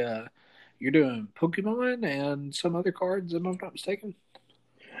the you're doing Pokemon and some other cards, if I'm not mistaken.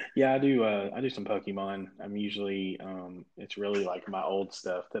 Yeah, I do some Pokemon. I'm usually it's really like my old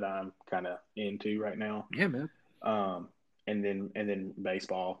stuff that I'm kind of into right now. Yeah, man. And then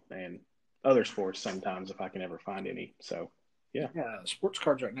baseball and other sports sometimes if I can ever find any. So yeah. Yeah, sports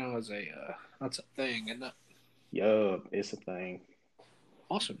cards right now is that's a thing, isn't it? Yup, it's a thing.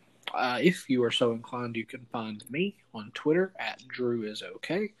 Awesome. If you are so inclined, you can find me on Twitter at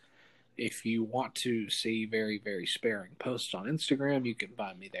DrewIsOK. If you want to see very, very sparing posts on Instagram, you can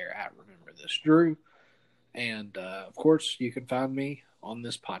find me there at RememberThisDrew. And, of course, you can find me on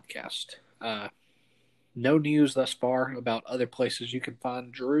this podcast. No news thus far about other places you can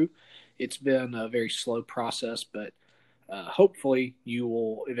find Drew. It's been a very slow process, but hopefully you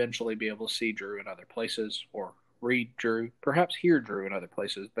will eventually be able to see Drew in other places, or read Drew, perhaps hear Drew in other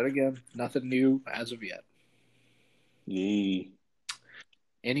places. But again, nothing new as of yet. Yee.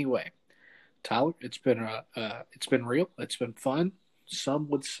 Anyway, Tyler, it's been real. It's been fun. Some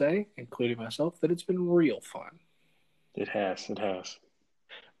would say, including myself, that it's been real fun. It has.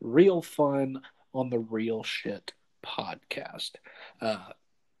 Real fun on the Real Shit Podcast.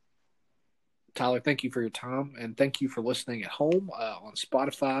 Tyler, thank you for your time, and thank you for listening at home on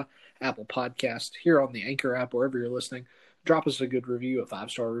Spotify, Apple Podcasts, here on the Anchor app, wherever you're listening. Drop us a good review, a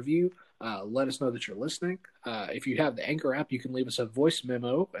 5-star review. Let us know that you're listening. If you have the Anchor app, you can leave us a voice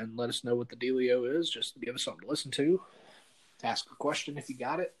memo and let us know what the dealio is. Just give us something to listen to. Ask a question if you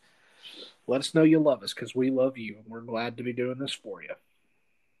got it. Let us know you love us, because we love you, and we're glad to be doing this for you.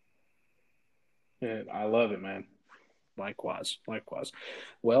 Yeah, I love it, man. Likewise.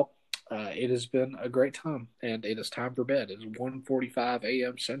 Well, it has been a great time, and it is time for bed. It's 1:45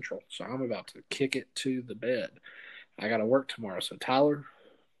 a.m. Central, so I'm about to kick it to the bed. I got to work tomorrow, so Tyler,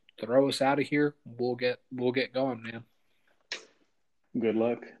 throw us out of here. We'll get going, man. Good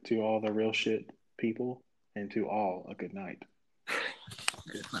luck to all the Real Shit people, and to all a good night.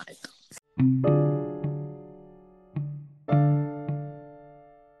 Good night.